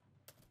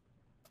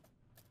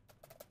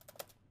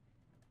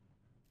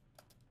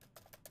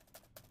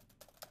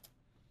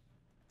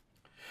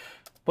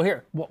 Well,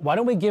 here, why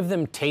don't we give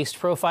them taste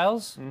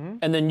profiles,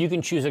 and then you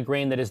can choose a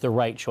grain that is the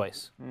right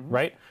choice,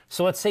 right?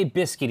 So let's say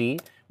biscuity,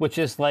 which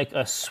is like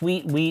a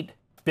sweet wheat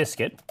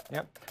biscuit,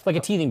 Yep. like a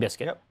teething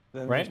biscuit. Yep.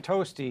 Then Right? there's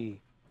toasty.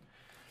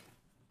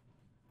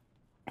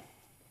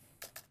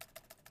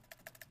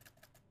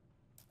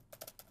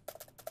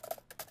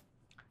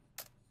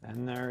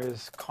 Then there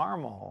is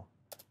caramel.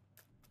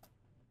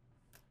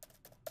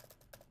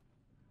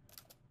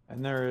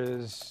 And there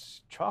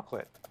is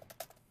chocolate.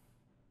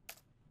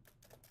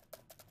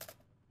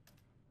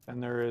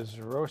 And there is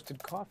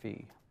roasted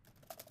coffee.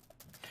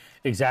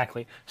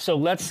 Exactly. So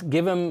let's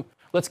give them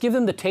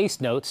the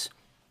taste notes,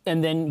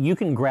 and then you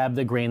can grab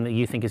the grain that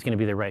you think is going to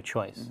be the right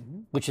choice,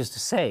 which is to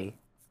say,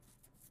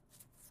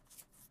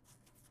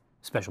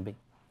 special B.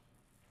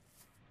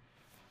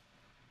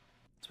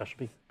 Special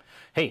B.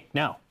 Hey,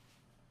 now,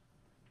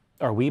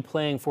 are we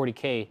playing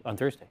 40K on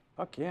Thursday?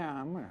 Fuck yeah,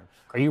 I'm gonna.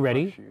 Are you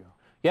ready? crush you.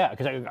 Yeah,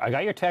 because I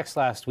got your text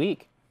last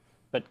week,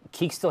 but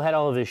Keek still had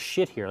all of his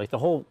shit here. Like the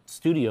whole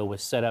studio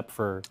was set up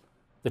for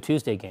the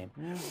Tuesday game.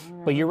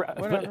 But you're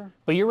whatever.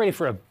 but you're ready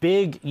for a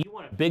big. You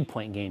want a big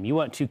point game. You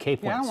want 2K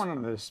points. Yeah, I don't want none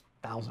of this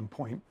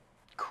 1,000-point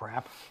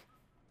crap.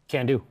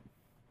 Can do.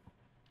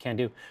 Can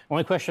do.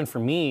 Only question for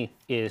me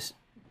is,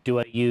 do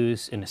I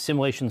use an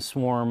assimilation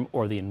swarm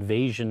or the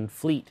invasion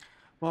fleet?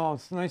 Well,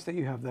 it's nice that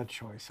you have that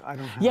choice. I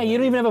don't have Yeah, you that.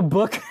 don't even have a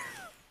book.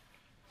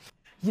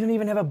 You don't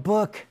even have a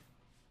book.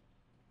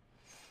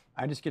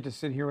 I just get to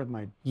sit here with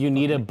my You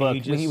need a fucking book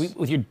Aegis-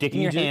 with your dick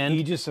in your hand,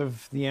 Aegis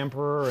of the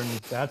Emperor, and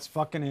that's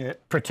fucking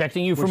it.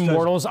 protecting you from Which does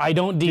mortals. I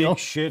don't deal. Big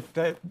shit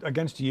that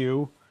against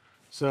you.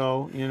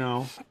 So,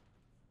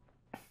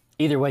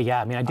 Either way,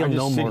 yeah. I mean, I deal I just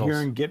no sit mortals. here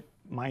and get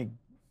my.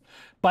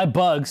 By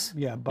bugs.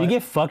 Yeah, You but-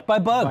 get fucked by I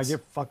bugs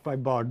get fucked by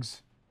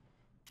bugs.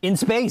 in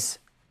space.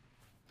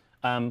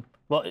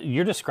 Well,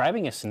 you're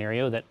describing a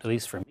scenario that, at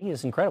least for me,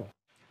 is incredible.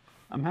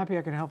 I'm happy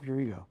I can help your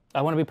ego.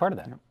 I want to be part of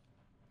that.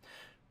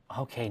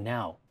 Okay,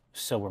 now,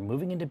 so we're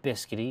moving into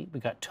biscuity. We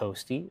got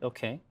toasty.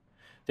 Okay.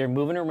 They're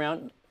moving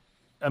around.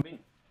 I mean,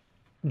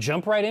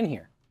 jump right in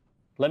here.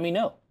 Let me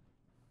know.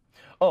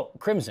 Oh,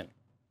 Crimson.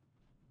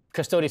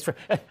 Custodes for.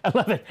 I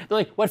love it. They're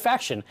like, what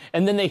faction?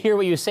 And then they hear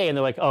what you say and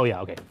they're like, oh,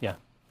 yeah, okay, yeah.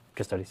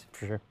 Custodes,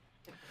 for sure.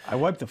 I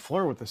wiped the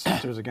floor with the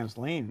sisters against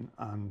Lane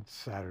on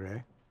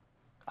Saturday.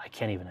 I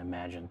can't even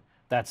imagine.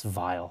 That's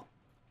vile.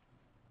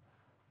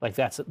 Like,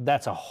 that's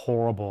a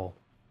horrible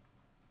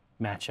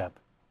matchup.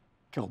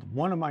 Killed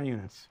one of my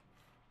units.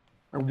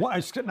 Or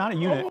one, not a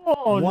unit.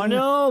 Oh,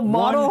 no,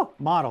 model? One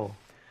model.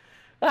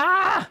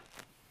 Ah!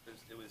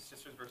 It was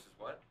sisters versus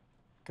what?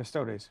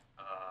 Custodes.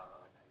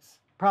 Nice.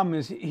 Problem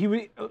is,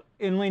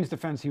 in Lane's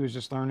defense, he was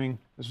just learning.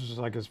 This was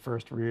like his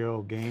first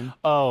real game.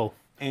 Oh,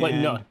 but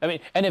no. And- I mean,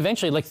 and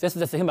eventually, like, this is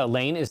the thing about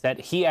Lane is that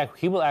he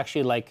will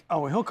actually, like,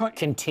 Oh, he'll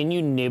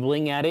continue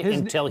nibbling at it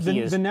until he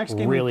is the next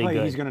game really we play,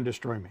 good. he's going to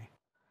destroy me.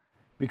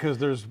 Because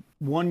there's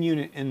one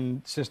unit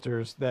in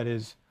Sisters that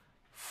is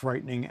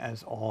frightening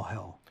as all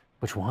hell.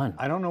 Which one?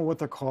 I don't know what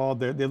they're called.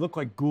 They look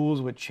like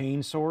ghouls with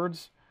chain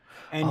swords.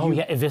 And Oh, you,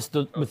 yeah, with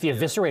the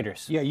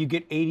eviscerators. Yeah, you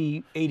get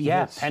 80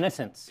 Yeah, hits.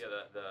 penitents. Yeah,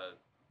 the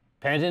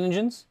Penitent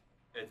engines?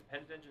 it's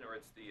Penitent Engine or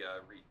it's the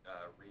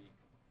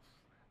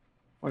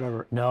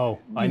Whatever. No,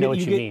 I know what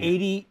you mean.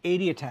 You get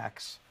 80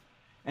 attacks.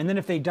 And then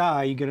if they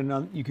die, you get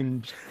another. You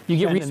can. You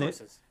get spend and they-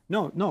 resources.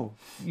 No.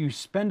 You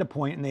spend a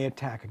point and they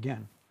attack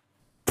again.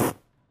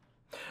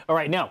 All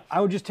right, now,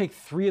 I would just take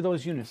 3 of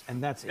those units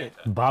and that's it.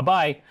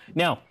 bye-bye.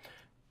 Now,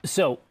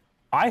 so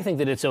I think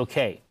that it's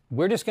okay.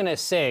 We're just going to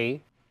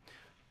say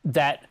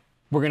that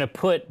we're going to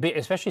put,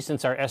 especially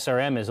since our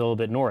SRM is a little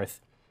bit north,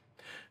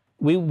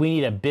 we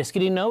need a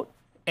biscuity note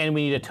and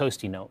we need a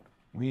toasty note.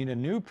 We need a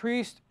new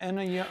priest and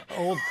a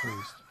old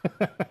priest.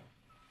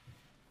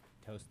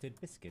 Toasted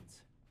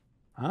biscuits.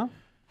 Huh?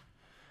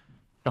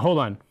 Now, hold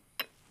on.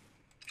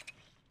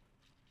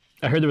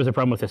 I heard there was a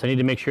problem with this. I need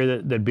to make sure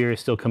that the beer is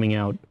still coming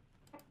out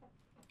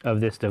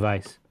of this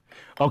device.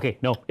 Okay,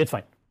 no, it's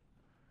fine.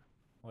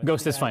 What's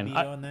Ghost the is fine.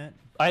 IBU on that?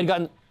 I had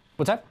gotten,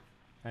 what's that?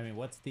 I mean,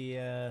 what's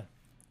the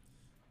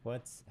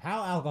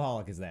how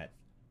alcoholic is that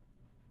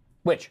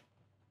Which?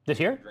 This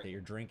here? that you're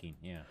drinking?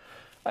 Yeah.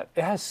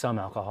 It has some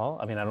alcohol.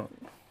 I mean, I don't,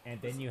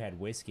 And then you had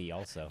whiskey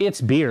also.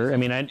 it's beer. I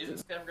mean, Isn't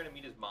Steph going to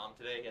meet his mom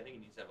today? I think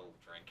he needs to have a little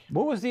drink.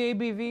 What was the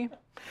ABV?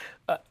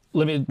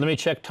 let me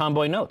check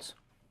Tomboy notes.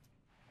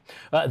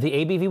 The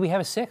ABV we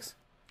have is 6.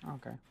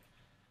 Okay.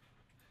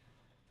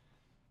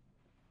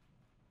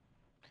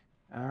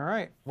 All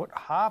right. What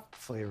hop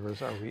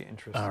flavors are we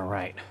interested in? All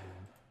right.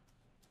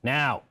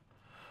 Now,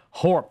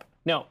 Horp.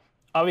 Now,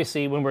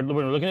 obviously, when we're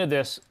looking at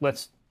this,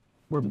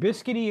 We're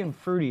biscuity and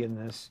fruity in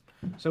this.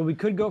 So we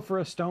could go for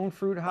a stone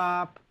fruit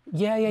hop.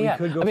 Yeah. We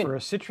could go for a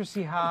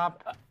citrusy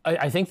hop.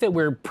 I think that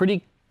we're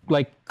pretty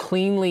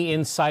cleanly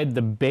inside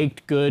the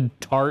baked good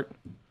tart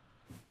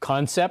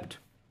concept.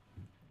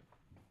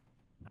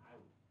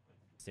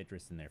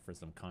 Citrus in there for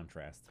some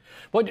contrast.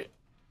 What?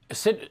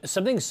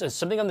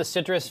 Something on the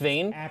citrus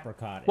vein.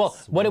 Apricot. Well,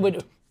 what it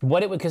would,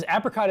 because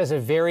apricot is a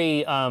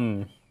very,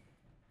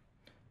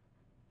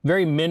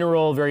 very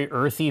mineral, very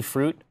earthy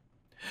fruit.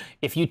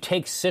 If you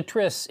take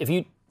citrus, if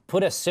you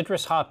put a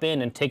citrus hop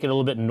in and take it a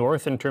little bit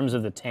north in terms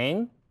of the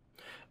tang,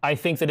 I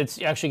think that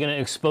it's actually going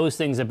to expose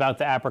things about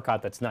the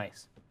apricot that's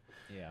nice.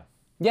 Yeah.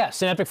 Yeah,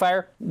 synaptic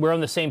fire. We're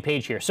on the same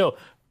page here. So,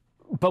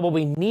 but what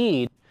we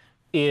need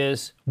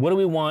is what do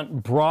we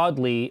want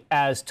broadly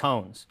as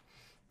tones?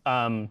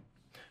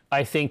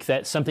 I think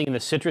that something in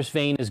the citrus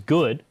vein is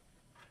good,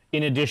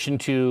 in addition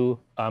to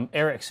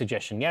Eric's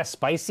suggestion. Yeah,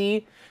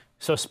 spicy.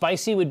 So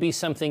spicy would be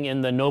something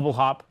in the noble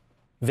hop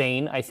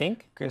vein, I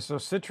think. Okay, so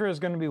Citra is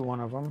going to be one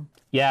of them.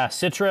 Yeah,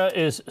 Citra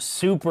is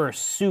super,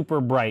 super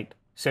bright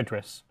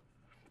citrus.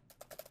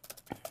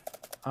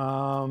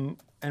 And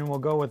we'll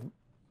go with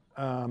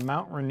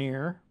Mount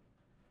Rainier.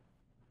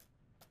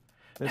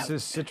 This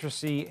is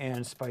citrusy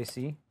and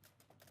spicy.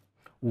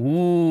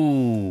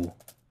 Ooh.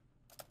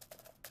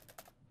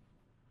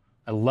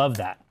 I love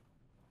that.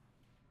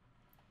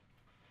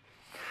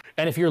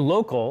 And if you're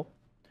local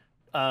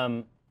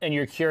and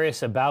you're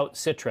curious about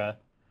Citra,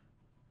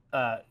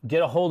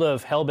 get a hold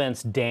of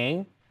Hellbent's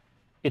Dang.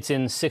 It's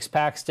in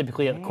 6-packs,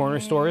 typically at corner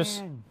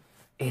stores.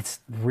 It's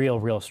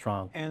real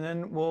strong. And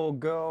then we'll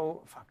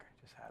go, fuck, I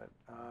just had it.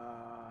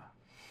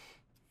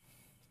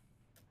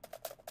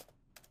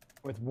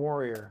 With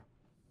Warrior,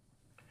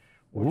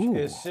 which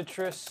is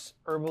citrus,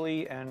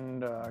 herbally,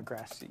 and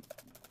grassy.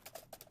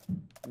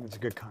 It's a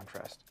good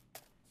contrast.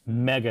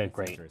 Mega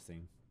great.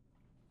 Interesting.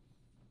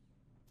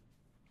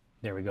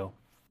 There we go.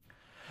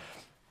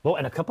 Well,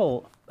 and a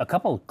couple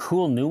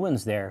cool new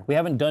ones there. We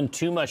haven't done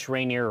too much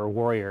Rainier or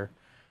Warrior.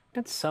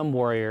 Did some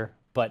Warrior,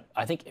 but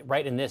I think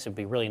right in this would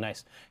be really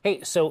nice.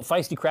 Hey, so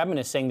Feisty Crabman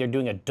is saying they're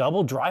doing a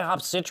double dry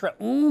hop Citra.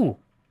 Ooh.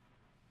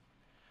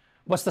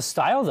 What's the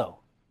style though?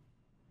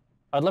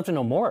 I'd love to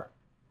know more.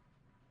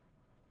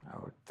 I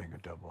would think a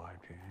double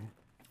IPA.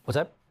 What's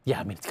that? Yeah,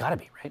 I mean it's got to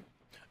be right.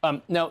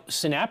 Now,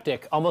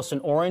 Synaptic, almost an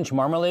orange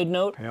marmalade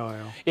note. Pale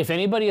ale. If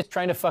anybody is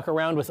trying to fuck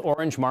around with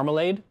orange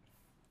marmalade,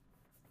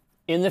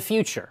 in the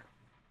future,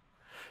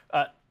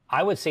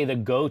 I would say the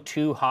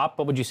go-to hop,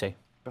 what would you say?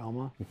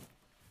 Belma.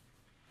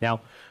 Now,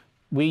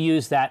 we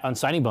used that on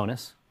signing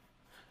bonus,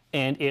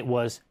 and it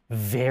was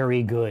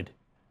very good.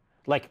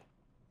 Like,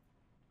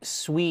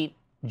 sweet,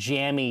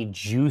 jammy,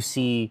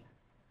 juicy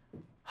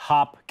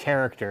hop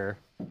character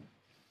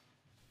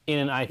in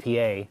an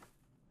IPA.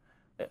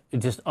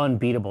 Just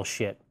unbeatable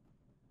shit.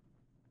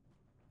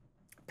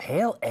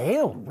 Pale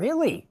ale,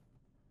 really?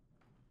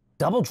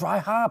 Double dry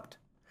hopped.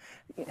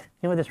 You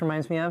know what this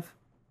reminds me of?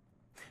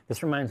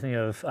 This reminds me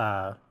of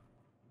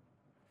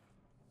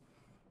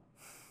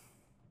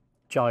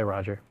Jolly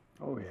Roger.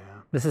 Oh yeah.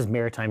 This is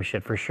maritime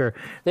shit for sure.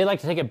 They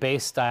like to take a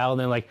base style and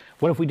they're like,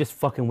 what if we just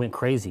fucking went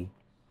crazy?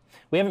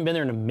 We haven't been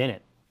there in a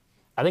minute.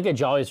 I think the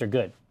Jollies are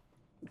good.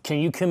 Can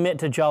you commit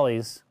to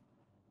Jollies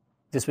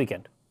this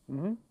weekend?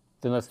 Mm-hmm.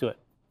 Then let's do it.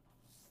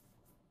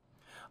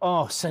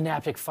 Oh,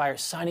 Synaptic Fire.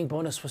 Signing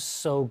bonus was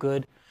so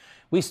good.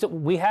 We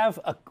have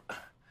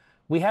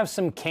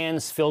some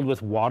cans filled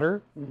with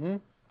water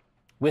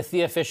with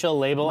the official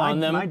label on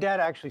them. My dad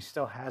actually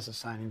still has a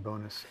signing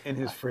bonus in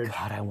his fridge.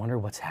 God, I wonder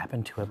what's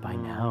happened to it by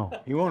now.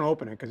 He won't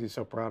open it because he's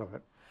so proud of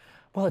it.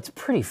 Well, it's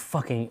pretty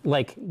fucking,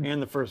 like...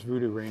 And the first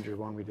Voodoo Ranger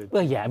one we did.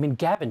 Well, yeah, I mean,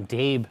 Gavin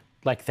Dabe,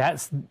 like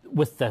that's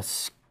with the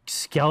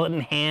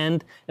skeleton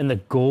hand and the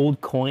gold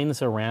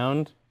coins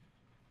around.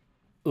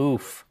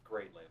 Oof.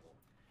 Great label.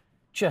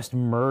 Just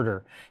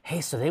murder.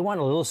 Hey, so they want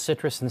a little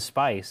citrus and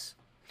spice.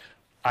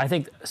 I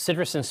think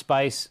citrus and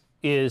spice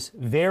is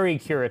very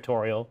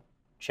curatorial,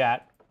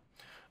 chat.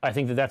 I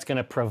think that that's going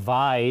to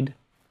provide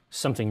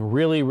something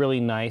really, really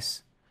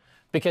nice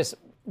because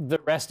the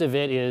rest of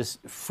it is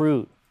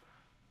fruit,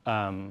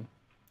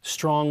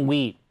 strong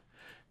wheat.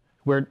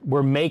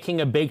 We're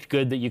making a baked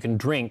good that you can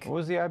drink. What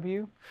was the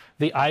IBU?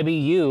 The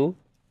IBU,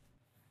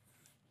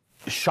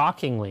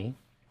 shockingly,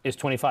 is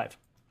 25.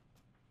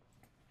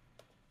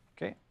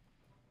 Okay.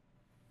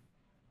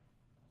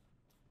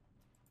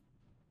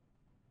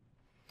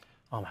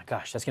 Oh my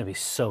gosh, that's gonna be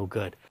so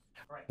good.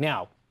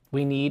 Now,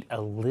 we need a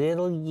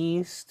little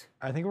yeast.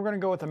 I think we're going to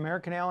go with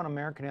American Ale and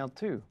American Ale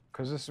 2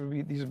 because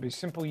these would be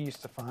simple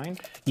yeast to find.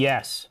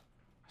 Yes.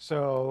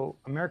 So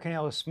American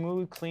Ale is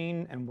smooth,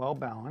 clean, and well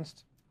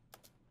balanced.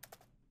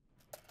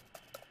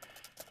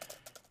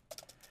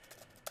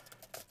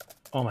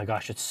 Oh my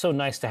gosh, it's so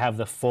nice to have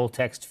the full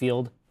text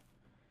field.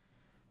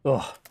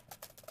 Ugh.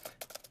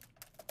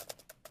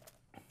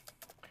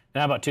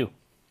 And how about 2?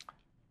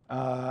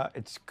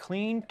 It's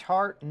clean,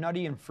 tart,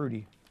 nutty, and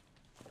fruity.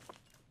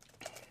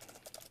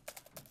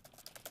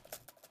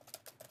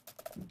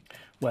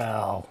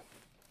 Well,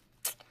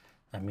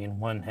 I mean,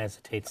 one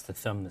hesitates to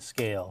thumb the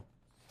scale.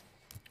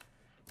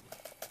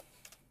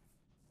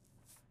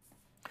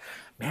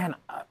 Man,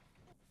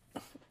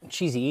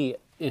 Cheesy E,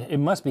 it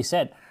must be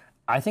said,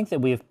 I think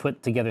that we have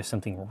put together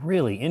something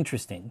really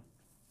interesting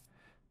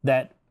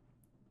that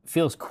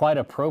feels quite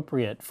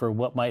appropriate for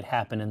what might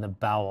happen in the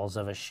bowels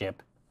of a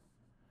ship.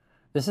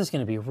 This is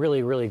going to be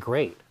really, really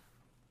great.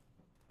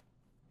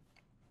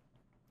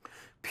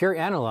 Pure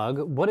Analog,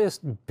 what is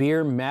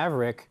Beer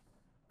Maverick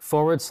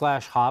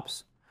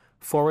 /hops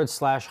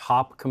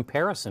 /hop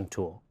comparison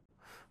tool?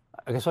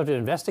 I guess we'll have to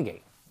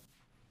investigate.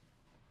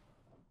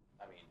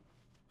 I mean,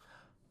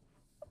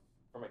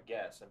 from a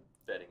guess, I'm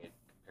betting it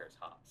compares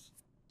hops.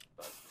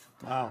 But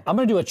Wow. I'm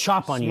going to do a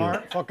chop on you.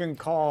 Smart fucking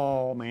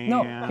call, man.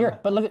 No, here,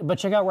 but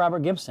check out Robert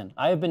Gibson.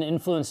 I have been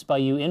influenced by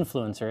you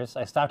influencers.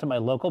 I stopped at my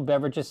local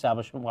beverage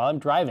establishment while I'm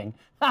driving.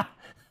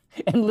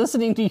 And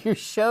listening to your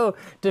show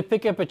to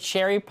pick up a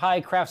cherry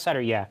pie craft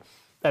cider. Yeah,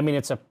 I mean,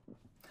 that's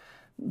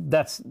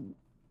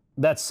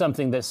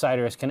something that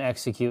ciderists can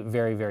execute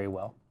very, very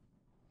well.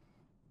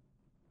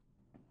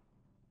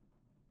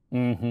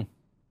 Mm-hmm.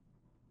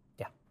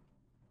 Yeah.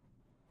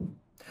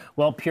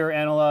 Well, Pure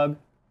Analog,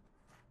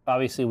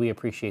 obviously we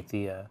appreciate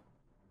the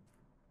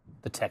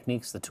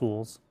techniques, the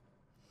tools.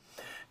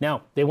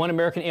 Now, they want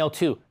American Ale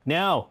too.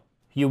 Now,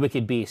 you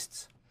wicked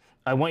beasts,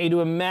 I want you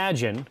to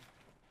imagine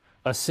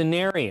a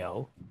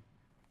scenario,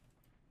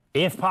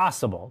 if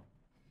possible,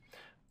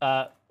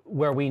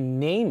 where we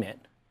name it,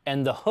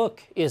 and the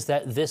hook is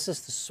that this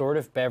is the sort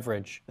of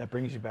beverage That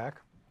brings you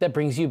back? that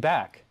brings you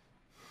back.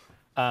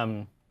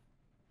 God,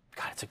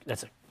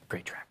 that's a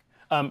great track.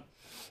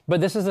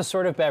 But this is the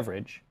sort of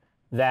beverage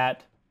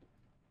that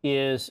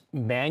is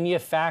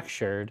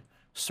manufactured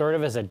sort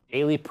of as a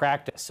daily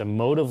practice, a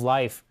mode of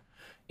life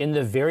in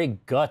the very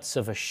guts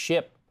of a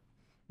ship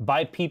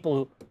by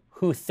people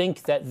who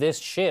think that this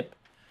ship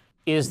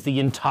is the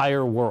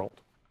entire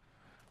world.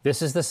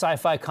 This is the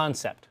sci-fi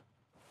concept.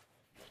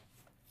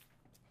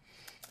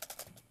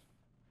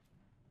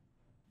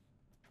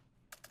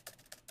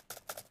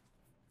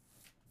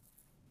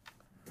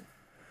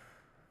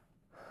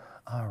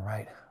 All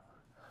right.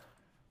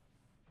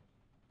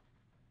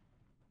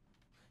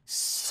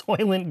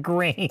 Soylent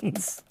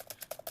Grains.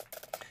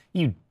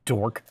 You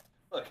dork.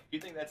 look, you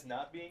think that's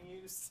not being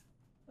used?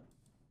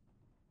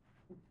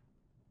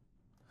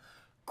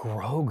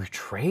 Grog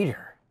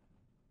Trader.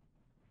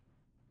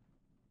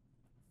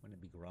 Wouldn't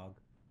it be grog?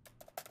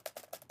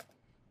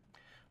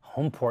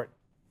 Homeport.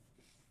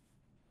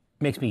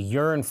 Makes me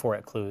yearn for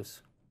it,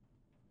 Clues.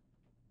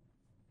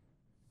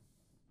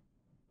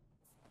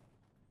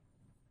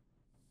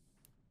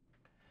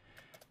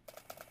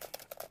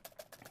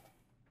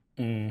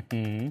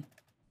 Mm-hmm.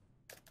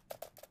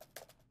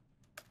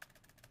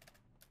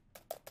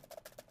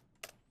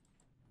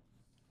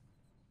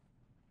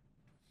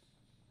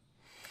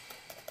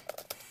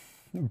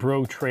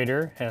 Bro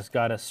Trader has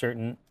got a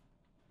certain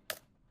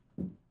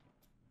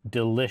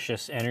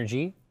delicious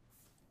energy.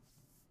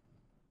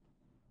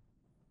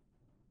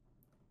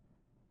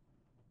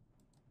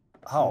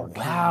 Oh,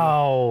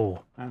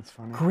 wow. That's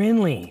funny.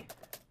 Grinley.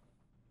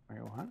 Wait,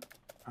 what?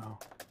 Oh.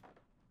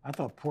 I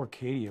thought poor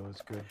Cadia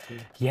was good too.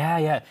 Yeah,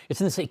 yeah.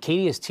 It's in the same.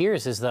 Cadia's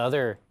Tears is the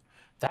other.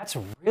 That's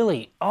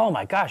really. Oh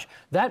my gosh.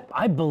 That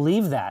I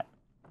believe that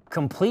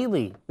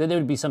completely. That there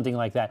would be something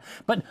like that.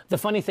 But the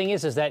funny thing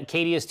is that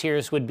Cadia's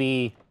Tears would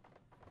be.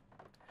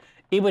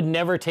 It would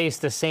never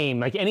taste the same.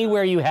 Like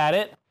anywhere you had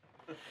it,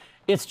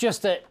 it's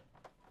just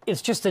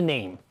a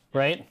name,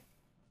 right?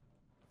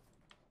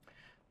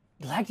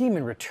 Black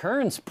Demon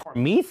Returns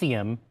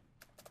Pourmethium.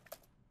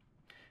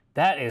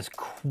 That is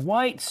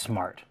quite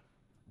smart.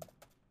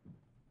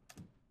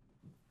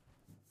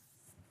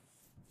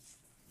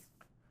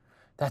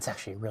 That's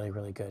actually really,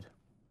 really good.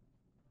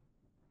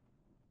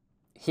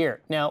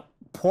 Here, now,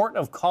 port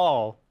of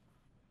call.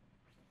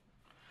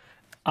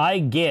 I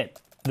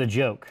get the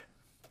joke.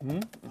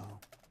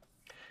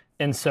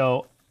 And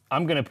so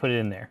I'm going to put it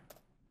in there.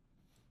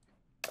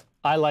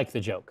 I like the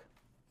joke.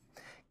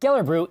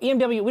 Geller Brew,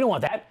 EMW, we don't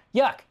want that.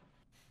 Yuck.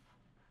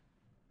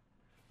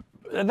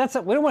 We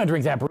don't want to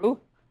drink that brew.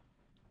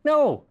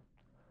 No.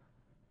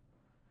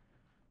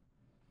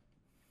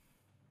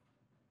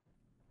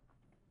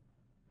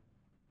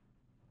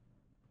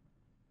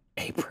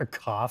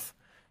 Apricot,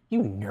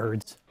 you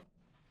nerds.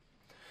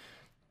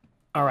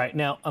 All right,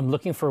 now I'm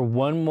looking for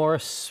one more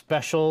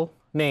special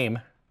name.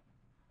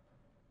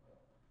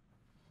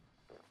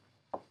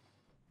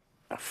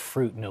 A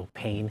fruit, no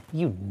pain,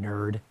 you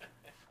nerd.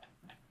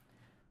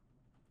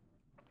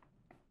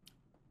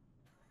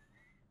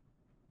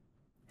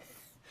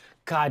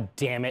 God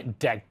damn it,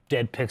 Dead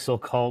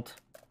Pixel Cult.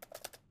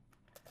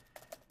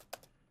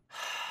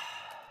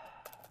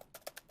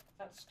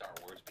 That's Star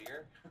Wars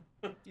beer.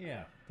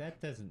 Yeah, that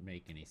doesn't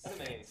make any sense.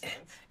 Doesn't make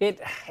any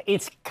sense.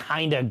 It's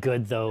kind of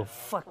good though.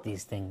 Fuck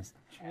these things.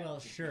 Well,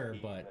 sure,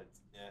 but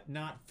Yeah.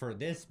 Not for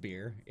this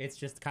beer. It's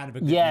just kind of a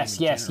good Yes,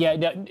 name in yes, yeah,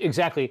 general. no,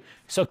 exactly.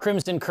 So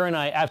Crimson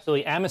Kernai,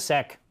 absolutely.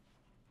 Amasec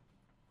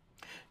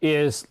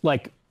is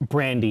like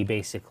brandy,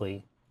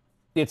 basically.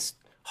 It's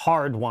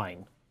hard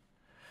wine.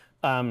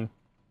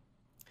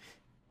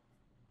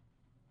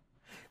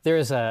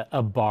 There's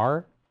a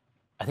bar,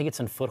 I think it's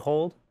in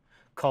Foothold,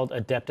 called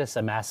Adeptus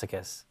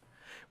Amacicus,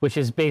 which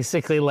is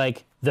basically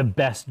like the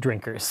best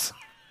drinkers.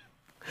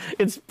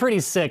 It's pretty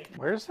sick.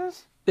 Where is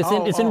this?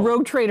 It's in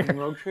Rogue Trader. In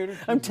Rogue Trader?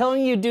 I'm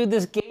telling you, dude,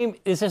 this game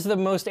is just the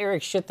most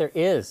Eric shit there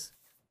is.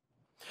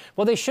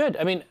 Well, they should.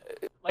 I mean,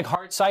 like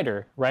hard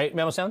cider, right?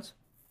 Memo sounds?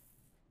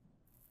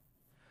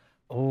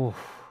 Oh.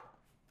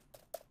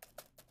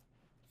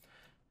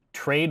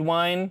 Trade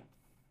wine.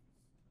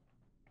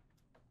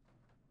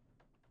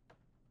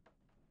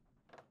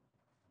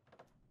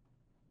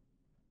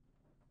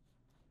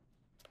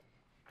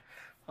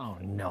 Oh,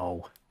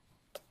 no.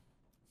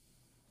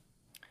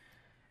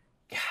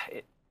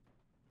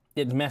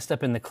 It messed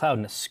up in the cloud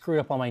and it screwed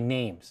up all my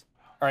names.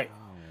 All right.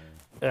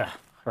 Ugh. All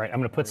right, I'm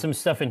going to put some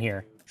stuff in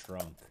here.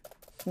 Trunk.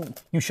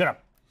 You shut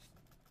up.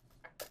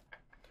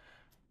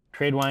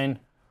 Trade wine.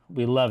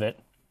 We love it.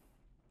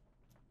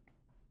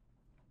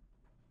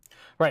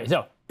 Right,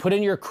 so put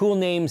in your cool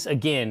names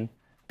again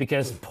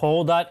because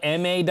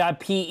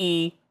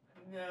poll.ma.pe.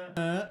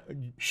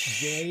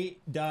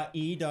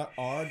 J.E.R.R.Y.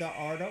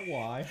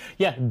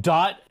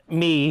 Yeah,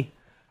 .me.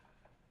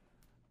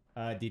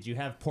 Did you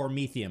have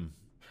Pourmethium?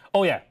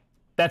 Oh, yeah,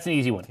 that's an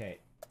easy one. Okay.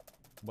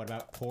 What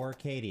about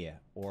Pourcadia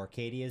or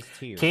Cadia's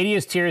Tears?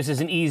 Cadia's Tears is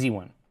an easy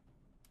one.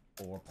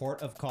 Or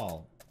Port of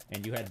Call.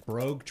 And you had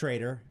Brogue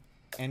Trader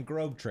and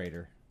Grog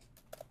Trader.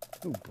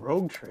 Ooh,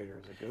 Rogue Trader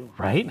is a good one.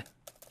 Right?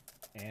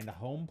 And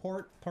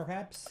Homeport,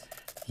 perhaps?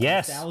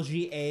 Yes.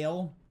 Nostalgia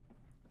Ale.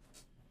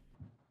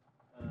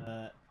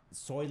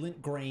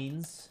 Soylent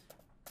Grains.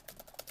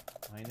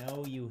 I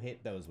know you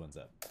hit those ones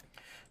up.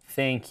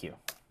 Thank you.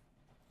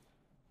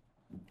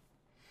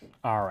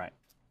 All right.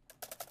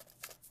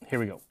 Here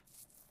we go.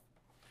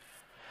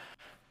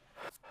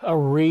 A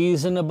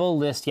reasonable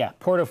list. Yeah,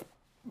 Port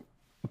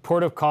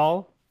of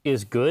Call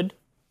is good,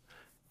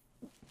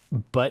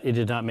 but it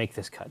did not make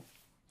this cut.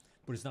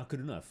 But it's not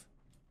good enough.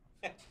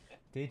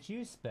 Did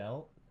you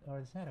spell, or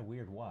is that a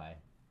weird Y?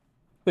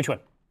 Which one?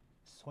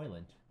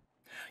 Soylent.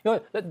 You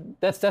know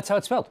what? That's how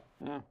it's spelled.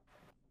 Yeah.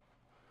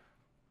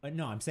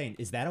 No, I'm saying,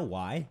 is that a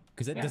Y?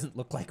 Because it doesn't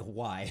look like a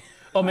Y.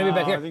 Oh, maybe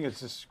back I here. think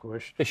it's just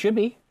squished. It should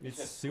be.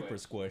 It's super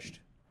squished.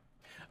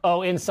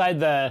 Oh,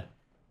 inside the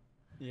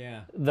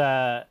Yeah.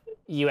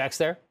 UX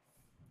there.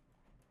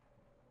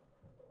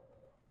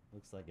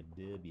 Looks like a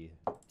W.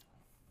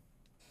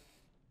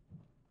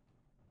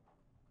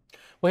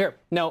 Well, here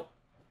now,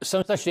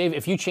 some such Dave.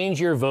 If you change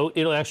your vote,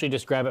 it'll actually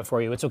just grab it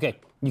for you. It's okay.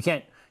 You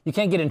can't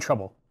get in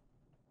trouble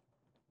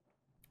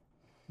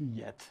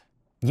yet.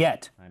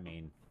 I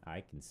mean,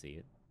 I can see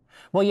it.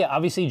 Well, yeah.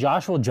 Obviously,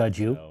 Josh will judge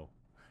you. So,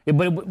 Yeah,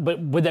 but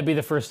would that be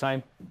the first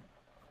time?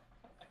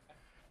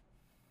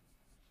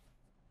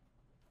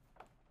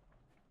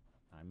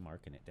 I'm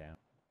marking it down.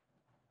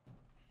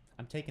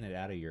 I'm taking it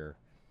out of your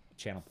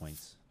channel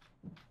points.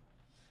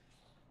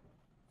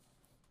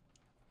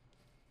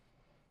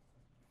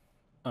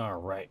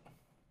 All right.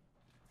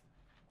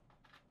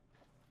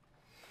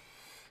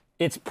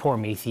 It's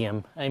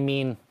Pourmethium. I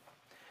mean,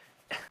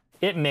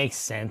 it makes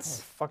sense.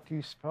 The fuck do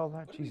you spell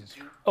that? Jesus.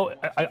 Oh,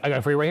 I got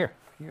it for you right here.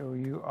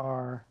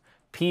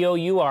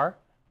 P-O-U-R.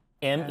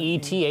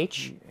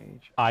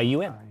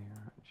 Pourmethium.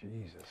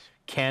 Jesus.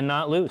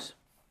 Cannot lose.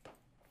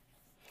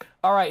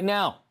 All right,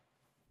 now,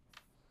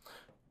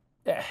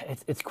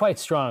 it's quite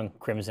strong,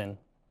 Crimson.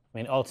 I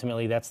mean,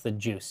 ultimately, that's the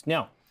juice.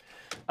 Now,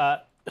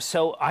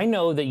 so I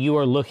know that you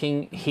are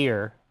looking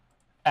here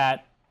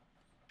at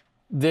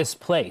this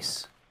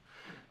place,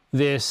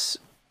 this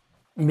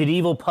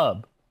medieval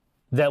pub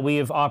that we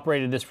have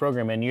operated this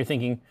program in. You're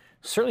thinking,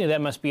 certainly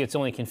that must be its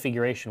only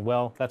configuration.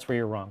 Well, that's where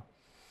you're wrong.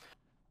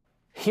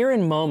 Here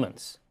in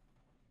moments,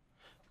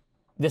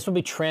 this will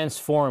be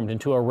transformed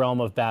into a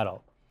realm of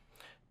battle.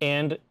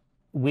 And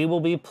we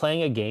will be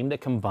playing a game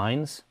that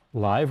combines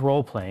live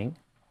role-playing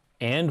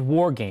and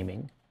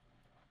wargaming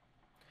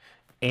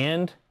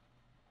and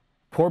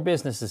poor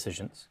business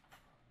decisions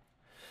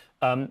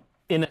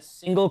in a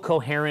single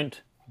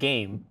coherent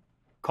game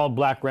called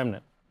Black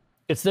Remnant.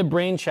 It's the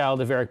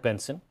brainchild of Eric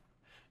Benson.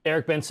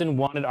 Eric Benson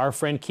wanted our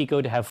friend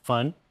Kiko to have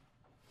fun,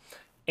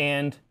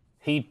 and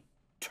he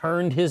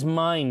turned his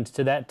mind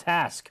to that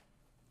task.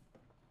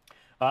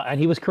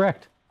 And he was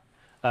correct.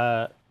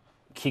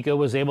 Kiko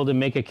was able to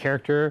make a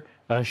character,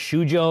 a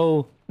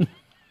Shujo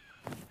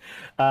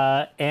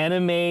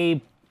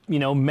anime,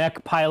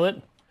 mech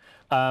pilot.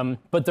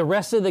 But the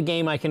rest of the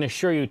game, I can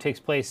assure you, takes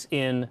place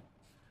in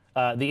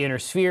the Inner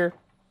Sphere.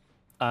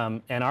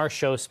 And our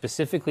show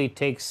specifically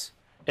takes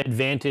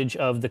advantage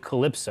of the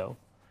Calypso,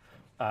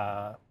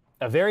 a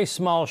very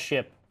small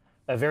ship,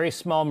 a very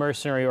small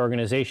mercenary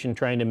organization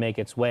trying to make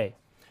its way.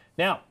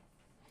 Now,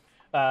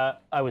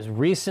 I was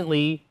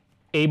recently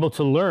able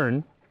to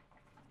learn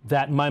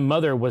that my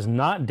mother was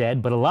not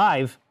dead, but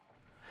alive,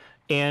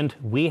 And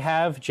we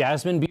have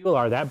Jasmine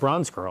Bular, that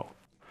bronze girl,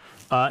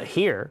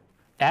 here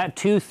at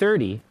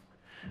 2:30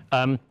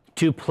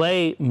 to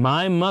play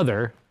my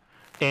mother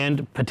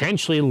and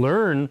potentially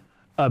learn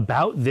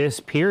about this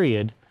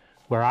period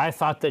where I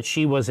thought that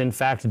she was in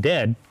fact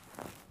dead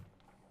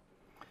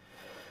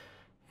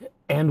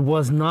and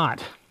was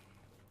not.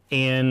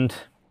 And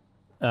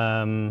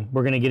we're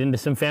going to get into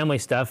some family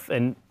stuff.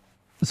 And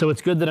so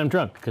it's good that I'm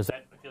drunk, because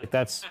I feel like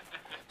that's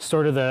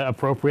sort of the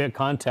appropriate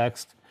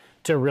context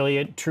to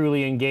really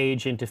truly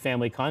engage into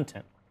family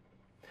content.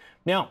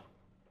 Now,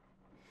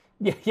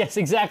 yes,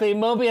 exactly,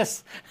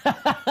 Mobius.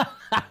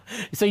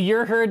 So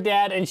you're her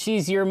dad and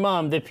she's your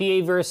mom. The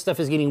PA verse stuff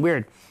is getting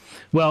weird.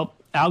 Well,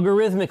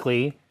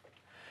 algorithmically,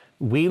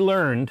 we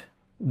learned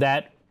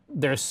that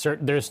there's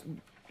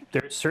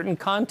certain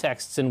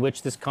contexts in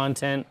which this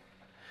content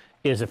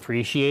is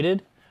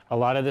appreciated. A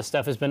lot of this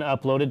stuff has been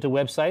uploaded to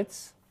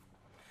websites,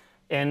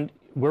 and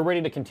we're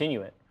ready to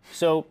continue it.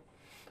 So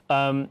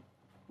come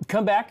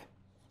back,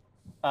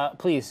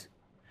 please,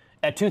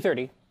 at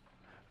 2:30.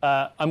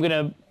 I'm going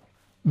to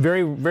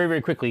very, very,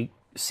 very quickly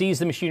seize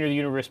the machinery of the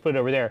universe, put it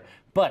over there.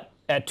 But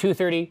at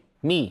 2:30,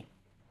 me,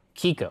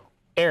 Kiko,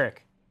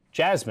 Eric,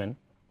 Jasmine,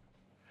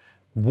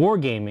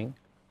 wargaming,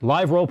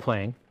 live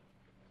role-playing,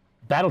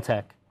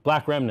 Battletech,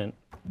 Black Remnant.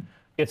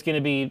 It's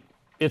gonna be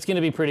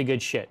pretty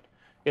good shit.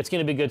 It's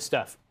gonna be good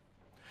stuff.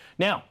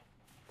 Now,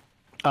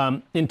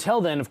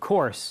 until then, of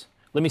course,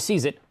 let me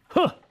seize it.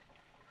 Huh.